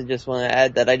I also just want to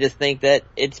add that I just think that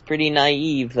it's pretty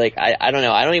naive. Like I don't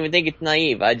know, I don't even think it's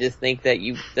naive. I just think that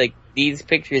these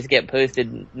pictures get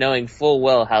posted knowing full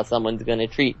well how someone's going to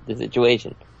treat the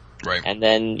situation. Right. And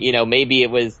then, you know, maybe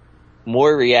it was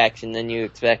more reaction than you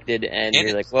expected, and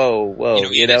you're like, whoa,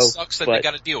 you know. It sucks that we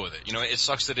got to deal with it. You know, it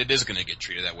sucks that it is going to get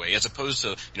treated that way, as opposed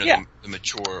to, you know, the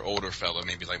mature, older fellow,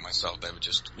 maybe like myself, that would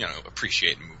just, you know,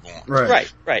 appreciate and move on.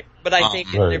 Right. But I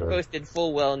think that they're posted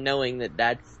full well knowing that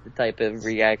that's the type of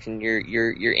reaction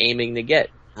you're aiming to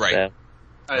get. Right. So.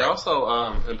 Hey, also,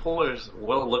 employers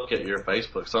will look at your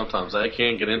Facebook sometimes. They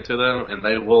can get into them, and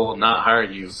they will not hire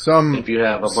you if you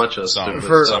have a bunch of stupid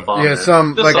stuff on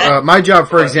there. My job,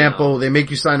 for example, they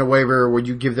make you sign a waiver where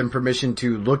you give them permission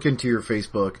to look into your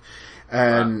Facebook,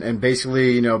 and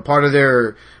basically, you know, part of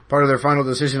their final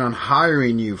decision on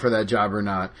hiring you for that job or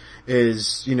not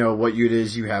is, you know, what it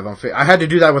is you have on Facebook. I had to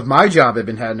do that with my job I've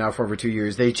been had now for over 2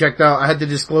 years. They checked out, I had to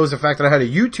disclose the fact that I had a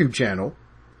YouTube channel.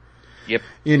 Yep.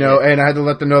 You know, and I had to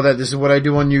let them know that this is what I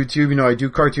do on YouTube. You know, I do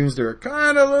cartoons. They're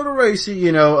kind of a little racy,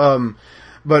 you know,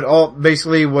 but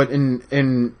basically what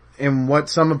in what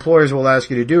some employers will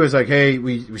ask you to do is like, hey,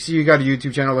 we see you got a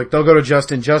YouTube channel. Like, they'll go to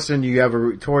Justin. Justin, you have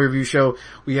a toy review show.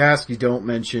 We ask you don't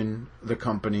mention the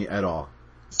company at all.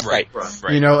 Right.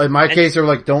 You know, in my case, they're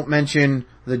like, don't mention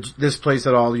this place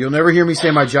at all. You'll never hear me say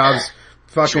my job's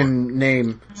fucking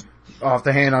name off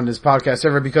the hand on this podcast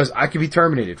ever because I could be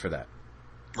terminated for that.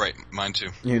 Right, mine too.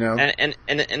 You know,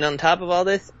 and on top of all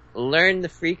this, learn the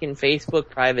freaking Facebook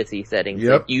privacy settings.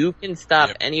 Yep. Like, you can stop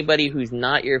anybody who's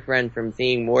not your friend from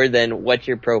seeing more than what's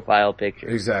your profile picture.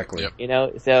 Exactly. You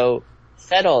know, so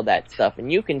set all that stuff, and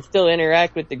you can still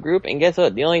interact with the group. And guess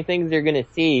what? The only things they're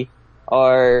gonna see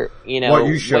are, you know, what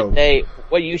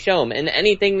you show them, and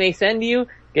anything they send you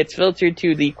gets filtered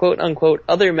to the quote unquote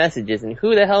other messages. And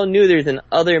who the hell knew there's an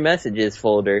other messages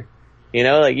folder? You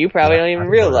know, like, you probably don't even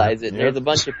realize it. There's a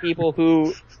bunch of people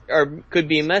who could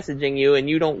be messaging you and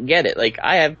you don't get it. Like,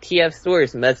 I have TF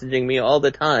stores messaging me all the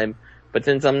time, but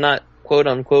since I'm not quote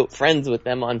unquote friends with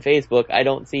them on Facebook, I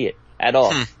don't see it at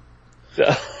all. So.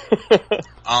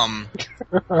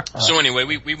 So anyway,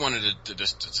 we wanted to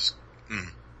just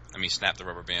let me snap the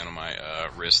rubber band on my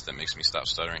wrist that makes me stop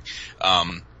stuttering.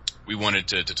 We wanted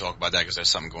to talk about that because there's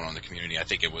something going on in the community. I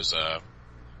think it was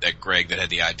that Greg that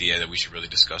had the idea that we should really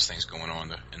discuss things going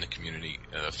on in the community,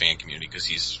 fan community,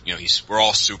 because we're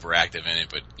all super active in it,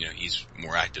 but, you know, he's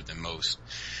more active than most.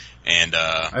 And,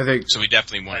 I think, so we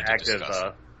definitely wanted to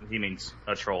discuss. He means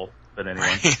a troll, but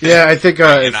anyway. Yeah, I think,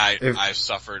 and I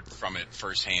suffered from it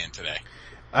firsthand today.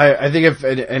 I think if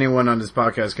anyone on this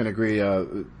podcast can agree,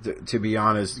 to be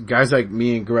honest, guys like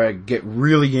me and Greg get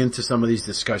really into some of these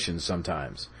discussions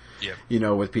sometimes. Yep. You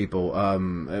know, with people.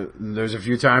 There's a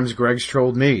few times Greg's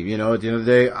trolled me. You know, at the end of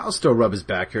the day, I'll still rub his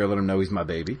back here, let him know he's my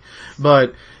baby.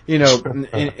 But, you know,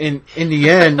 in the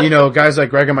end, you know, guys like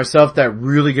Greg and myself that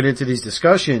really get into these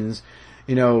discussions,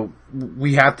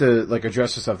 we have to, like,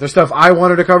 address this stuff. There's stuff I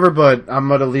wanted to cover, but I'm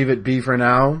gonna leave it be for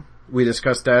now. We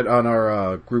discussed that on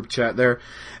our, group chat there.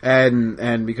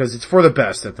 And because it's for the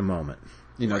best at the moment.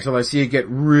 Until I see it get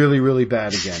really, really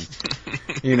bad again.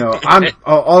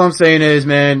 All I'm saying is,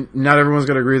 man, not everyone's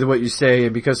gonna agree with what you say,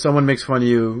 and because someone makes fun of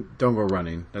you, don't go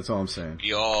running. That's all I'm saying.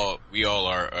 We all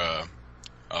are,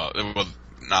 well,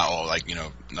 not all, like,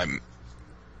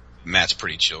 Matt's a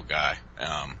pretty chill guy.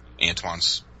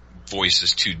 Antoine's voice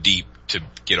is too deep to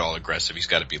get all aggressive. He's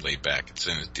gotta be laid back. It's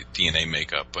in his DNA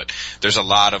makeup, but there's a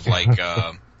lot of, like,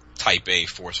 type A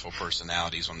forceful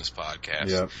personalities on this podcast.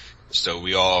 Yep. So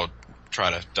we all try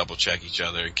to double check each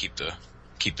other and keep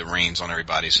the reins on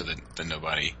everybody so that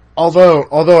nobody.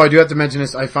 Although I do have to mention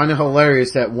this, I find it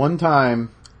hilarious that one time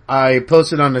I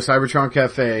posted on the Cybertron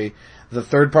Cafe the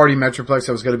third-party Metroplex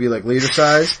that was going to be like leader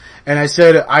size, and I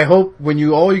said, I hope when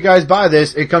all you guys buy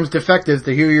this, it comes defective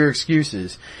to hear your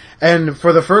excuses. And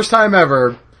for the first time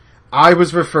ever, I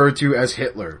was referred to as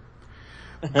Hitler.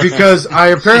 Because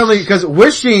because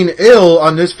wishing ill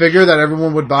on this figure that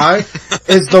everyone would buy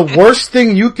is the worst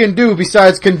thing you can do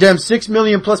besides condemn 6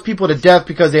 million plus people to death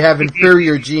because they have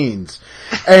inferior genes.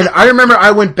 And I remember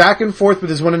I went back and forth with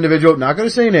this one individual, not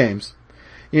gonna say names,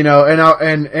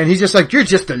 and he's just like, you're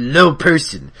just a low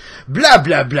person, blah,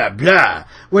 blah, blah, blah.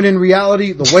 When in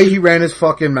reality, the way he ran his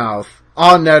fucking mouth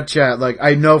on that chat, like,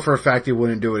 I know for a fact he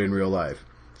wouldn't do it in real life.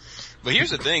 But here's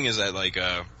the thing is that, like,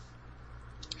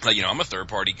 I'm a third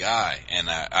party guy, and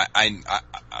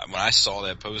when I saw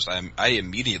that post, I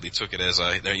immediately took it as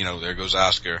there goes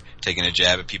Oscar taking a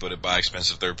jab at people that buy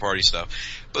expensive third party stuff.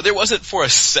 But there wasn't for a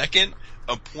second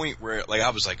a point where, like, I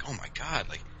was like, oh my god,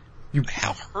 like,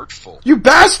 how hurtful. You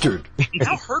bastard!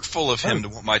 How hurtful of him to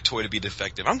want my toy to be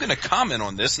defective. I'm gonna comment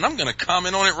on this, and I'm gonna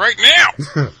comment on it right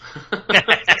now!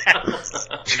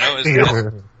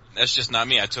 That's just not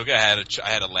me. I took it, I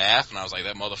had a laugh, and I was like,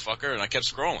 that motherfucker, and I kept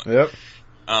scrolling. Yep.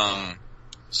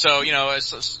 So, it's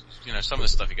some of the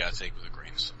stuff you gotta take with a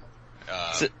grain of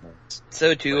salt.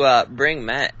 So to bring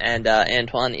Matt and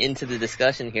Antoine into the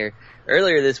discussion here,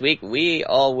 earlier this week we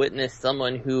all witnessed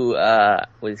someone who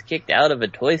was kicked out of a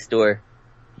toy store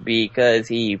because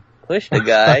he pushed a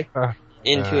guy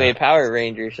into a Power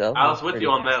Ranger shelf. I was with you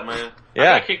on that, man.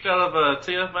 Yeah. I got kicked out of a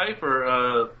TFA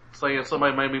for saying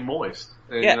somebody made me moist.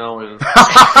 And, yeah.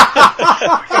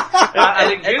 I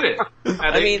didn't get it.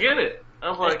 I didn't get it. I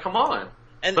was like, come on.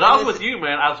 But I was with you,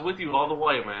 man. I was with you all the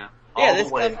way, man.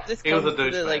 This comes to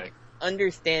the, like,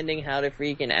 understanding how to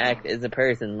freaking act as a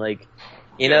person. Like,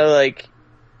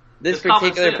 this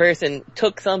particular person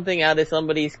took something out of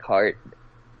somebody's cart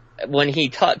when he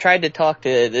tried to talk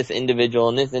to this individual,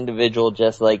 and this individual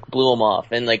just, like, blew him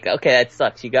off. And, like, okay, that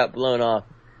sucks. You got blown off.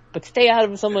 But stay out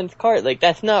of someone's cart. Like,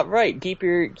 that's not right. Keep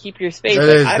your space.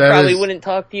 I probably wouldn't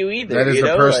talk to you either. That is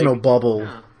a personal bubble.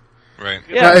 Right.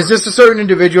 Yeah. Now, is this a certain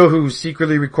individual who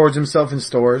secretly records himself in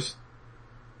stores?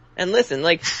 And listen,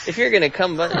 like, if you're gonna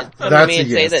come to me and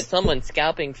say that someone's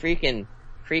scalping freaking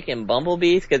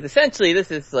bumblebees, because essentially this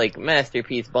is like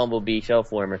Masterpiece Bumblebee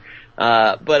shelf warmer.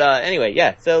 Anyway,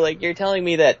 yeah, so like you're telling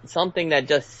me that something that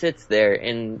just sits there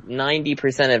in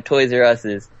 90% of Toys R Us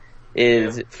is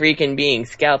freaking being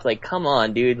scalped. Like, come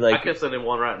on, dude. Like, I could send him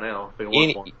one right now if he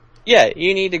wants one. Yeah,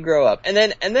 you need to grow up. And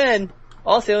then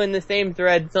also in the same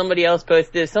thread, somebody else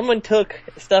posted, someone took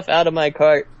stuff out of my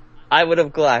cart, I would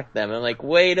have glocked them. I'm like,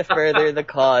 way to further the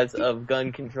cause of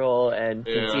gun control and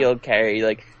concealed carry.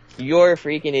 Like, you're a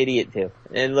freaking idiot too.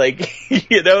 And like,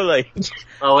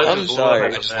 I'm sorry.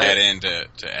 I just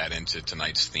add into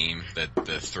tonight's theme that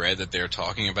the thread that they're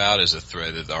talking about is a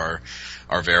thread that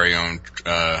our very own,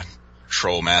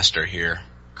 troll master here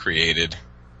created.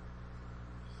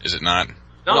 Is it not?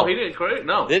 No, he didn't create.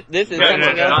 No, this is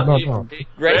something else.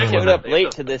 Greg showed up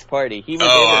late to this party. He was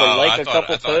able to like a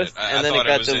couple posts, and then it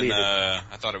got deleted.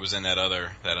 I thought it was in that other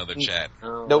chat.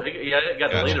 Nope. It got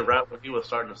deleted right when he was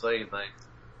starting to say anything.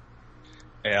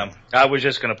 Yeah, I was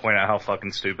just going to point out how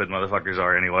fucking stupid motherfuckers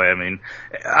are anyway. I mean,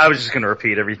 I was just going to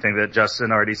repeat everything that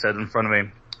Justin already said in front of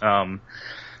me.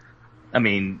 I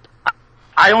mean,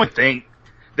 I don't think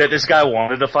that this guy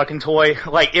wanted a fucking toy.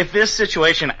 Like, if this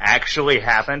situation actually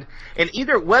happened, and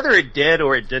either whether it did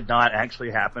or it did not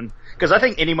actually happen, because I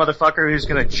think any motherfucker who's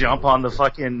going to jump on the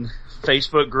fucking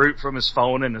Facebook group from his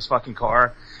phone in his fucking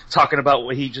car talking about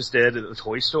what he just did at the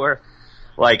toy store,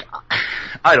 like,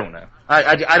 I don't know.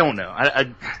 I don't know.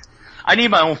 I need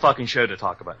my own fucking show to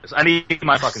talk about this. I need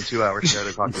my fucking 2-hour show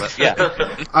to talk about this. Yeah.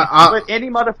 But any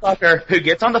motherfucker who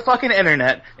gets on the fucking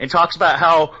internet and talks about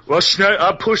how, well,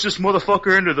 I pushed this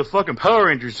motherfucker into the fucking Power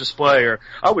Rangers display, or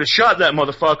I would have shot that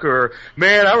motherfucker, or,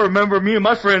 man, I remember me and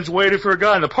my friends waited for a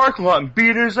guy in the parking lot and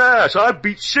beat his ass. I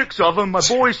beat 6 of them. My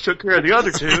boys took care of the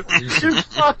other 2. Dude,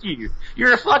 fuck you.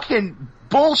 You're a fucking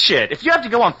bullshit. If you have to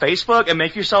go on Facebook and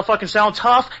make yourself fucking sound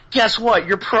tough, guess what?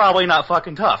 You're probably not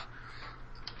fucking tough.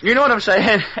 You know what I'm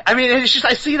saying? I mean, it's just,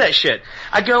 I see that shit.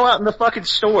 I go out in the fucking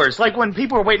stores, like when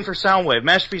people were waiting for Soundwave,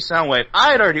 Masterpiece Soundwave,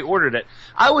 I had already ordered it.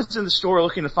 I was in the store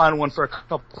looking to find one for a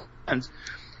couple of friends,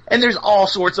 and there's all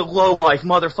sorts of low-life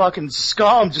motherfucking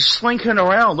scum just slinking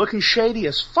around looking shady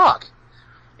as fuck.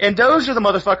 And those are the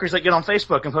motherfuckers that get on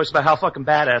Facebook and post about how fucking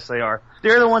badass they are.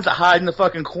 They're the ones that hide in the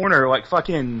fucking corner like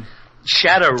fucking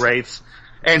shadow wraiths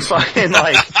and fucking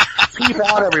like peep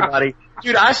out everybody.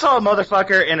 Dude, I saw a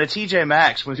motherfucker in a TJ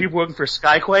Maxx when people were looking for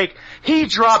Skyquake. He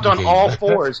dropped on all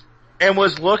fours and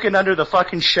was looking under the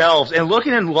fucking shelves and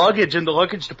looking in luggage in the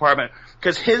luggage department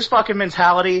because his fucking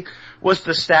mentality was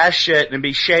to stash shit and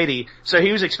be shady. So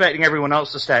he was expecting everyone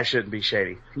else to stash shit and be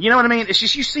shady. You know what I mean? It's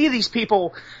just you see these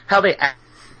people, how they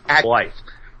act life.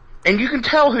 And you can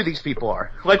tell who these people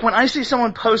are. Like when I see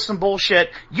someone post some bullshit,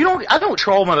 I don't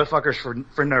troll motherfuckers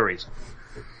for no reason.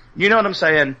 You know what I'm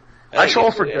saying? I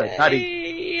troll for good, not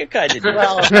evil. You kind of do.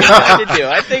 Well, you kind of do.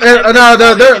 I think.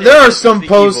 There are some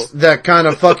posts that kind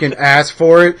of fucking ask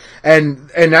for it, and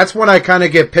that's when I kind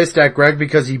of get pissed at Greg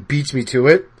because he beats me to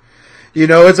it. You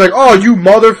know, it's like, oh, you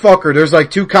motherfucker. There's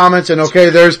like 2 comments, and okay,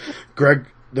 there's Greg.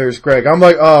 I'm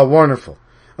like, oh, wonderful.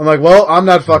 I'm like, well, I'm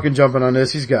not fucking jumping on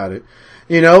this. He's got it.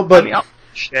 You know, but I mean,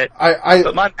 shit.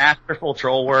 But my masterful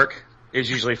troll work is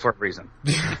usually for a reason.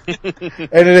 and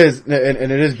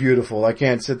it is beautiful. I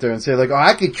can't sit there and say like, oh,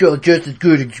 I could troll just as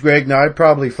good as Greg. No, I'd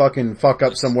probably fucking fuck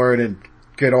up some word and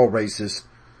get all racist.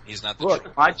 He's not the Look,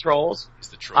 troll. my trolls, He's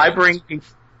the troll. I bring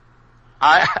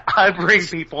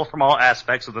people from all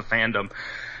aspects of the fandom.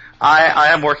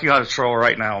 I am working on a troll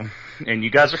right now, and you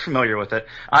guys are familiar with it.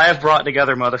 I have brought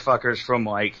together motherfuckers from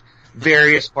like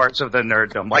various parts of the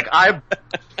nerddom. Like I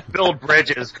build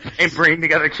bridges and bring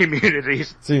together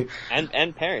communities. See,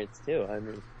 and parents too. I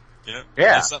mean,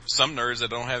 yeah. Some nerds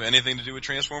that don't have anything to do with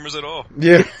Transformers at all.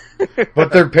 Yeah,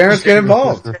 but their parents get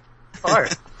involved.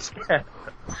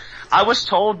 I was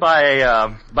told by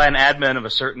an admin of a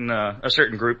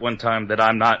certain group one time that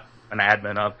I'm not an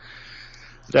admin of,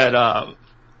 that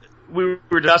we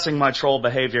were discussing my troll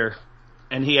behavior.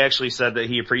 And he actually said that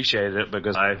he appreciated it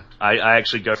because I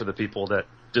actually go for the people that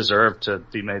deserve to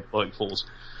be made like fools.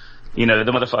 You know,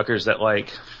 the motherfuckers that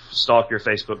like stalk your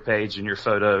Facebook page and your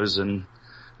photos and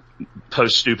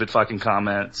post stupid fucking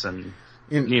comments and,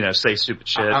 you know, say stupid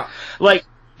shit. Like,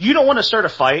 you don't want to start a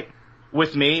fight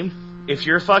with me if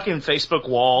your fucking Facebook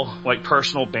wall, like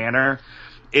personal banner,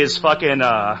 is fucking,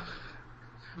 a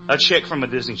chick from a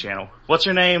Disney Channel. What's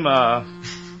her name?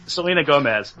 Selena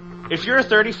Gomez. If you're a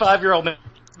 35-year-old man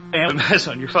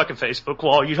on your fucking Facebook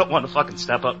wall, you don't want to fucking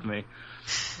step up to me.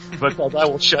 Because I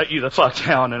will shut you the fuck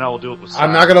down and I will do it with style.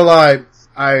 I'm not gonna lie.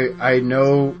 I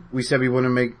know we said we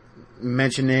wouldn't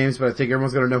mention names, but I think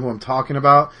everyone's gonna know who I'm talking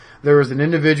about. There was an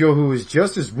individual who was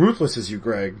just as ruthless as you,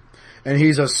 Greg. And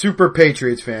he's a super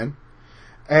Patriots fan.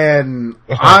 And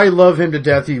I love him to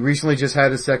death. He recently just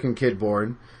had his 2nd kid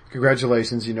born.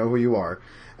 Congratulations, you know who you are.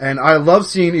 And I love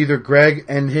seeing either Greg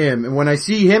and him. And when I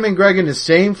see him and Greg in the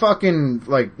same fucking,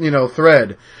 like, you know,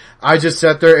 thread, I just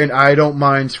sit there and I don't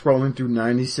mind scrolling through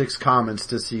 96 comments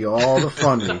to see all the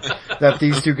funny that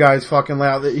these 2 guys fucking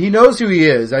laugh. He knows who he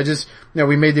is. I just, you know,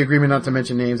 we made the agreement not to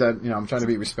mention names. I'm trying to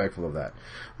be respectful of that.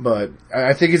 But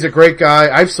I think he's a great guy.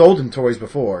 I've sold him toys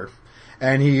before.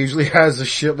 And he usually has a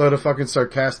shitload of fucking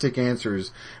sarcastic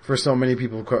answers for so many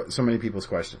people's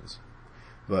questions.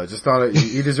 But just thought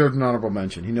he deserved an honorable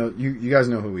mention. You guys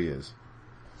know who he is.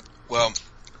 Well,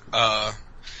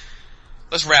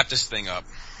 let's wrap this thing up.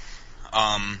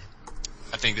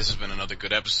 I think this has been another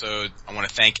good episode. I want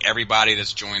to thank everybody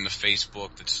that's joined the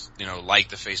Facebook, that's, you know,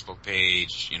 liked the Facebook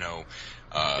page, you know,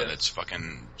 that's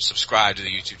fucking subscribed to the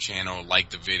YouTube channel, like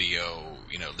the video,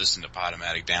 you know, listen to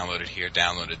Podomatic, download it here,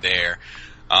 download it there.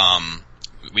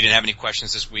 We didn't have any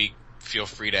questions this week. Feel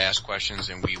free to ask questions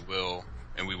and we will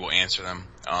answer them.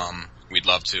 We'd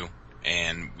love to.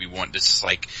 And we want this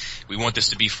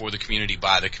to be for the community,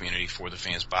 by the community, for the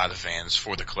fans, by the fans,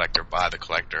 for the collector, by the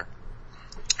collector.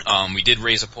 We did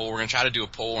raise a poll. We're going to try to do a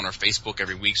poll on our Facebook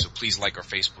every week, so please like our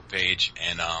Facebook page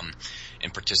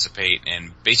and participate.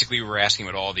 And basically we're asking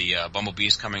about all the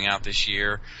bumblebees coming out this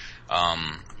year,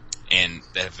 and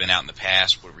that have been out in the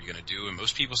past, what are we going to do? And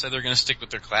most people said they're going to stick with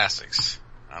their classics.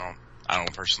 I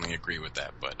don't personally agree with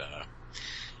that, but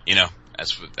you know,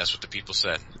 that's what the people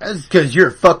said. That's because you're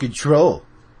a fucking troll.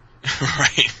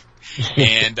 Right.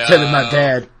 And Telling my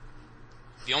dad.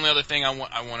 The only other thing I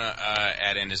want to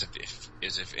add in is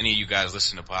if any of you guys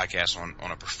listen to podcasts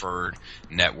on a preferred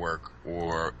network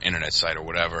or internet site or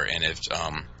whatever, and if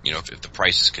you know, if the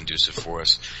price is conducive for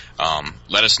us,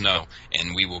 let us know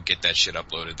and we will get that shit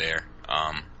uploaded there.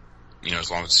 You know,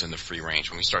 as long as it's in the free range.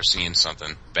 When we start seeing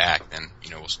something back, then, you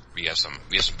know, we have some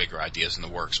bigger ideas in the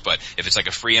works. But if it's like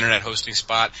a free internet hosting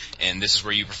spot and this is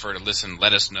where you prefer to listen,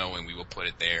 let us know and we will put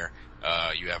it there.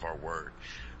 You have our word.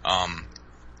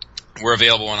 We're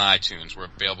available on iTunes. We're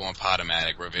available on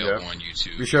Podomatic. We're available on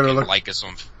YouTube. Be sure to like us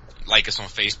on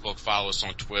Facebook. Follow us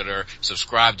on Twitter.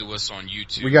 Subscribe to us on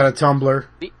YouTube. We got a Tumblr.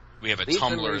 We have a leave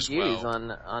Tumblr as well.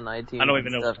 On iTunes. I don't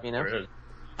even know stuff, what you know? Tumblr is.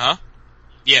 Huh?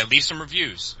 Yeah, leave some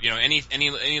reviews. You know, any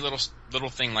little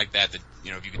thing like that,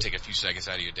 you know, if you could take a few seconds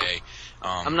out of your day.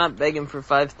 I'm not begging for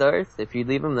 5 stars. If you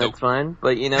leave them, that's fine.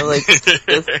 But, you know, like,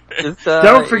 just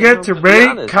don't forget to be rate,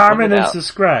 honest, comment, and out.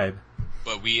 subscribe.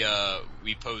 But we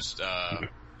post,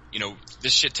 you know,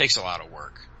 this shit takes a lot of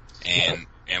work. And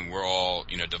we're all,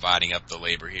 you know, dividing up the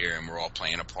labor here and we're all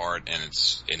playing a part and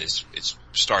it's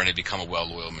starting to become a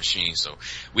well-oiled machine. So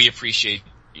we appreciate,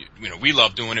 you know, we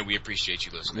love doing it. We appreciate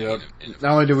you listening. Yep. And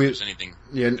Not only do if we, there's anything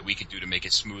that we could do to make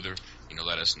it smoother, you know,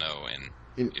 let us know.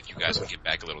 And if you guys can get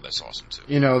back a little, that's awesome too.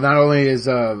 you know, not only is,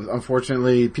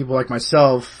 unfortunately, people like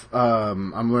myself, I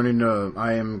am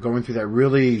going through that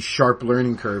really sharp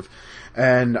learning curve.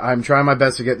 And I'm trying my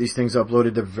best to get these things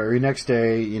uploaded the very next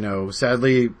day. You know,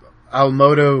 sadly,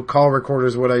 Almodo call recorder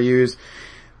is what I use.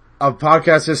 A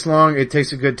podcast this long, it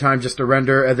takes a good time just to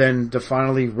render, and then to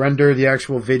finally render the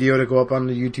actual video to go up on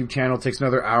the YouTube channel takes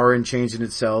another hour and change in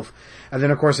itself. And then,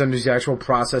 of course, then there's the actual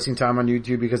processing time on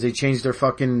YouTube because they changed their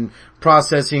fucking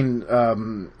processing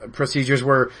procedures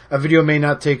where a video may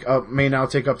now take up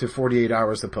to 48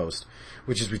 hours to post,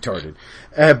 which is retarded.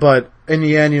 But in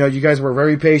the end, you know, you guys were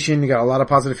very patient. You got a lot of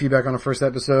positive feedback on the first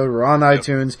episode. We're on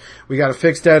iTunes. We got to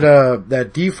fix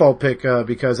that default pick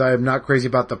because I am not crazy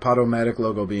about the Podomatic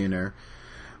logo being there.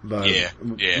 But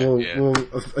we'll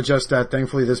adjust that.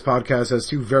 Thankfully, this podcast has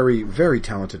 2 very, very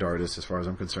talented artists as far as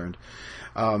I'm concerned.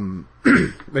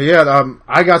 But yeah,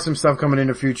 I got some stuff coming in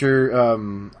the future.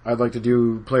 I'd like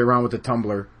to play around with the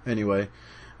Tumblr anyway.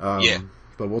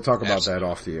 But we'll talk about that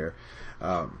off the air.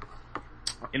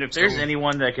 And if there's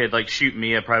anyone that could like shoot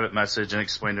me a private message and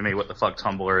explain to me what the fuck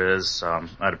Tumblr is,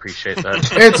 I'd appreciate that.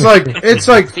 It's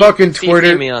like fucking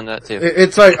Twitter. me on that too.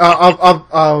 It's like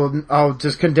I'll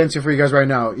just condense it for you guys right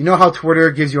now. You know how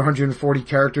Twitter gives you 140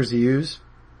 characters to use?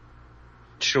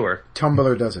 Sure.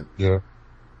 Tumblr doesn't. Yeah.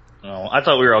 Oh, I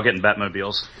thought we were all getting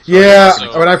Batmobiles.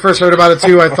 Yeah, when I first heard about it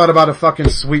too, I thought about a fucking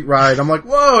sweet ride. I'm like,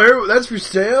 whoa, that's for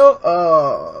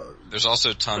sale? There's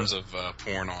also tons of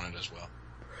porn on it as well.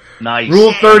 Nice.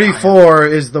 Rule 34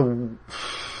 is when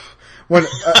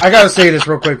I gotta say this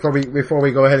real quick before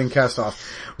we go ahead and cast off.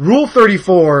 Rule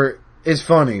 34 is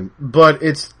funny, but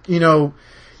it's, you know,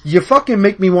 you fucking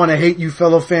make me want to hate you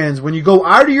fellow fans when you go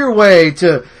out of your way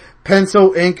to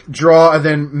pencil, ink, draw, and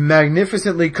then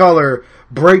magnificently color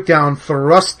breakdown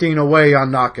thrusting away on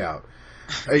knockout.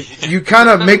 You kind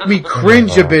of make me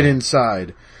cringe a bit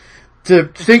inside. To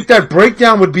think that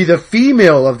breakdown would be the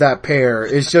female of that pair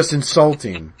is just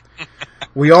insulting.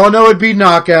 We all know it'd be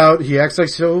knockout. He acts like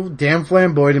so damn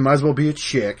flamboyant. He might as well be a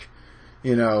chick.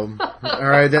 You know.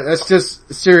 Alright, that's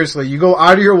just, seriously, you go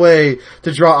out of your way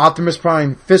to draw Optimus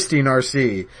Prime fisting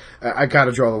RC. I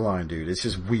gotta draw the line, dude. It's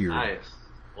just weird. Nice.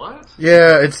 What?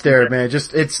 Yeah, it's there, man.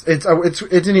 Just, it's in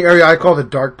the area I call the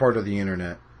dark part of the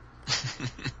internet.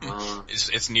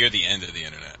 It's near the end of the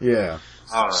internet. Yeah.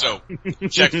 Right. So,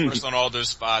 check for us on all those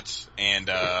spots, and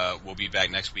we'll be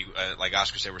back next week. Like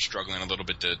Oscar said, we're struggling a little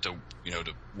bit to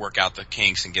work out the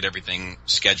kinks and get everything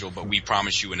scheduled, but we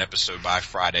promise you an episode by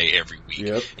Friday every week.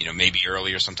 Yep. You know, maybe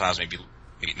earlier sometimes, maybe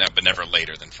not, but never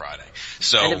later than Friday.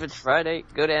 So, And if it's Friday,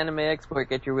 go to Anime Export,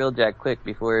 get your Wheeljack quick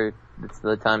before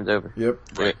the time's over. Yep.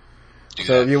 right.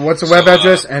 What's the web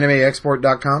address?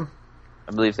 AnimeExport.com?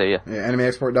 I believe so, yeah.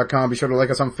 AnimeExport.com. Be sure to like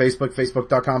us on Facebook,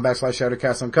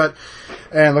 Facebook.com/ShatteredCastonline.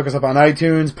 And look us up on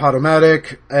iTunes,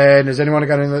 Podomatic. And has anyone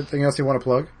got anything else you want to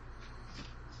plug?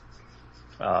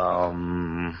 love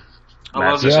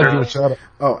Yeah, the give a show. shout out.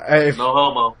 Oh, No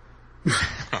homo.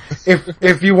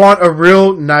 if you want a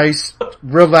real nice,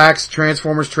 relaxed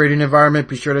Transformers trading environment,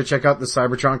 be sure to check out the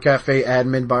Cybertron Cafe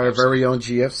admin by our very own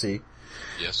GFC.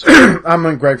 Yes, sir.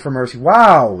 I'm Greg from Mercy.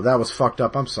 Wow, that was fucked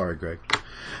up. I'm sorry, Greg.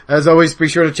 As always, be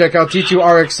sure to check out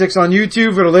T2RX6 on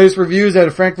YouTube for the latest reviews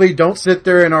that frankly don't sit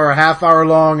there and are a half hour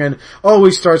long and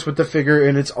always starts with the figure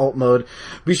in its alt mode.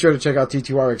 Be sure to check out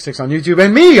T2RX6 on YouTube.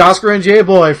 And me, Oscar and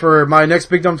J-Boy, for my next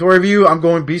Big Dumb Toy review, I'm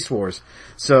going Beast Wars.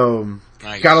 So,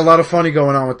 nice. Got a lot of funny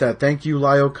going on with that. Thank you,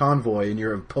 Lio Convoy, and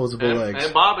your opposable legs.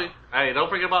 And Bobby. Hey, don't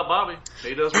forget about Bobby.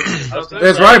 He does reviews.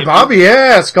 That's right, Bobby,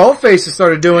 yeah. Skullface has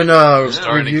started doing,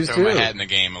 starting reviews to too. throw my hat in the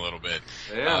game a little bit.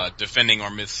 Yeah. Defending our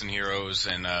myths and heroes,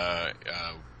 and,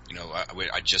 you know,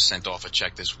 I just sent off a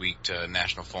check this week to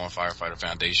National Fallen Firefighter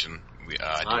Foundation.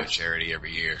 I do a charity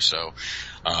every year, so,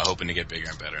 hoping to get bigger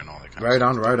and better and all that kind of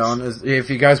stuff. Right on. If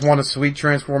you guys want a sweet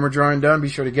Transformer drawing done, be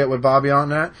sure to get with Bobby on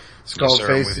that.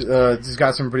 Skullface, has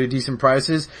got some pretty decent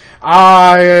prices.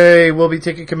 I will be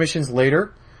taking commissions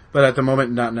later. But at the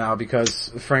moment, not now, because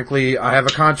frankly, I have a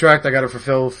contract I gotta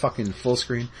fulfill fucking full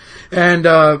screen. And,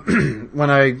 when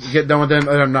I get done with them,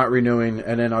 I'm not renewing,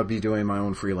 and then I'll be doing my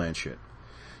own freelance shit.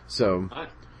 So,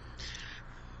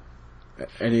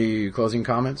 any closing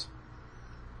comments?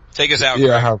 Take us out.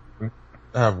 Yeah, I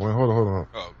have one. Hold on.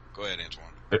 Oh, go ahead,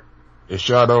 Antoine. A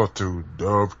shout out to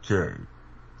Dub K.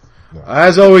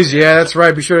 As always, yeah, that's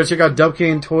right. Be sure to check out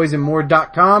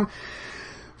DubKandToysAndMore.com.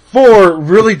 For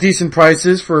really decent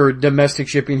prices for domestic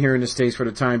shipping here in the States for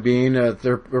the time being.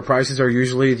 Their prices are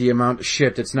usually the amount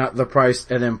shipped. It's not the price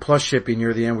and then plus shipping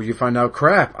near the end where you find out,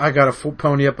 crap, I gotta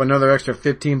pony up another extra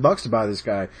 $15 to buy this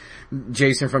guy.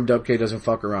 Jason from Dubk doesn't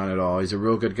fuck around at all. He's a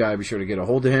real good guy. Be sure to get a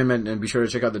hold of him and be sure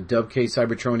to check out the Dubk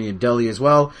Cybertronian Deli as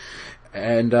well.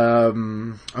 And,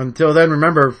 until then,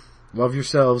 remember, love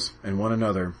yourselves and one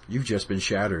another. You've just been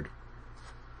shattered.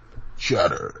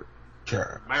 Shattered.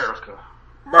 America.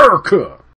 America!